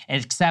game.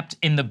 Except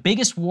in the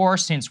biggest war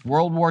since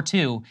World War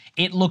II,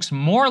 it looks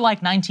more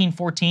like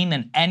 1914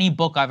 than any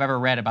book I've ever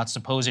read about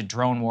supposed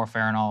drone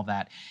warfare and all of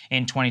that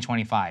in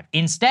 2025.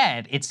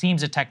 Instead, it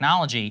seems that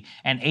technology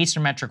and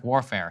asymmetric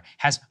warfare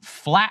has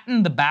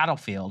flattened the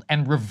battlefield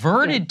and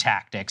reverted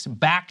tactics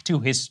back to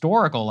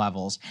historical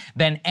levels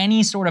than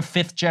any sort of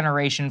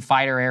fifth-generation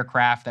fighter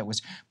aircraft that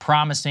was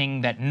promising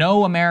that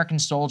no American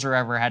soldier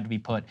ever had to be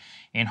put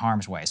in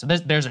harm's way. So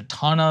there's a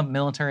ton of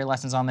military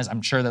lessons on this.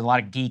 I'm sure there's a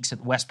lot of geeks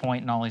at West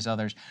Point and all these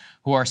others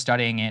who are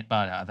studying it,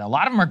 but a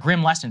lot of them are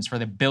grim lessons for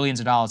the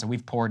billions of dollars that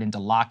we've poured into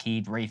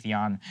Lockheed,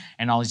 Raytheon,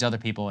 and all these other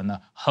people in the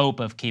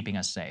hope of keeping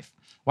us safe.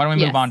 Why don't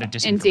we move on to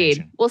disinformation?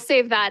 Indeed. We'll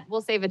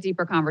save a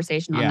deeper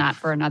conversation on that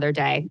for another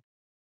day.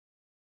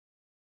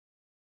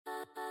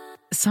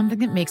 Something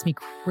that makes me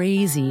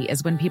crazy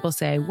is when people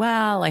say,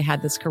 well, I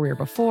had this career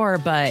before,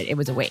 but it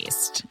was a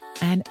waste.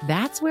 And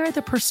that's where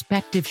the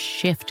perspective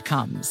shift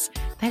comes,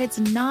 that it's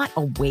not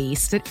a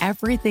waste, that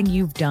everything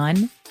you've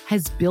done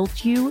has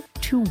built you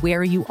to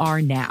where you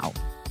are now.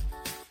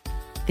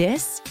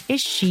 This is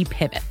She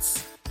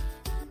Pivots,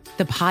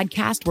 the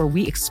podcast where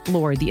we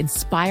explore the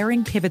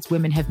inspiring pivots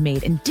women have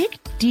made and dig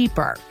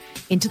deeper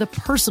into the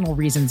personal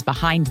reasons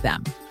behind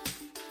them.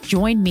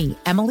 Join me,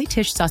 Emily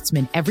Tish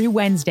Sussman, every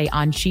Wednesday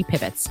on She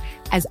Pivots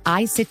as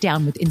I sit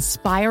down with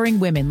inspiring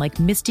women like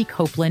Misty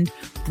Copeland,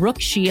 Brooke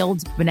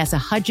Shields, Vanessa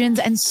Hudgens,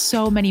 and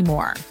so many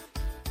more.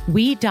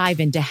 We dive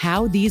into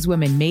how these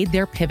women made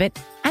their pivot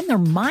and their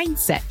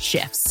mindset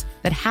shifts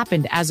that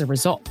happened as a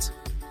result.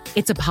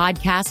 It's a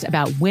podcast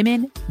about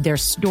women, their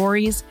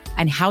stories,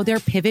 and how their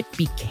pivot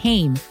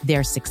became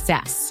their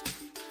success.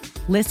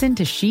 Listen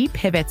to She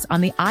Pivots on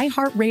the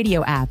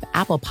iHeartRadio app,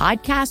 Apple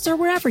Podcasts, or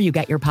wherever you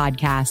get your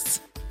podcasts.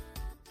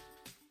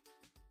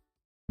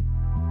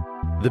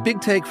 The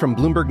Big Take from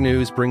Bloomberg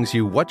News brings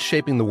you what's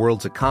shaping the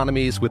world's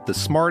economies with the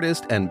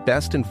smartest and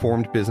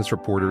best-informed business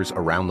reporters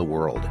around the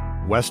world.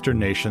 Western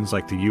nations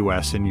like the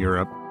U.S. and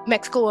Europe.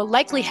 Mexico will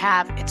likely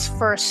have its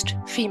first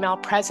female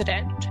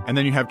president. And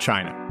then you have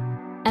China.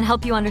 And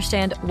help you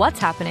understand what's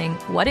happening,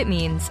 what it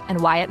means, and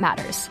why it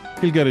matters.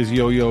 He'll get his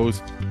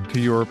yo-yos to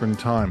Europe in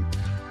time.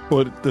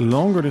 But the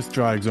longer this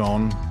drags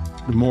on,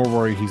 the more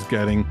worry he's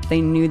getting.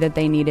 They knew that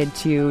they needed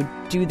to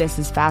do this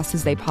as fast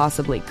as they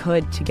possibly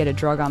could to get a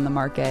drug on the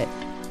market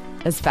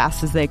as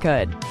fast as they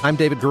could. I'm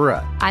David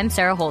Gura. I'm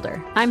Sarah Holder.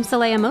 I'm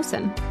Saleha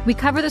Mohsen. We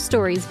cover the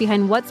stories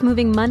behind what's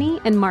moving money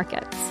and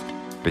markets.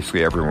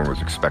 Basically, everyone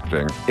was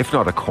expecting, if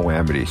not a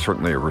calamity,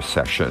 certainly a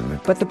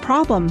recession. But the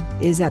problem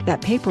is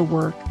that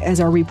paperwork, as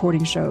our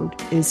reporting showed,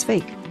 is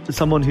fake. As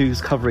someone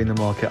who's covering the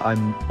market,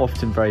 I'm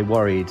often very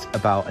worried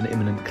about an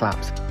imminent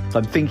collapse. So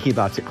I'm thinking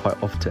about it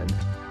quite often.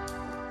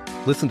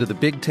 Listen to The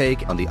Big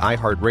Take on the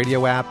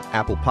iHeartRadio app,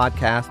 Apple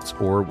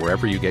Podcasts, or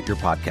wherever you get your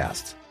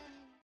podcasts.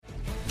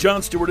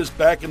 Jon Stewart is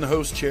back in the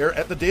host chair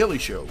at The Daily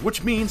Show,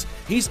 which means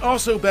he's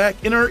also back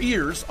in our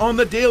ears on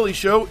The Daily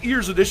Show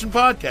Ears Edition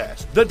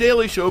podcast. The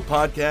Daily Show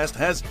podcast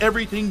has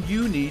everything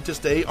you need to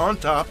stay on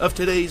top of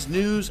today's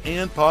news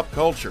and pop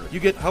culture. You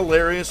get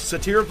hilarious,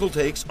 satirical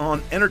takes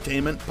on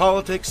entertainment,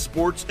 politics,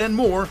 sports, and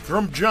more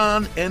from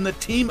Jon and the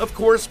team of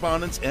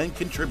correspondents and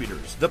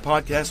contributors. The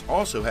podcast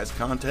also has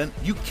content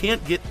you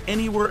can't get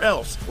anywhere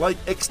else, like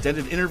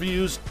extended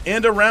interviews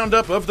and a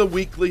roundup of the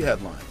weekly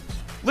headlines.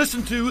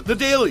 Listen to The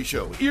Daily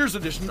Show, Ears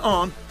Edition,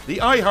 on the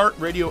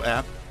iHeartRadio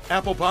app,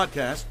 Apple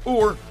Podcasts,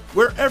 or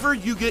wherever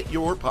you get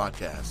your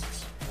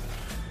podcasts.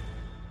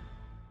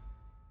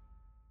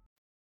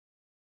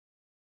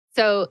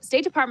 So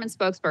State Department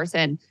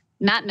spokesperson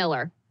Matt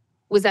Miller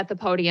was at the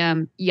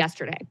podium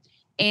yesterday,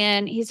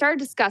 and he started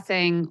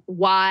discussing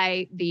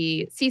why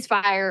the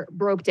ceasefire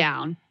broke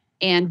down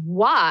and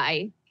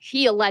why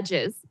he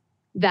alleges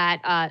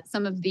that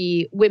some of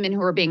the women who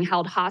were being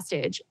held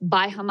hostage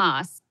by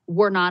Hamas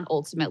were not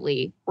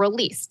ultimately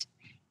released.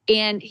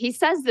 And he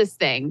says this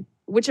thing,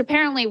 which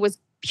apparently was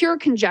pure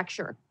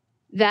conjecture,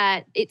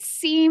 that it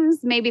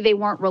seems maybe they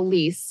weren't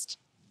released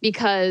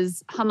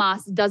because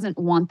Hamas doesn't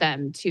want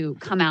them to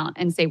come out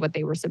and say what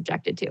they were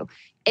subjected to.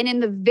 And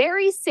in the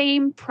very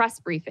same press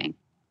briefing,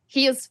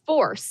 he is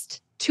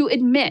forced to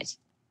admit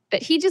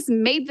that he just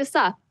made this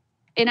up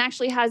and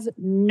actually has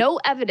no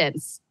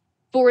evidence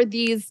for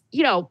these,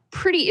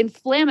 pretty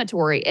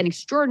inflammatory and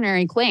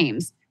extraordinary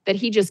claims that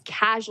he just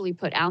casually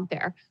put out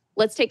there.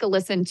 Let's take a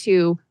listen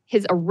to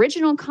his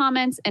original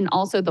comments and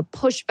also the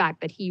pushback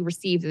that he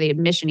received, the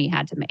admission he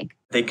had to make.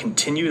 They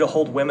continue to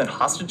hold women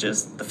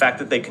hostages. The fact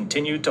that they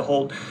continue to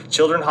hold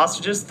children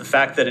hostages, the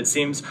fact that it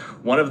seems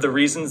one of the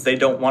reasons they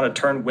don't want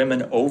to turn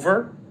women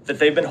over that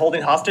they've been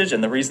holding hostage,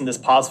 and the reason this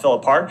pause fell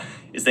apart,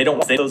 is they don't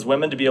want those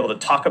women to be able to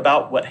talk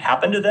about what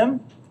happened to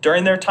them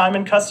during their time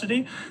in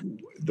custody.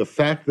 The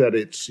fact that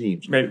it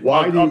seems,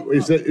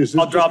 is this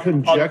just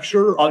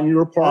conjecture on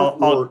your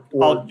part,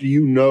 or do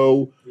you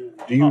know?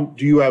 Do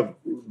you have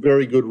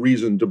very good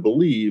reason to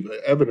believe,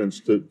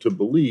 evidence to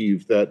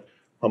believe that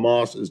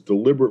Hamas is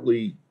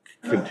deliberately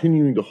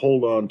continuing to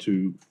hold on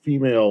to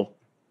female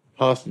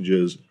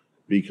hostages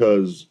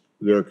because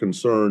they're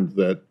concerned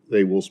that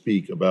they will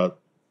speak about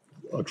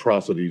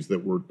atrocities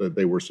that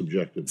they were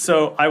subjected to?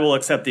 So I will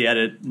accept the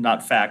edit,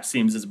 not fact,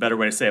 seems is a better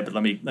way to say it, but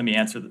let me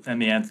answer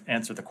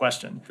the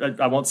question.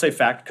 I won't say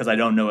fact because I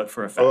don't know it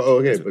for a fact.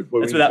 Okay, but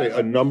when you say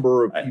a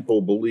number of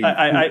people believe,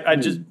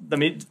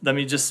 let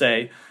me just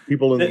say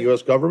people in the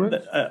U.S. government.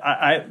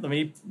 Let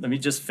me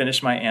just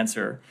finish my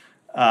answer.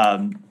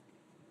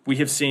 We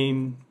have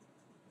seen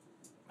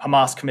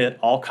Hamas commit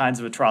all kinds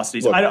of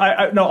atrocities. Look,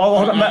 I'm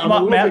a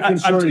little bit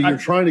concerned. You're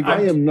trying to.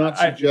 I am not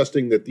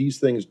suggesting that these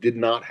things did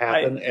not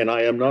happen, and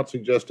I am not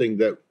suggesting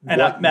that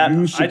what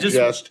you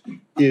suggest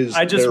is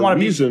their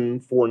reason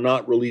for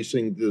not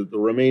releasing the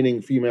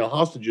remaining female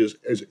hostages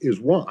is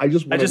wrong. I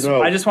just want to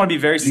know. I just want to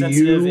be very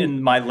sensitive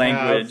in my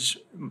language.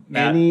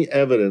 Any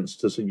evidence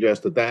to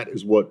suggest that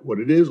is what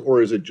it is,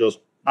 or is it just?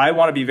 I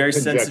want to be very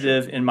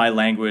sensitive in my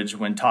language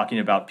when talking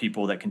about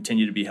people that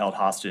continue to be held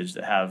hostage,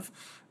 that have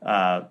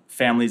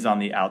families on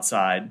the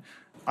outside.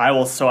 What I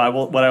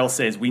will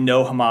say is we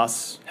know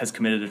Hamas has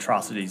committed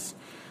atrocities.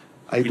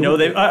 We know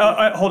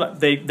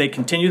they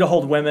continue to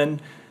hold women.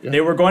 Yeah.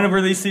 They were going to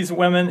release these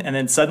women, and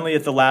then suddenly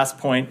at the last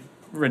point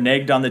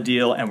reneged on the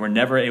deal and were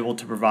never able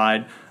to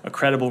provide a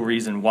credible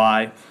reason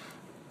why.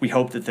 We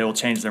hope that they will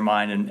change their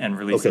mind and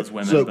release those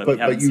women. So,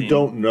 but you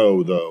don't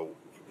know though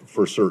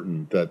for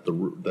certain that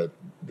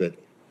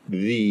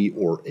the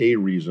or a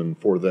reason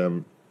for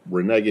them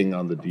reneging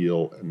on the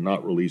deal and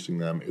not releasing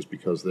them is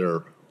because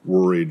they're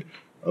worried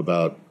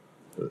about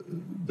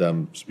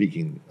them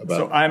speaking about.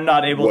 So I'm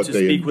not able to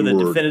speak with a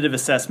definitive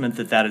assessment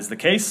that is the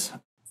case.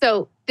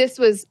 So this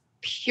was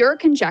pure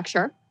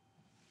conjecture,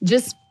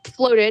 just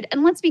floated.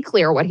 And let's be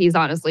clear what he's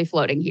honestly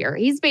floating here.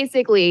 He's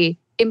basically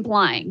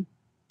implying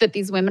that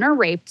these women are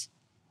raped.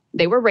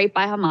 They were raped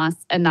by Hamas,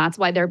 and that's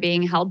why they're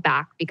being held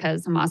back,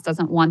 because Hamas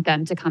doesn't want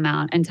them to come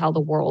out and tell the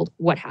world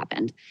what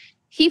happened.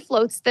 He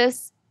floats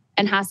this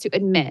and has to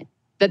admit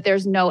that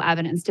there's no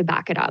evidence to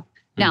back it up.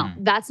 Now,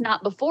 that's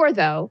not before,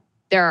 though.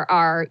 There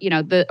are,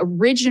 the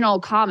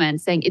original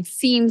comments saying it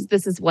seems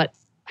this is what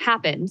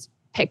happened,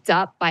 picked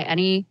up by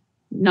any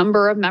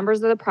number of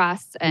members of the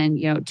press and,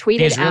 tweeted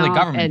the Israeli out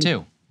government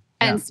too.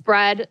 And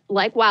spread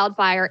like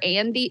wildfire,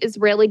 and the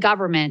Israeli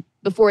government,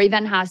 before he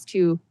then has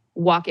to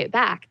walk it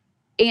back.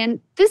 And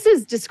this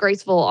is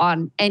disgraceful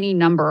on any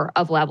number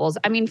of levels.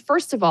 I mean,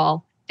 first of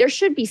all, there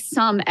should be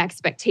some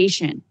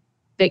expectation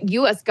that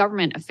U.S.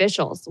 government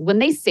officials, when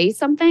they say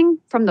something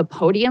from the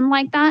podium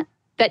like that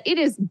it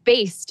is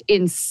based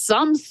in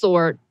some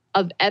sort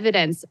of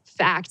evidence,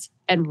 fact,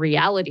 and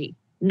reality,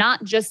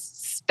 not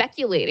just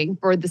speculating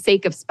for the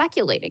sake of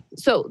speculating.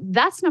 So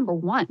that's number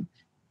one.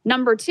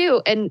 Number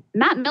two, and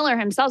Matt Miller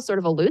himself sort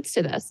of alludes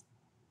to this,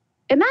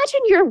 imagine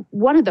you're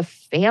one of the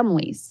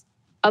families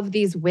of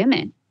these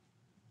women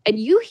and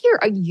you hear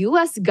a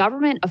U.S.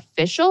 government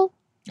official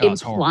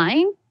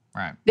implying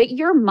that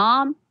your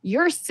mom,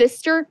 your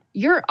sister,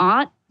 your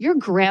aunt, your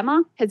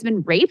grandma has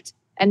been raped,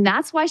 and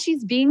that's why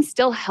she's being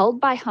still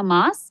held by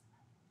Hamas.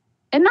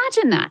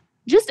 Imagine that.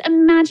 Just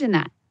imagine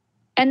that.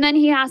 And then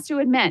he has to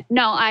admit,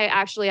 no,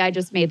 I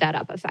just made that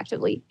up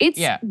effectively.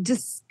 It's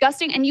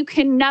disgusting, and you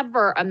can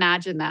never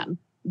imagine them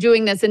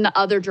doing this in the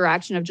other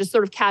direction of just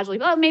sort of casually,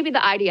 well, maybe the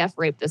IDF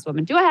raped this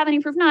woman. Do I have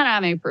any proof? No, I don't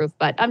have any proof,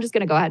 but I'm just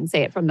going to go ahead and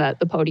say it from the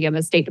podium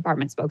as State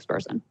Department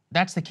spokesperson.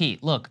 That's the key.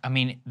 Look, I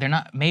mean, they're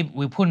not, maybe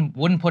we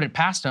wouldn't put it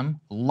past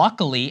them.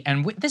 Luckily,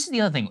 and this is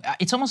the other thing,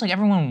 it's almost like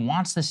everyone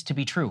wants this to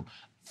be true.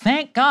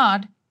 Thank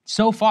God,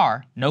 so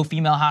far, no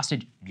female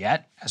hostage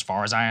yet, as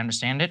far as I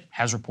understand it,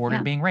 has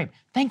reported being raped.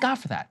 Thank God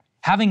for that.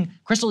 Having,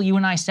 Crystal, you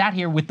and I sat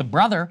here with the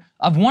brother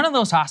of one of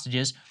those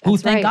hostages who,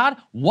 thank God,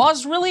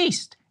 was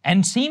released.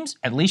 And seems,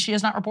 at least she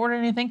has not reported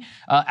anything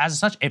as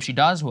such. If she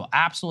does, we'll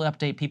absolutely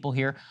update people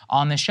here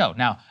on this show.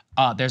 Now,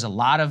 there's a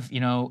lot of,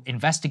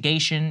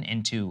 investigation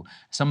into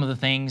some of the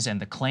things and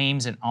the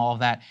claims and all of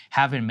that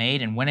have been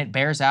made. And when it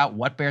bears out,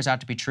 what bears out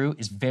to be true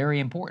is very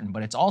important.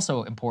 But it's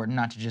also important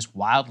not to just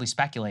wildly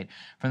speculate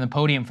from the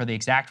podium for the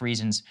exact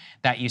reasons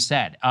that you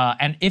said.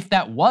 And if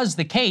that was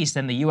the case,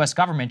 then the U.S.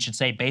 government should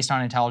say, based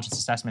on intelligence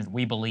assessment,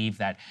 we believe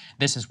that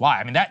this is why.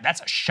 I mean,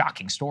 that's a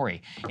shocking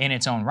story in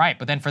its own right.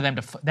 But then for them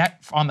to,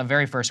 on the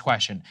very first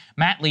question,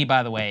 Matt Lee,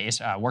 by the way,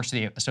 works for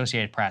the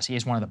Associated Press. He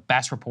is one of the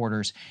best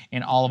reporters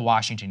in all of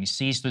Washington. He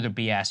sees through the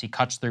BS. He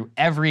cuts through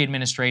every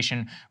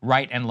administration,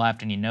 right and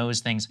left, and he knows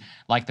things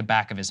like the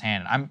back of his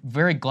hand. I'm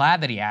very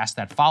glad that he asked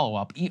that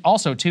follow-up.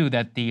 Also, too,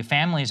 that the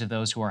families of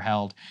those who are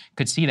held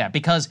could see that,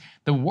 because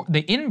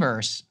the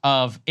inverse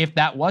of if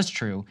that was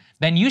true,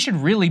 then you should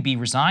really be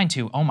resigned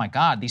to, oh my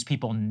God, these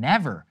people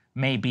never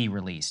may be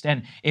released.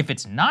 And if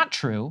it's not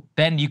true,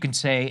 then you can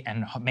say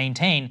and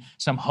maintain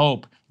some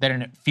hope that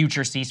in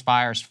future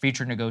ceasefires,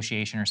 future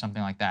negotiation or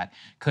something like that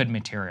could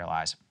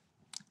materialize.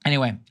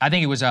 Anyway, I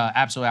think it was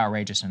absolutely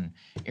outrageous and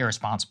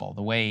irresponsible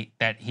the way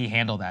that he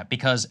handled that,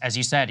 because, as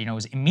you said, it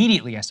was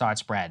immediately I saw it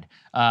spread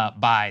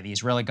by the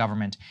Israeli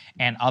government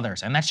and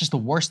others. And that's just the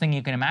worst thing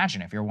you can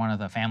imagine if you're one of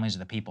the families of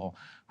the people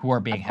who are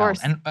being held.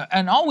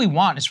 And all we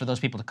want is for those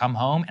people to come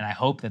home, and I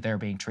hope that they're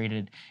being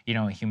treated, in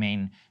a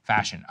humane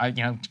fashion.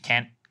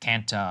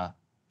 Can't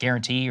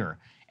guarantee or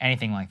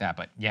anything like that.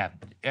 But yeah,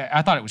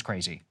 I thought it was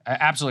crazy.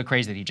 Absolutely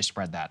crazy that he just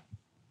spread that.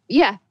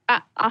 Yeah,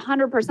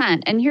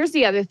 100%. And here's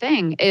the other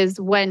thing is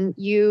when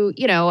you,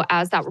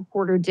 as that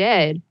reporter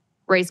did,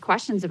 raise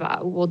questions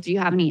about, well, do you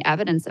have any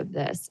evidence of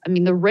this? I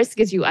mean, the risk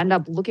is you end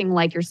up looking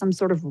like you're some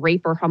sort of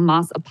rape or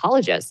Hamas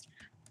apologist,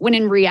 when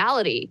in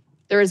reality,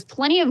 there is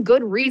plenty of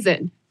good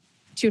reason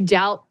to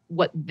doubt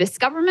what this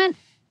government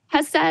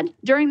has said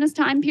during this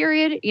time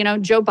period.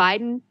 Joe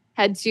Biden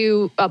had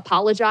to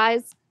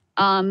apologize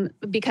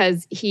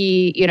because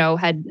he,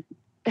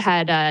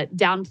 had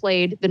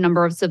downplayed the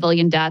number of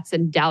civilian deaths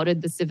and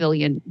doubted the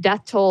civilian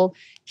death toll.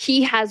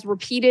 He has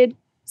repeated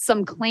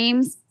some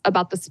claims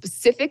about the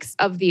specifics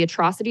of the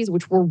atrocities,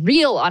 which were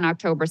real on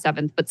October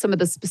 7th, but some of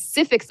the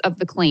specifics of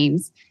the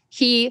claims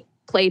he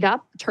played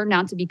up turned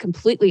out to be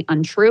completely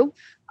untrue.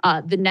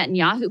 The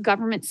Netanyahu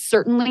government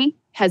certainly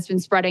has been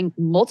spreading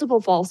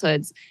multiple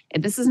falsehoods.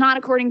 And this is not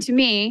according to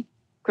me,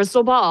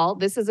 Crystal Ball.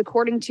 This is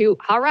according to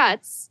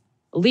Haaretz,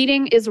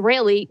 leading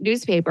Israeli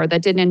newspaper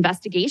that did an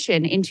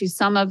investigation into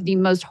some of the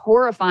most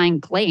horrifying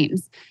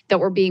claims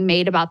that were being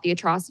made about the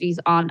atrocities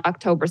on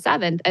October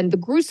 7th, and the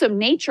gruesome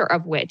nature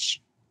of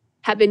which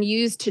have been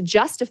used to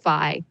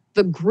justify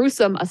the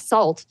gruesome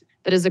assault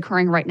that is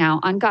occurring right now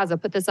on Gaza.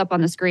 Put this up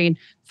on the screen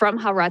from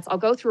Haaretz. I'll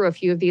go through a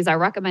few of these. I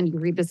recommend you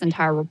read this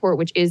entire report,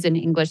 which is in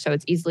English, so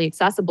it's easily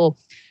accessible.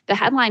 The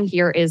headline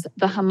here is,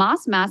 the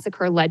Hamas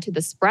massacre led to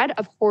the spread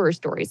of horror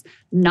stories,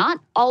 not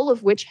all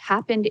of which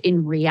happened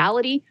in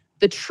reality.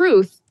 The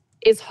truth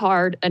is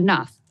hard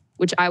enough,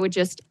 which I would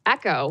just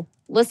echo.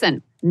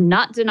 Listen,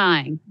 not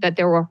denying that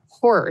there were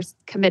horrors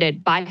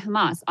committed by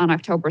Hamas on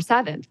October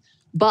 7th,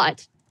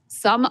 but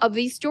some of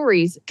these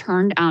stories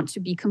turned out to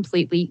be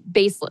completely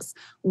baseless.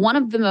 One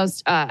of the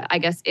most,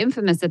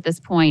 infamous at this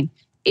point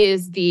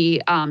is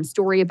the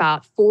story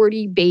about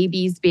 40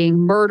 babies being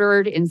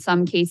murdered. In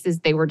some cases,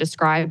 they were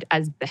described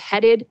as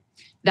beheaded.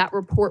 That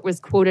report was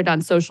quoted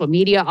on social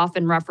media,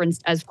 often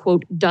referenced as,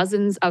 quote,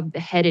 dozens of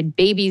beheaded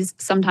babies.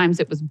 Sometimes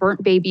it was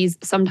burnt babies.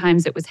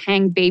 Sometimes it was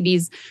hanged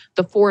babies.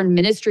 The foreign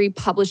ministry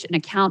published an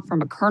account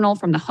from a colonel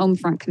from the Home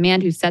Front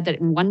Command who said that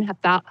in one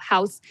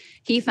house,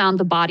 he found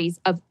the bodies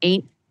of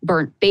 8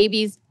 burnt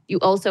babies. You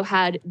also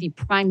had the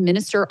Prime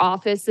Minister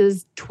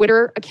Office's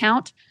Twitter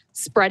account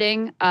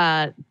spreading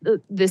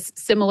this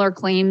similar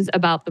claims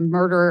about the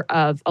murder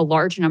of a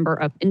large number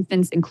of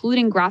infants,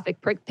 including graphic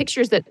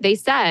pictures that they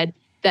said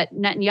that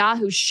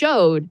Netanyahu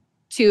showed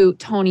to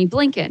Tony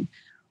Blinken.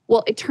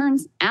 Well, it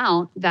turns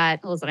out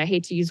that, listen, I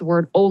hate to use the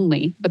word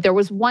only, but there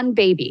was one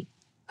baby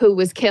who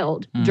was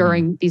killed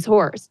during these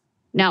horrors.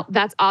 Now,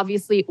 that's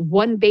obviously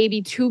one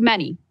baby too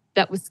many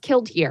that was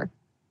killed here.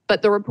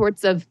 But the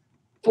reports of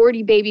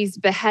 40 babies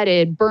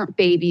beheaded, burnt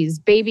babies,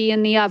 baby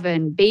in the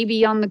oven,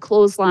 baby on the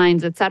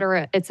clotheslines, et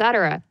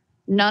cetera,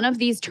 none of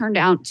these turned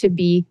out to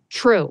be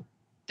true.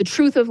 The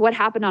truth of what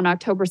happened on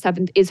October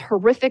 7th is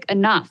horrific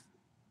enough.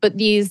 But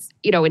these,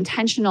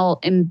 intentional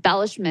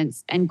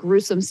embellishments and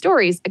gruesome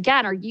stories,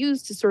 again, are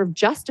used to sort of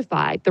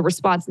justify the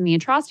response in the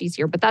atrocities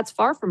here. But that's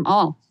far from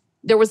all.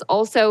 There was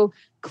also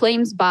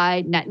claims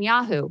by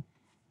Netanyahu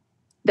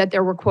that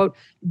there were, quote,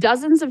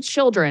 dozens of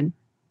children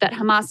that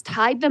Hamas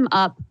tied them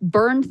up,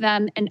 burned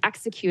them, and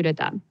executed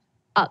them.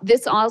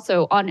 This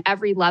also on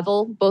every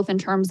level, both in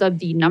terms of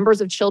the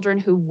numbers of children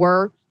who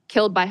were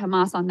killed by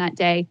Hamas on that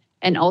day,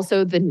 and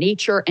also the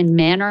nature and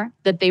manner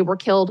that they were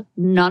killed.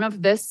 None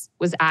of this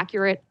was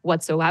accurate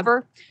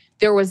whatsoever.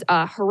 There was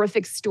a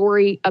horrific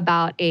story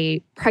about a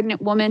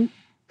pregnant woman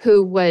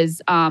who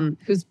was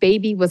whose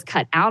baby was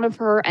cut out of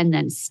her and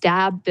then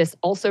stabbed. This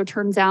also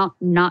turns out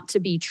not to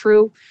be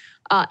true.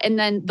 And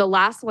then the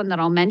last one that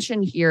I'll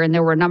mention here, and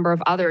there were a number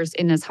of others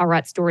in this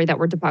Haaretz story that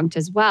were debunked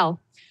as well,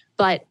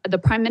 but the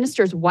prime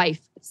minister's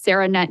wife,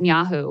 Sarah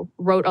Netanyahu,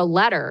 wrote a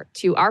letter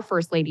to our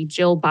first lady,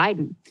 Jill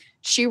Biden.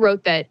 She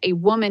wrote that a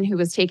woman who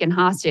was taken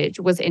hostage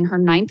was in her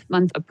 9th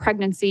month of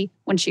pregnancy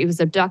when she was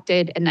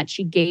abducted, and that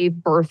she gave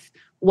birth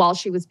while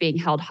she was being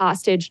held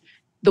hostage.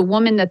 The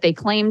woman that they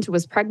claimed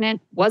was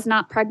pregnant was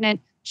not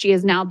pregnant. She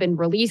has now been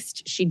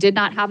released. She did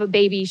not have a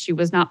baby. She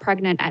was not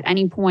pregnant at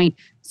any point.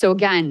 So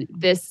again,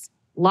 this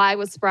lie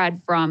was spread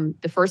from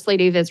the First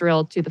Lady of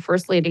Israel to the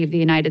First Lady of the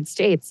United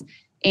States.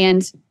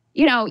 And,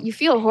 you know, you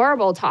feel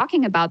horrible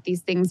talking about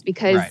these things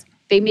because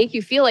they make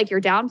you feel like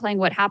you're downplaying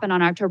what happened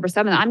on October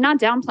 7th. I'm not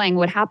downplaying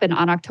what happened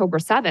on October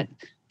 7th,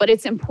 but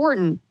it's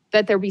important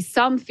that there be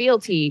some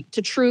fealty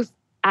to truth,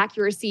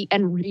 accuracy,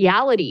 and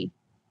reality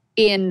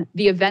in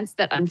the events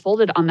that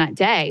unfolded on that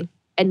day.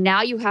 And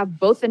now you have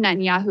both the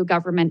Netanyahu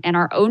government and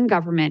our own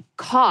government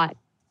caught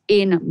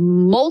in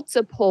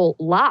multiple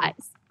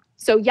lies.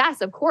 So yes,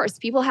 of course,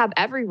 people have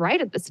every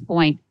right at this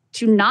point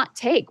to not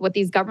take what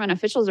these government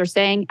officials are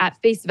saying at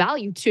face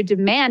value, to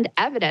demand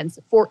evidence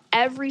for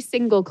every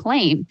single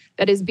claim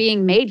that is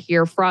being made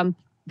here from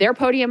their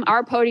podium,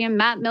 our podium,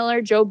 Matt Miller,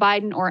 Joe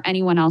Biden, or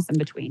anyone else in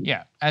between.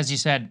 Yeah, as you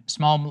said,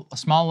 small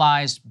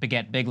lies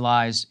beget big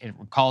lies. It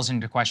calls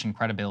into question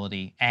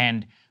credibility,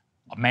 and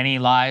many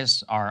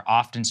lies are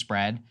often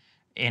spread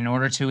in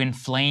order to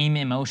inflame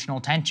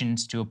emotional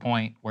tensions to a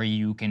point where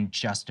you can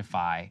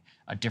justify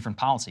a different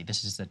policy.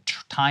 This is a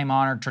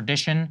time-honored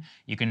tradition.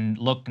 You can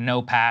look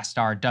no past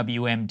our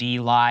WMD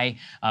lie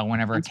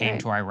whenever it came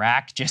to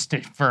Iraq, just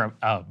for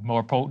a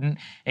more potent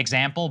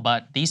example.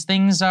 But these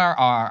things are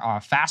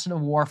a facet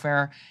of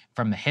warfare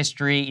from the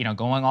history, you know,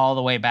 going all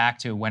the way back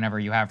to whenever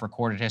you have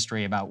recorded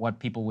history about what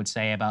people would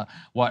say about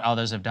what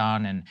others have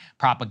done, and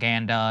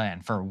propaganda,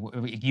 and for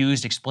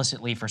used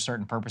explicitly for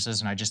certain purposes.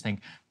 And I just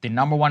think the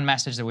number one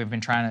message that we've been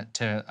trying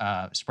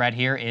to spread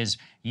here is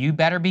you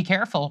better be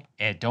careful.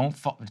 Don't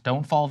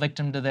fall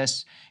victim to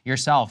this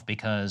yourself,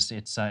 because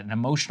it's an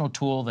emotional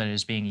tool that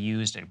is being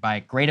used by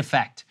great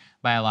effect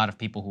by a lot of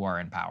people who are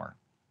in power.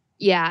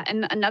 Yeah,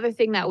 and another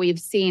thing that we've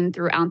seen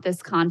throughout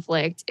this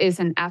conflict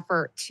is an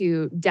effort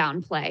to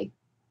downplay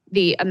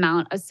the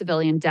amount of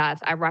civilian death.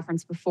 I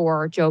referenced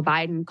before Joe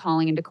Biden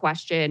calling into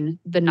question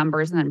the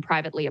numbers and then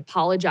privately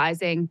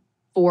apologizing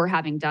for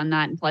having done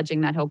that and pledging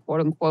that he'll,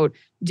 quote unquote,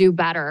 do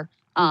better.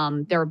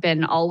 There have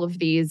been all of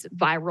these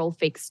viral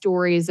fake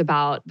stories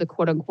about the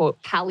quote unquote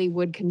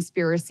Hollywood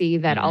conspiracy,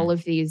 that all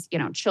of these, you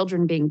know,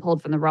 children being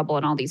pulled from the rubble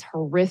and all these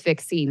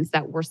horrific scenes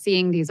that we're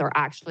seeing. These are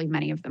actually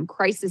many of them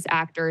crisis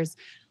actors.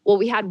 Well,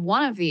 we had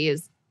one of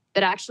these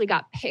that actually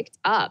got picked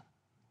up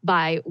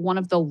by one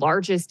of the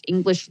largest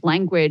English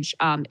language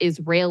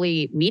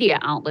Israeli media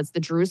outlets, the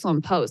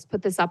Jerusalem Post.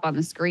 Put this up on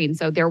the screen.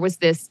 So there was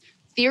this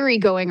theory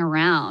going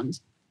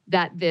around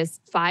that this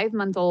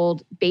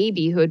 5-month-old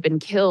baby who had been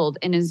killed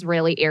in an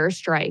Israeli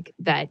airstrike,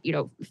 that, you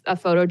know, a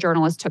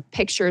photojournalist took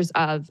pictures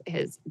of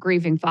his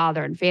grieving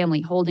father and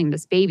family holding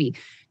this baby.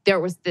 There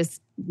was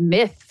this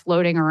myth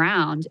floating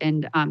around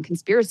and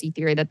conspiracy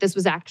theory that this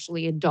was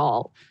actually a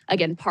doll.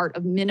 Again, part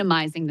of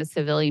minimizing the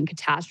civilian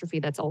catastrophe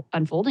that's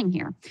unfolding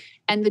here.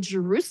 And the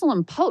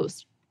Jerusalem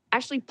Post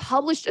actually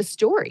published a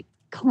story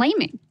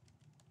claiming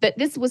that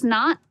this was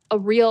not a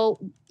real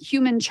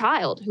human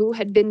child who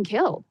had been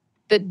killed,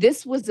 that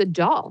this was a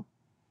doll.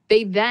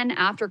 They then,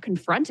 after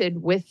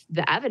confronted with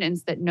the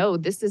evidence that, no,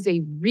 this is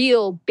a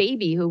real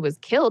baby who was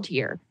killed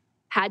here,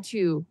 had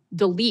to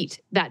delete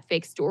that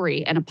fake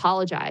story and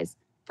apologize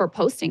for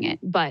posting it.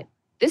 But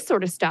this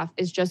sort of stuff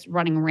is just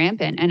running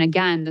rampant. And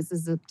again, this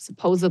is a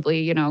supposedly,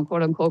 you know,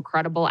 quote unquote,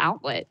 credible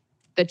outlet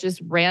that just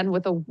ran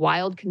with a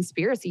wild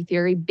conspiracy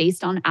theory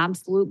based on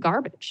absolute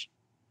garbage.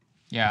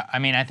 Yeah, I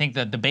mean, I think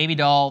that the baby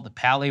doll, the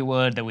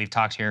Hollywood that we've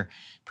talked here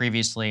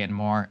previously and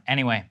more.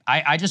 Anyway,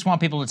 I just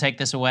want people to take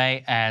this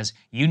away as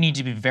you need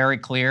to be very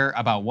clear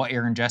about what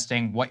you're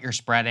ingesting, what you're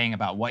spreading,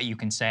 about what you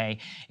can say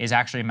is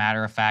actually a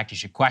matter of fact. You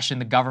should question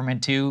the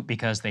government too,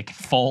 because they can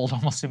fold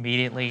almost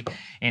immediately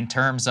in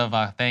terms of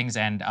things.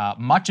 And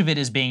much of it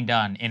is being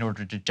done in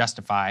order to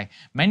justify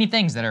many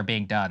things that are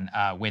being done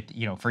with,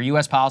 you know, for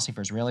U.S. policy,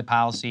 for Israeli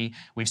policy.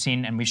 We've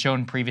seen, and we've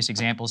shown previous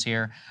examples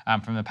here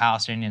from the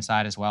Palestinian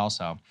side as well.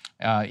 So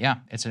yeah,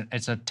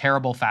 it's a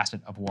terrible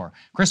facet of war.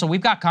 Crystal,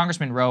 we've got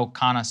Congressman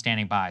Khanna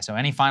standing by. So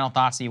any final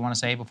thoughts that you want to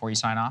say before you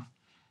sign off?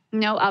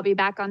 No, I'll be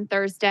back on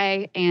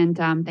Thursday. And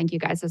thank you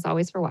guys, as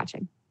always, for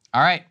watching.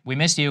 All right. We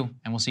miss you,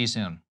 and we'll see you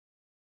soon.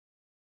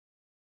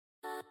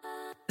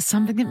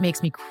 Something that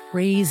makes me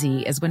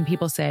crazy is when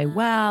people say,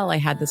 well, I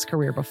had this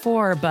career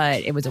before,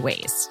 but it was a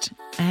waste.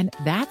 And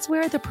that's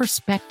where the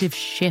perspective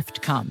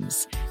shift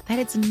comes, that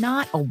it's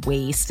not a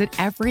waste, that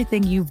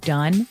everything you've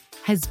done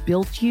has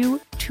built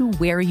you to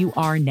where you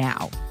are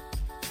now.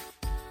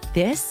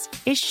 This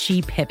is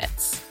She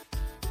Pivots,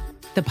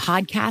 the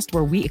podcast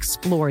where we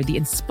explore the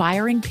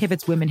inspiring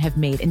pivots women have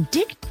made and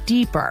dig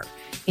deeper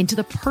into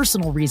the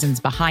personal reasons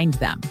behind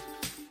them.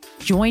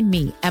 Join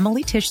me,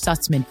 Emily Tish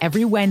Sussman,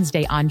 every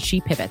Wednesday on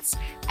She Pivots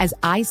as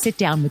I sit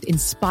down with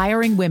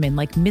inspiring women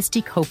like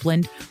Misty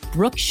Copeland,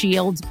 Brooke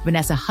Shields,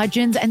 Vanessa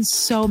Hudgens, and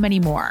so many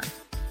more.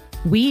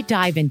 We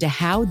dive into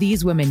how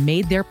these women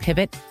made their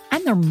pivot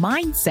and their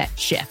mindset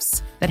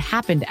shifts that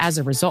happened as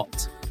a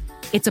result.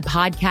 It's a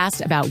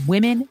podcast about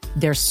women,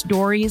 their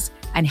stories,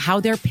 and how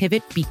their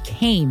pivot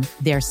became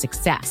their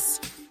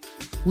success.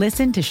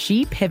 Listen to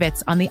She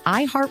Pivots on the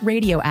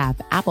iHeartRadio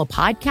app, Apple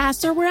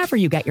Podcasts, or wherever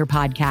you get your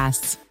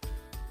podcasts.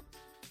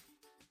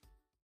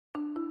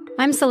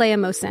 I'm Saleha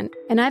Mohsen,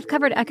 and I've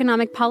covered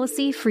economic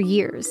policy for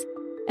years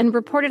and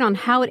reported on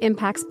how it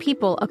impacts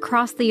people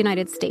across the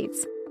United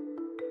States.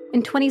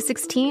 In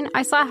 2016,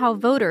 I saw how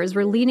voters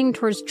were leaning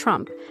towards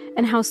Trump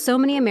and how so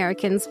many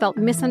Americans felt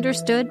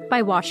misunderstood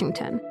by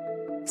Washington.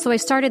 So I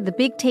started the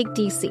Big Take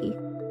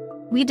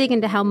DC. We dig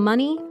into how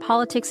money,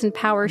 politics, and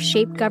power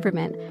shape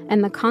government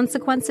and the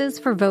consequences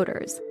for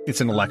voters.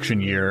 It's an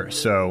election year,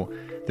 so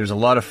there's a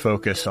lot of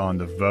focus on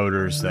the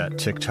voters that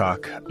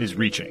TikTok is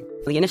reaching.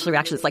 The initial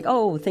reaction is like,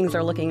 oh, things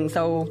are looking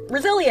so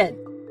resilient.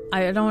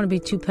 I don't want to be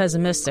too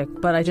pessimistic,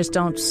 but I just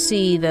don't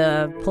see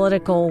the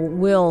political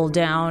will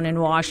down in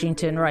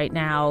Washington right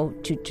now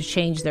to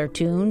change their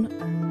tune.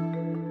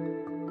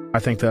 I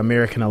think the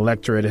American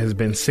electorate has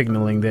been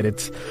signaling that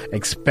it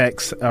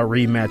expects a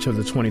rematch of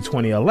the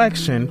 2020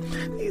 election.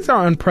 These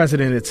are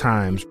unprecedented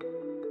times.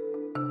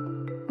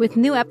 With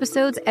new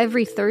episodes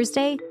every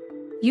Thursday,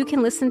 you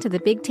can listen to the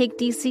Big Take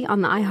DC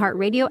on the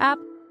iHeartRadio app,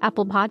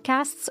 Apple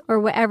Podcasts, or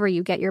wherever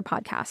you get your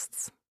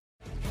podcasts.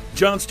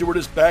 Jon Stewart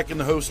is back in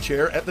the host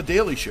chair at The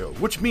Daily Show,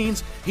 which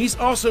means he's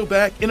also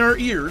back in our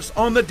ears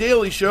on The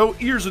Daily Show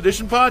Ears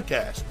Edition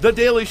podcast. The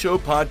Daily Show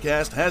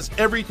podcast has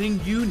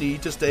everything you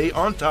need to stay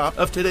on top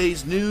of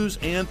today's news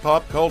and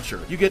pop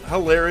culture. You get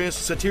hilarious,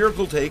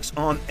 satirical takes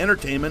on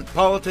entertainment,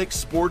 politics,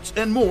 sports,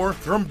 and more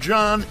from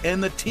Jon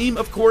and the team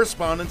of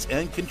correspondents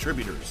and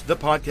contributors. The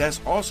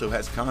podcast also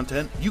has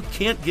content you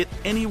can't get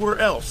anywhere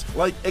else,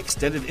 like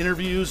extended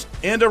interviews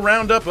and a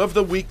roundup of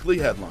the weekly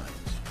headlines.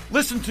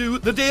 Listen to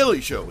The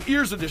Daily Show,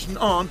 Ears Edition,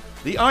 on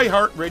the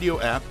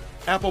iHeartRadio app,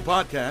 Apple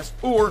Podcasts,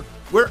 or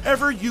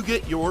wherever you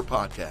get your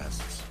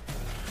podcasts.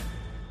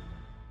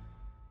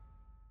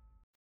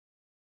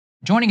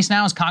 Joining us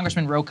now is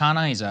Congressman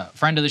Khanna. He's a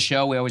friend of the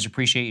show. We always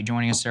appreciate you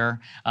joining us, sir.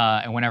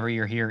 And whenever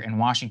you're here in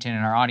Washington,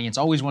 and our audience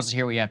always wants to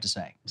hear what you have to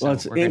say. So well,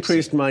 it's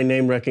increased my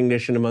name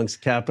recognition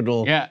amongst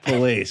Capitol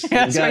Police.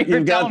 That's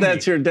your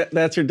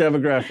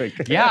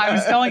demographic. Yeah, I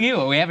was telling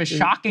you, we have a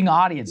shocking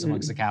audience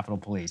amongst the Capitol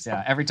Police.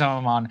 Yeah, every time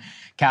I'm on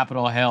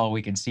Capitol Hill,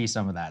 we can see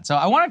some of that. So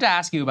I wanted to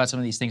ask you about some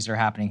of these things that are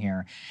happening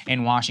here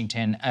in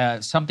Washington.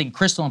 Something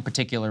Crystal in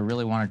particular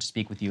really wanted to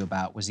speak with you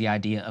about was the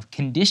idea of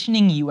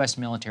conditioning U.S.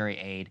 military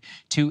aid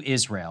to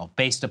Israel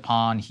based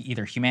upon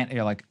either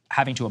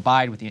having to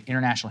abide with the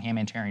international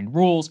humanitarian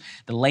rules,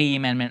 the Leahy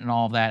Amendment, and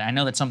all of that. I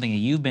know that's something that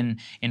you've been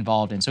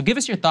involved in. So give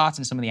us your thoughts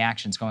on some of the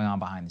actions going on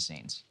behind the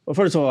scenes. Well,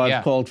 first of all,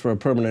 I've called for a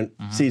permanent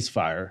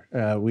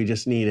ceasefire. We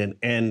just need an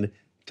end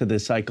to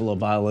this cycle of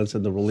violence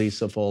and the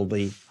release of all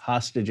the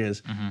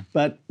hostages.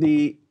 But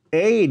the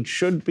aid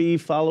should be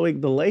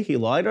following the Leahy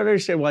law. I don't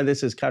understand why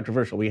this is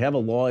controversial. We have a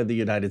law in the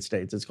United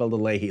States. It's called the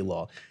Leahy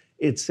law.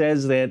 It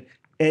says that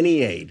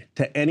any aid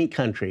to any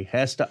country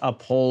has to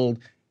uphold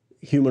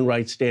human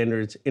rights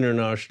standards,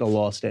 international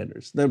law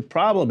standards. The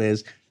problem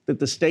is that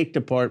the State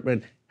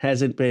Department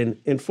hasn't been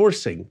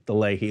enforcing the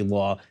Leahy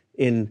law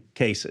in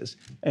cases.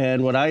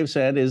 And what I've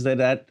said is that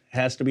that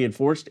has to be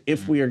enforced.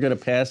 If we are going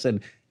to pass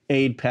an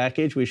aid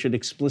package, we should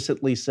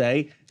explicitly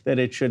say that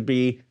it should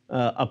be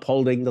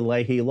upholding the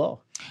Leahy law.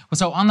 Well,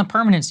 so on the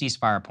permanent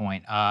ceasefire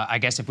point, I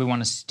guess if we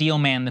want to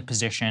steelman the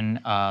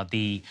position,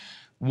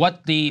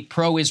 what the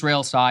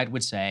pro-Israel side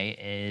would say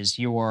is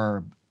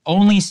your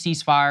only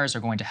ceasefires are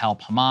going to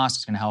help Hamas.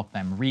 It's going to help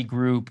them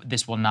regroup.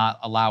 This will not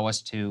allow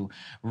us to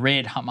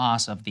rid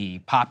Hamas of the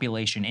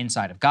population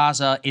inside of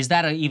Gaza. Is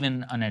that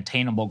even an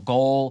attainable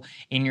goal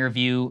in your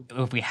view?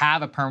 If we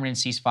have a permanent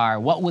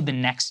ceasefire, what would the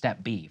next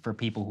step be for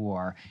people who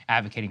are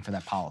advocating for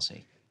that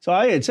policy? So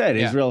I had said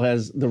Israel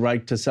has the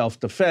right to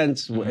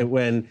self-defense.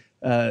 When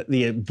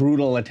the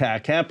brutal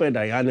attack happened,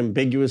 I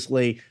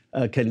unambiguously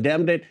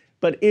condemned it.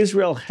 But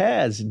Israel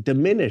has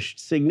diminished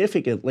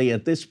significantly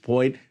at this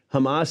point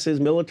Hamas's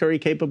military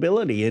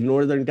capability in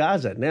northern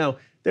Gaza. Now,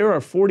 there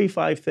are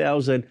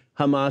 45,000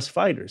 Hamas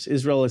fighters.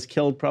 Israel has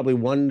killed probably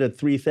 1,000 to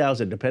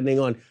 3,000, depending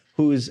on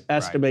whose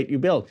estimate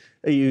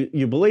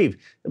you believe.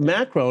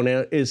 Macron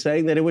is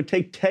saying that it would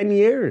take 10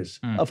 years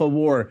of a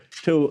war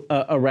to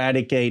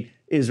eradicate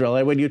Israel.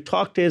 And when you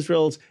talk to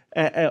Israel's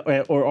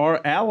or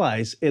our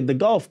allies in the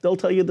Gulf, they'll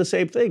tell you the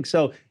same thing.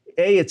 So,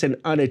 A, it's an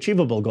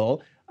unachievable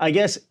goal. I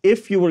guess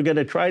if you were going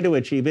to try to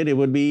achieve it, it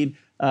would mean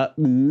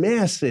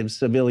massive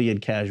civilian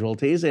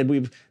casualties. And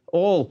we've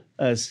all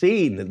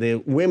seen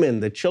the women,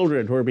 the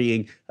children who are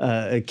being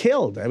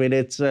killed. I mean,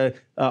 it's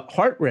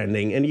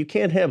heartrending. And you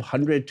can't have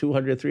 100,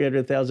 200,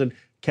 300,000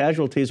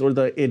 casualties or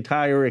the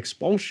entire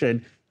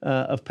expulsion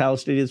of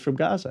Palestinians from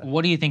Gaza.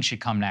 What do you think should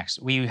come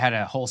next? We had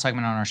a whole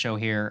segment on our show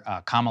here,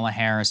 Kamala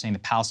Harris saying the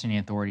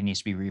Palestinian Authority needs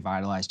to be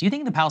revitalized. Do you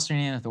think the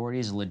Palestinian Authority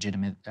is a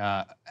legitimate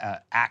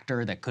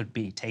actor that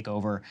could take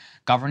over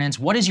governance?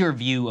 What is your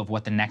view of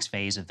what the next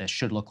phase of this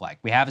should look like?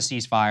 We have a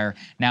ceasefire.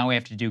 Now we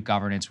have to do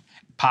governance,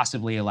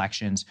 possibly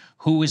elections.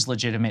 Who is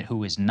legitimate?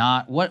 Who is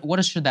not?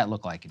 What should that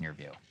look like in your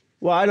view?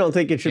 Well, I don't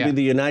think it should be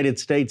the United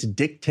States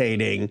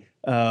dictating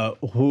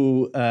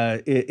who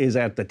is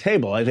at the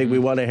table. I think we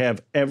want to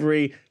have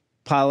every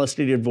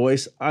Palestinian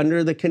voice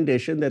under the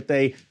condition that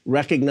they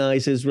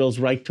recognize Israel's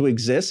right to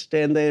exist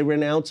and they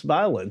renounce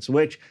violence,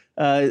 which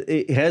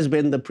has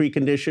been the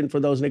precondition for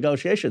those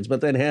negotiations.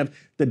 But then have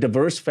the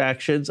diverse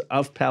factions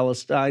of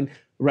Palestine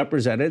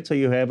represented, so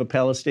you have a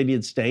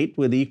Palestinian state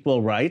with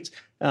equal rights,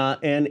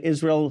 and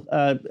Israel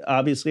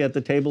obviously at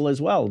the table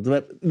as well.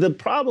 The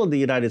problem the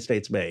United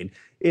States made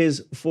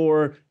is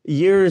for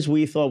years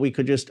we thought we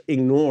could just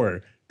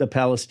ignore the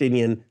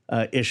Palestinian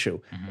issue.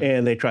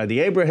 And they tried the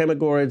Abraham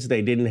Accords.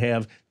 They didn't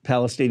have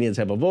Palestinians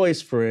have a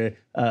voice for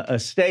a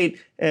state.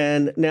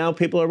 And now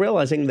people are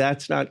realizing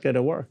that's not going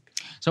to work.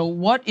 So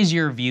what is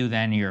your view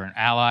then? You're an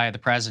ally of the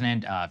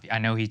president. I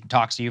know he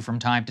talks to you from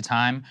time to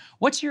time.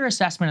 What's your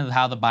assessment of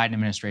how the Biden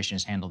administration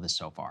has handled this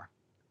so far?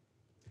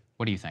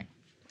 What do you think?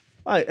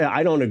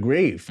 I don't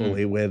agree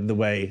fully with the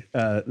way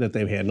that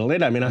they've handled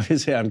it. I mean,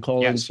 obviously, I'm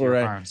calling for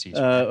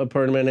a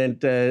permanent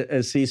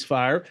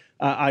ceasefire.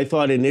 I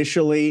thought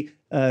initially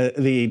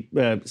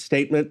the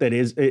statement that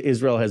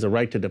Israel has a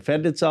right to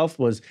defend itself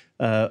was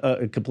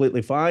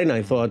completely fine.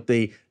 I thought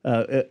the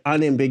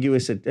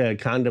unambiguous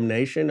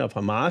condemnation of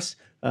Hamas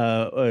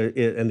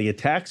and the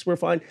attacks were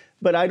fine.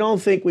 But I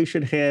don't think we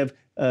should have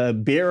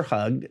bear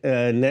hug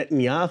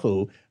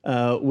Netanyahu,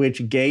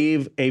 which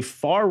gave a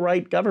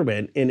far-right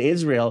government in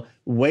Israel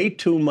way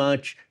too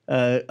much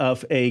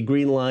of a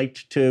green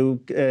light to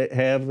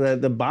have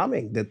the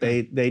bombing that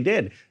they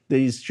did.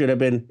 These should have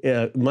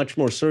been much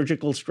more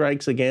surgical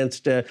strikes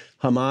against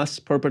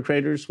Hamas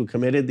perpetrators who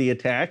committed the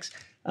attacks.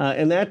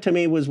 And that, to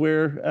me, was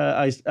where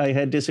I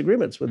had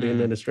disagreements with the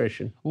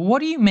administration. What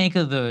do you make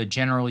of the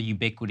general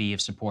ubiquity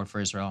of support for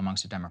Israel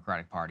amongst the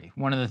Democratic Party?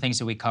 One of the things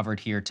that we covered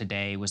here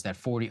today was that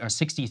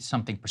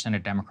 60-something%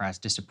 of Democrats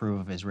disapprove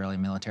of Israeli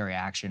military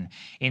action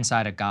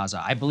inside of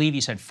Gaza. I believe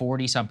you said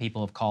 40-some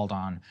people have called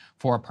on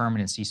for a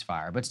permanent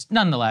ceasefire, but it's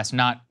nonetheless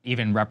not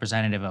even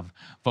representative of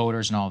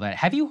voters and all that.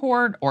 Have you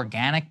heard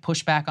organic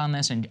pushback on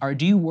this, or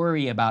do you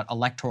worry about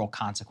electoral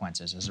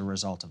consequences as a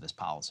result of this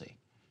policy?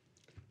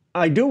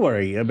 I do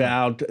worry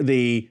about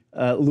the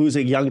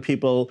losing young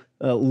people,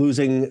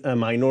 losing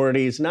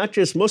minorities, not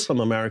just Muslim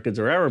Americans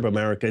or Arab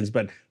Americans,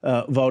 but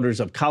voters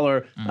of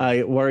color.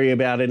 I worry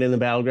about it in the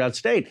battleground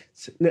state.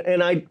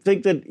 And I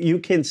think that you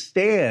can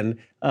stand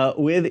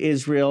with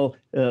Israel,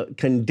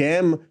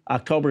 condemn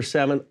October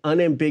 7th,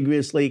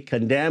 unambiguously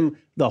condemn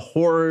the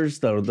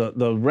horrors,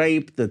 the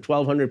rape, the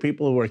 1,200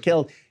 people who were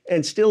killed,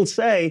 and still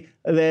say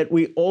that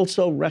we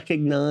also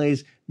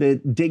recognize the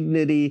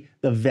dignity,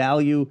 the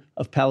value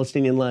of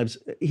Palestinian lives.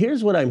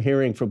 Here's what I'm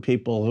hearing from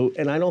people who,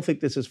 and I don't think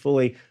this is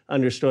fully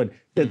understood,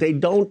 that they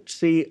don't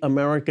see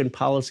American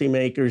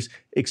policymakers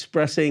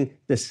expressing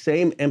the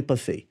same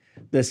empathy,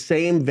 the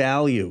same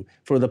value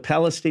for the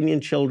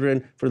Palestinian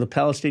children, for the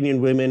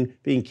Palestinian women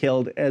being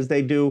killed as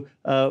they do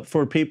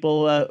for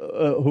people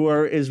who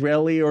are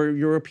Israeli or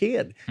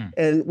European.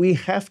 And we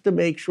have to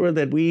make sure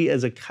that we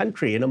as a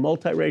country in a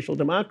multiracial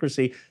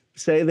democracy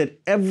say that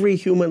every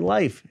human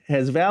life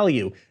has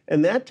value.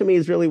 And that, to me,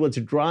 is really what's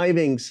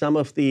driving some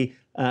of the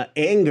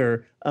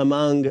anger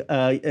among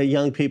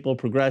young people,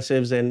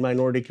 progressives, and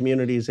minority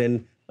communities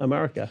in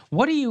America.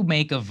 What do you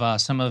make of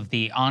some of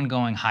the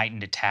ongoing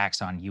heightened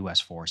attacks on U.S.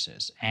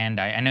 forces? And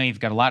I know you've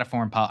got a lot of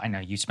I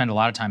know you spend a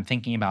lot of time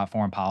thinking about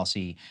foreign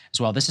policy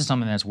as well. This is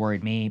something that's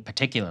worried me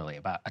particularly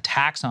about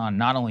attacks on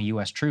not only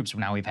U.S. troops, but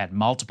now we've had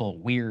multiple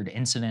weird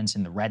incidents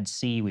in the Red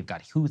Sea. We've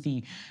got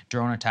Houthi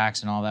drone attacks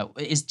and all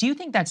that. Do you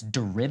think that's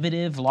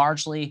derivative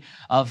largely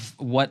of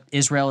what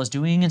Israel is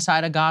doing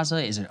inside of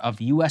Gaza? Is it of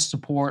U.S.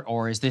 support,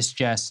 or is this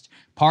just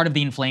part of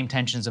the inflamed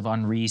tensions of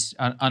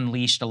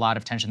unleashed a lot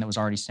of tension that was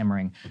already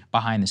simmering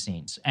behind the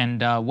scenes?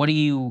 And what do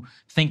you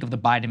think of the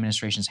Biden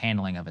administration's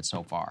handling of it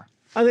so far?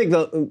 I think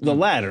the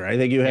latter. I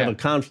think you have a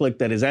conflict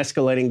that is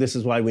escalating. This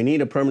is why we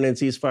need a permanent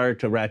ceasefire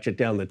to ratchet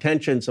down the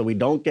tension so we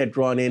don't get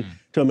drawn in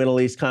to a Middle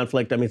East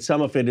conflict. I mean,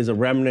 some of it is a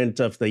remnant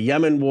of the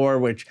Yemen war,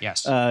 which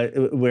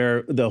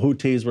where the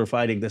Houthis were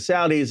fighting the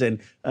Saudis,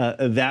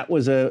 and that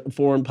was a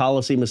foreign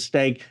policy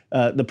mistake.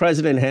 The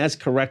president has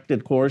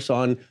corrected course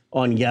on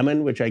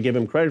Yemen, which I give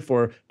him credit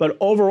for. But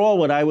overall,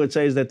 what I would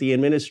say is that the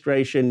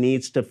administration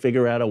needs to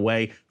figure out a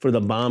way for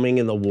the bombing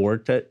and the war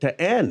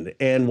to end.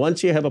 And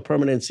once you have a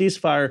permanent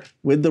ceasefire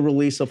with the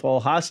release of all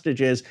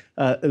hostages,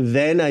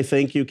 then I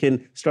think you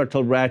can start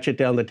to ratchet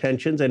down the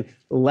tensions and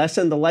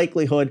lessen the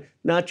likelihood,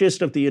 not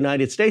just of the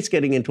United States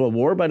getting into a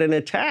war, but an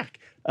attack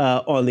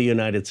on the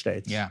United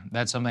States. Yeah,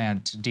 that's something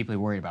I'm deeply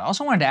worried about. I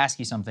also wanted to ask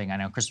you something. I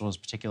know Crystal was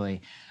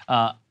particularly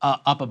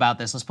up about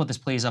this. Let's put this,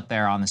 please, up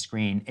there on the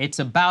screen. It's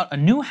about a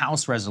new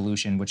House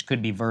resolution, which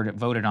could be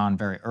voted on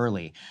very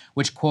early,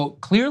 which, quote,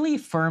 clearly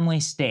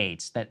firmly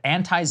states that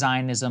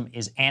anti-Zionism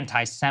is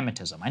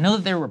anti-Semitism. I know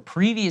that there were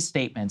previous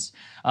statements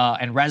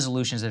and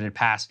resolutions that had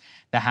passed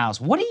the House.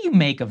 What do you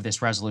make of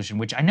this resolution,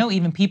 which I know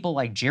even people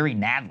like Jerry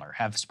Nadler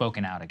have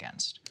spoken out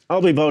against?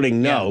 I'll be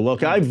voting no.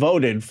 Look, I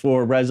voted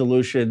for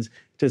resolutions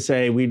to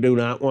say we do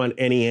not want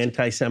any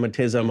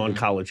anti-Semitism on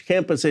college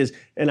campuses,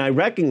 and I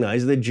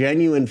recognize the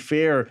genuine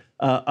fear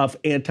of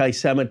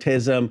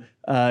anti-Semitism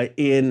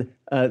in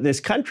this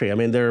country. I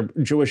mean, there are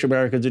Jewish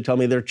Americans who tell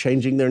me they're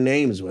changing their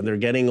names when they're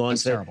getting on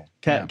to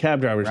cab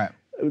drivers.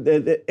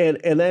 Right.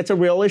 And that's a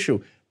real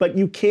issue. But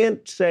you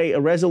can't say a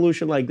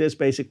resolution like this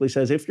basically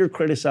says if you're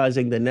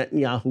criticizing the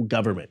Netanyahu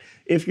government,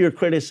 if you're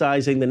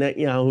criticizing the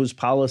Netanyahu's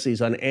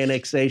policies on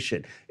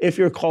annexation, if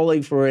you're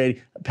calling for a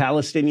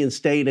Palestinian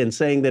state and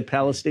saying that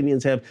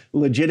Palestinians have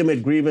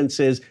legitimate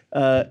grievances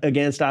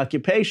against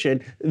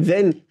occupation,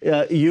 then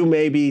you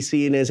may be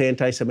seen as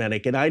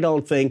anti-Semitic. And I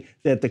don't think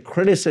that the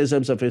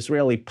criticisms of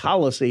Israeli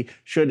policy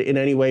should in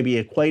any way be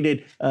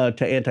equated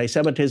to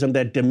anti-Semitism.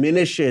 That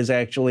diminishes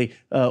actually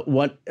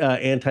what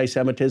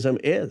anti-Semitism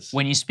is.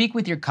 When you speak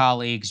with your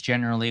colleagues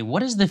generally,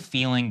 what is the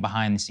feeling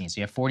behind the scenes?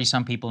 You have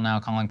 40-some people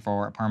now calling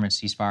for a permanent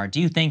ceasefire. Do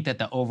you think that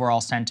the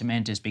overall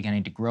sentiment is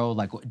beginning to grow?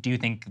 Like, do you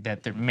think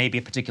that there may be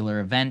a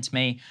particular event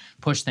may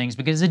push things?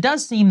 Because it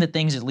does seem that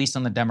things, at least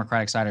on the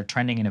Democratic side, are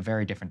trending in a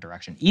very different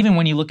direction. Even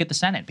when you look at the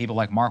Senate, people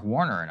like Mark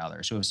Warner and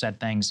others who have said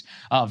things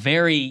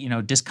very,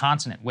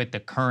 disconsonant with the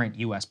current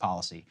U.S.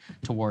 policy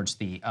towards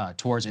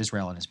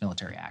Israel and its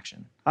military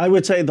action. I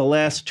would say the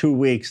last 2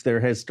 weeks there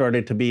has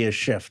started to be a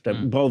shift.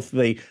 Both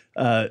the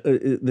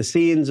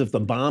scenes of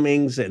the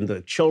bombings and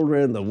the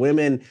children, the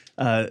women,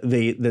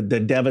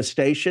 the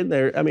devastation.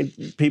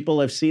 People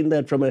have seen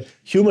that from a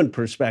human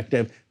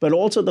perspective, but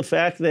also the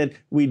fact that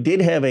we did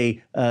have a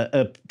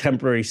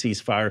temporary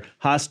ceasefire.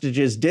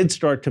 Hostages did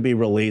start to be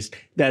released.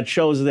 That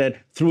shows that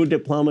through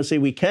diplomacy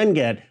we can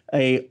get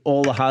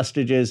all the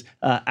hostages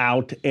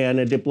out and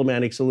a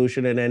diplomatic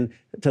solution and end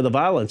to the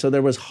violence. So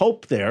there was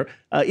hope there.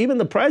 Even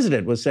the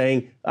president was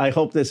saying, I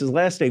hope this is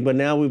lasting, but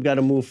now we've got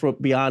to move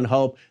beyond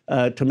hope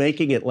to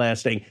making it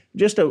lasting.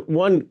 Just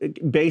one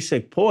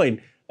basic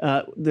point.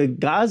 The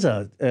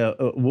Gaza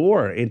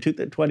war in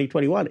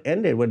 2021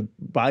 ended when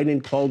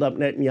Biden called up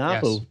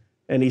Netanyahu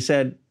and he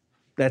said,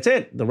 that's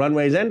it. The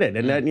runway's ended.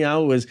 And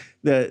Netanyahu was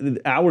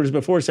the hours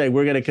before saying,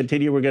 we're going to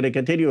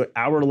continue. An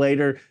hour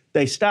later,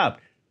 they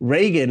stopped.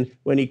 Reagan,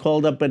 when he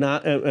called up the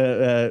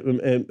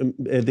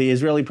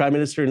Israeli prime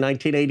minister in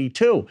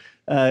 1982,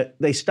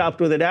 they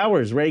stopped within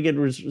hours.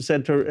 Reagan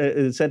said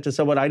to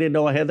someone, I didn't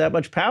know I had that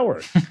much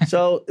power.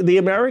 So the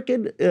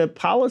American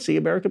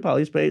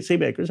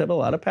policymakers have a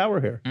lot of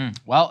power here.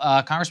 Well,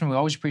 Congressman, we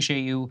always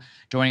appreciate you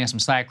joining us. I'm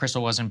sorry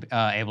Crystal wasn't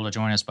able to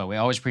join us, but we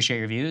always appreciate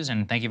your views,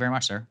 and thank you very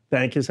much, sir.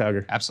 Thank you,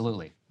 Sauger.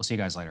 Absolutely. We'll see you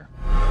guys later.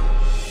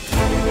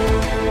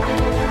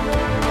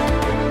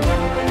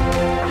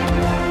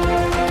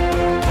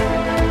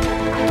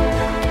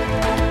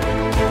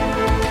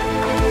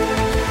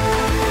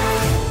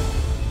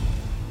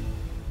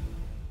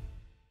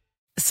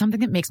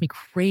 Something that makes me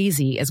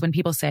crazy is when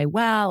people say,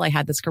 well, I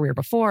had this career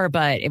before,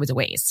 but it was a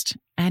waste.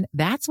 And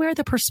that's where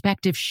the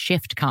perspective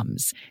shift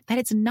comes, that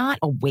it's not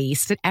a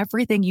waste, that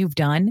everything you've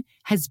done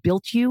has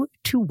built you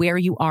to where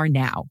you are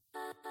now.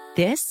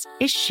 This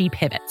is She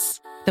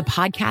Pivots, the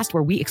podcast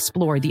where we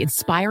explore the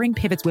inspiring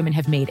pivots women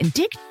have made and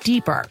dig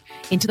deeper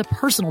into the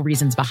personal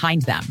reasons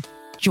behind them.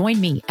 Join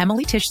me,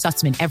 Emily Tish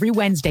Sussman, every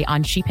Wednesday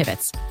on She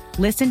Pivots.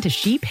 Listen to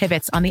She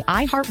Pivots on the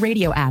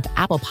iHeartRadio app,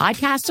 Apple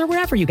Podcasts, or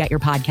wherever you get your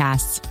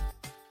podcasts.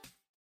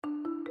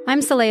 I'm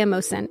Saleha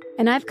Mohsen,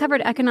 and I've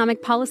covered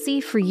economic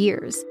policy for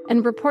years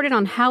and reported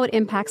on how it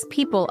impacts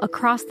people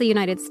across the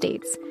United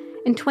States.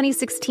 In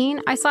 2016,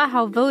 I saw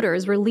how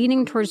voters were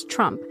leaning towards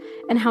Trump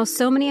and how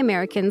so many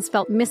Americans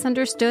felt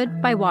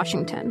misunderstood by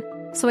Washington.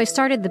 So I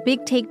started The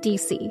Big Take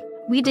DC.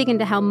 We dig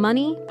into how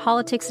money,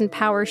 politics, and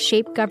power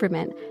shape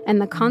government and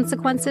the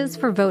consequences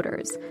for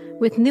voters.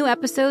 With new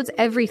episodes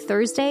every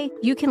Thursday,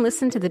 you can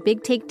listen to The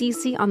Big Take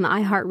DC on the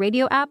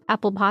iHeartRadio app,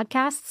 Apple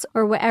Podcasts,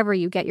 or wherever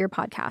you get your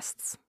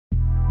podcasts.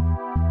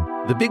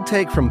 The Big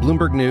Take from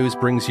Bloomberg News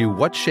brings you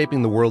what's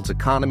shaping the world's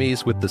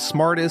economies with the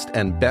smartest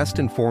and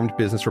best-informed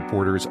business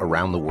reporters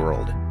around the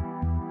world.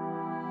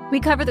 We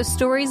cover the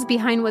stories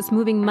behind what's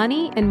moving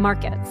money and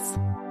markets.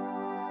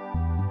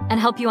 and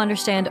help you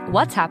understand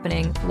what's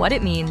happening, what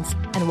it means,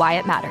 and why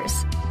it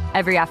matters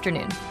every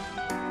afternoon.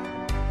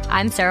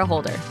 I'm Sarah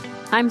Holder.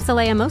 I'm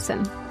Saleha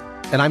Mohsin.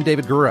 And I'm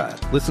David Gura.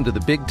 Listen to The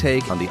Big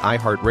Take on the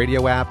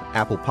iHeartRadio app,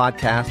 Apple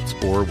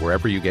Podcasts, or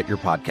wherever you get your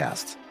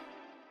podcasts.